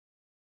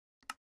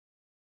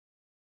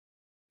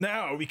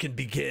 Now we can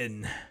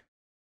begin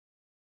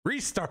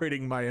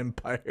restarting my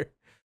empire.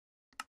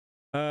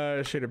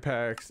 Shader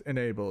packs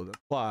enabled.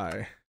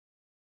 Apply.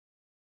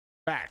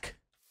 Back.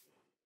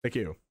 Thank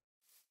you.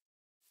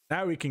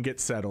 Now we can get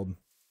settled.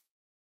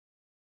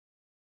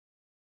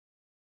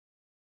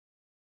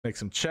 Make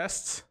some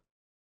chests.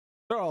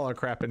 Throw all our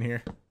crap in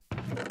here.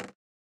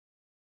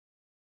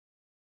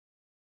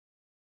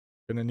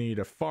 Gonna need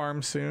a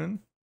farm soon.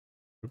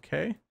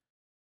 Okay.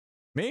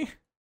 Me?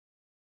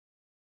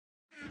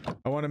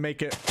 I want to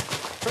make it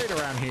right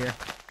around here.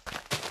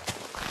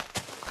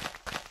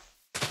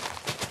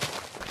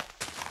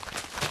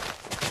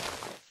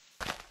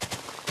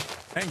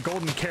 And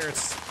golden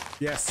carrots,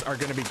 yes, are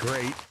gonna be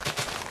great.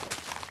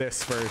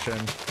 This version.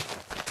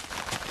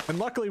 And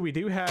luckily we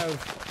do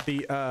have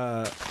the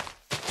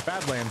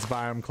Badlands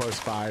biome close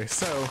by,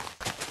 so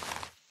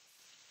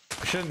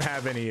we shouldn't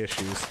have any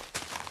issues.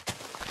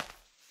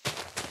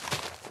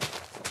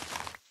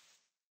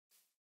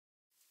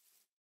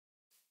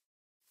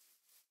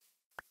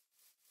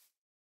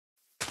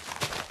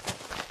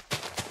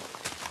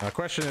 The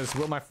question is,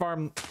 will my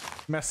farm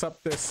mess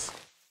up this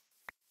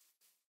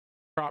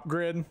crop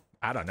grid?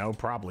 I don't know,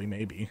 probably,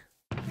 maybe.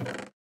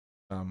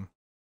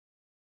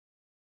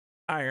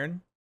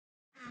 Iron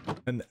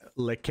and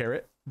lick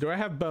carrot. Do I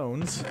have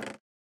bones?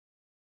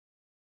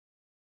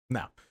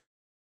 No.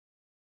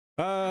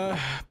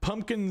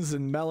 Pumpkins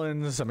and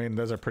melons. I mean,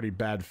 those are pretty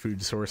bad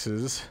food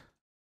sources,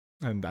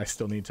 and I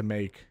still need to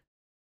make.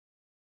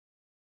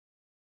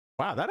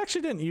 Wow, that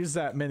actually didn't use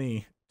that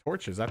many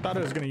torches. I thought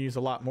it was going to use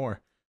a lot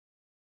more.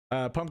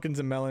 Pumpkins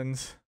and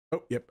melons.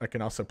 Oh, yep. I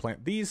can also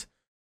plant these.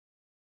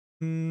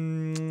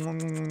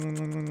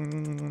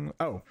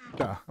 Oh,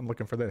 duh, I'm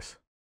looking for this.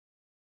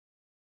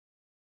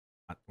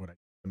 Not what I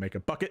to make a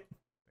bucket.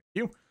 Thank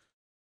you.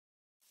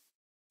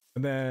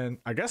 And then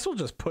I guess we'll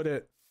just put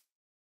it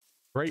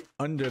right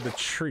under the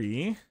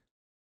tree.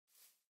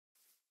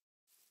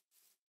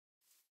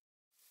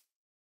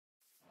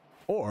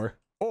 Or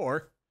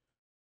hold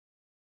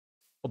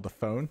the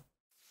phone.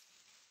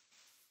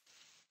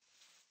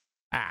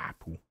 Ah,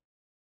 poo.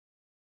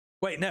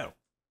 Wait, no. I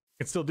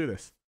can still do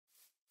this.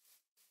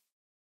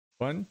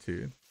 1,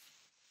 2,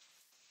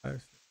 5,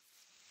 6,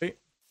 8.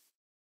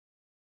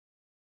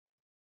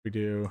 We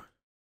do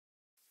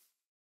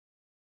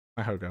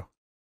my Hogo.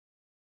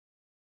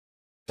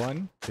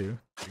 1, 2,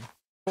 3,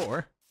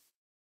 4.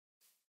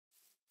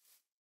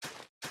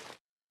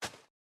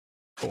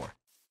 4.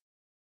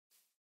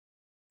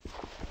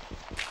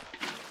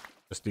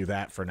 Just do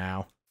that for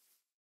now.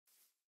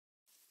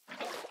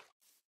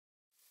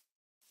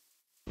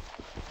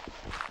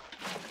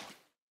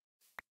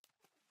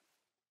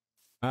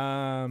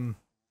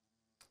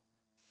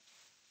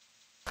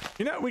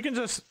 You know, we can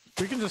just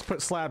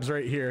put slabs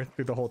right here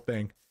through the whole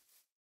thing.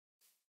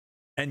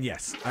 And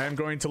yes, I am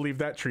going to leave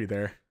that tree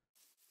there.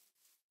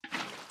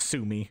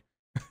 Sue me.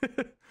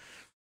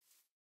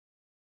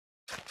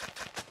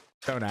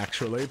 Don't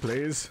actually,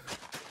 please.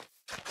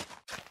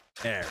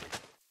 There we go.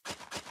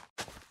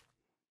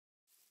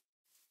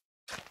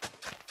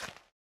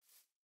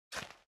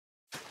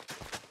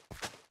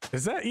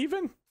 Is that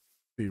even?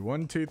 See,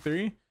 1, 2,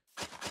 3.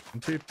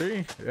 1, 2,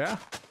 3. Yeah.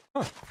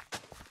 Huh.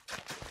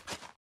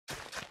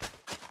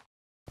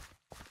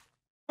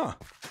 Huh.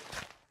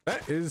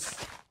 That is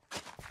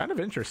kind of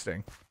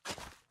interesting,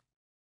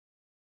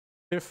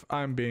 if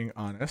I'm being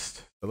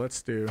honest. So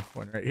let's do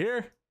one right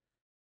here.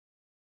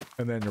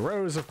 And then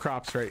rows of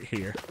crops right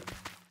here.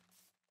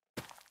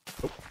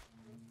 Oh.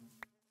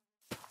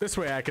 This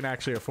way I can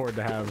actually afford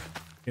to have,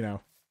 you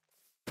know,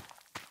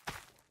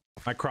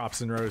 my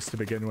crops in rows to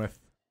begin with.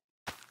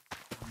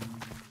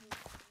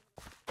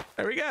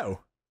 There we go.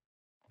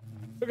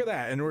 Look at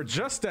that. And we're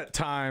just at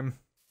time.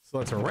 So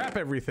let's wrap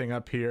everything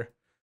up here.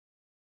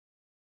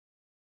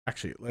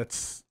 Actually,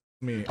 let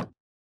me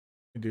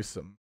do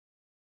some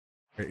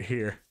right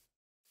here.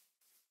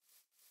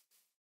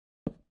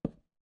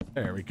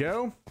 There we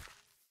go.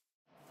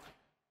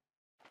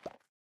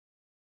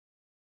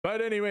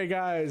 But anyway,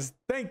 guys,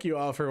 thank you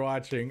all for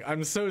watching.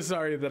 I'm so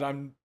sorry that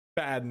I'm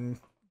bad and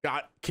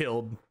got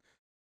killed.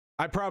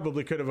 I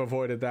probably could have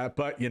avoided that,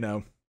 but you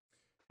know,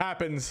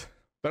 happens.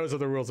 Those are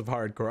the rules of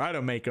hardcore. I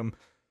don't make them.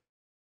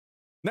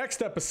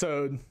 Next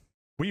episode,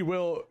 we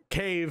will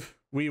cave.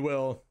 We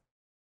will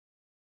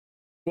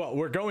well,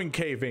 we're going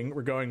caving,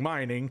 we're going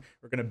mining,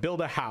 we're going to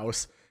build a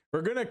house,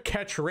 we're going to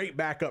catch right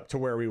back up to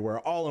where we were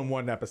all in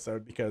one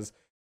episode, because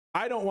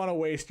I don't want to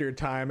waste your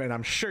time, and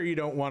I'm sure you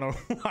don't want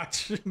to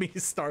watch me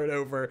start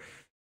over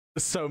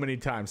so many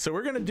times. So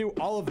we're going to do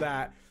all of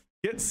that,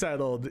 get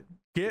settled,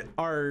 get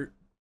our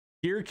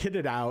gear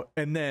kitted out,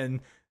 and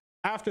then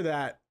after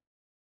that,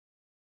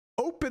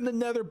 open the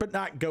nether but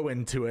not go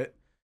into it.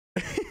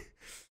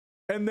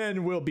 And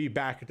then we'll be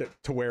back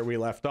to where we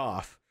left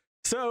off.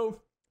 So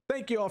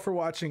thank you all for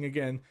watching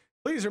again.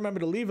 Please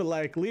remember to leave a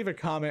like, leave a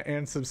comment,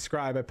 and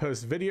subscribe. I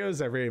post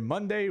videos every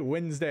Monday,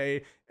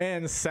 Wednesday,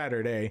 and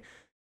Saturday.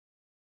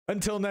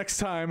 Until next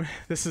time,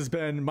 this has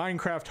been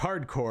Minecraft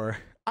Hardcore.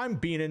 I'm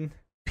Beanin.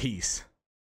 Peace.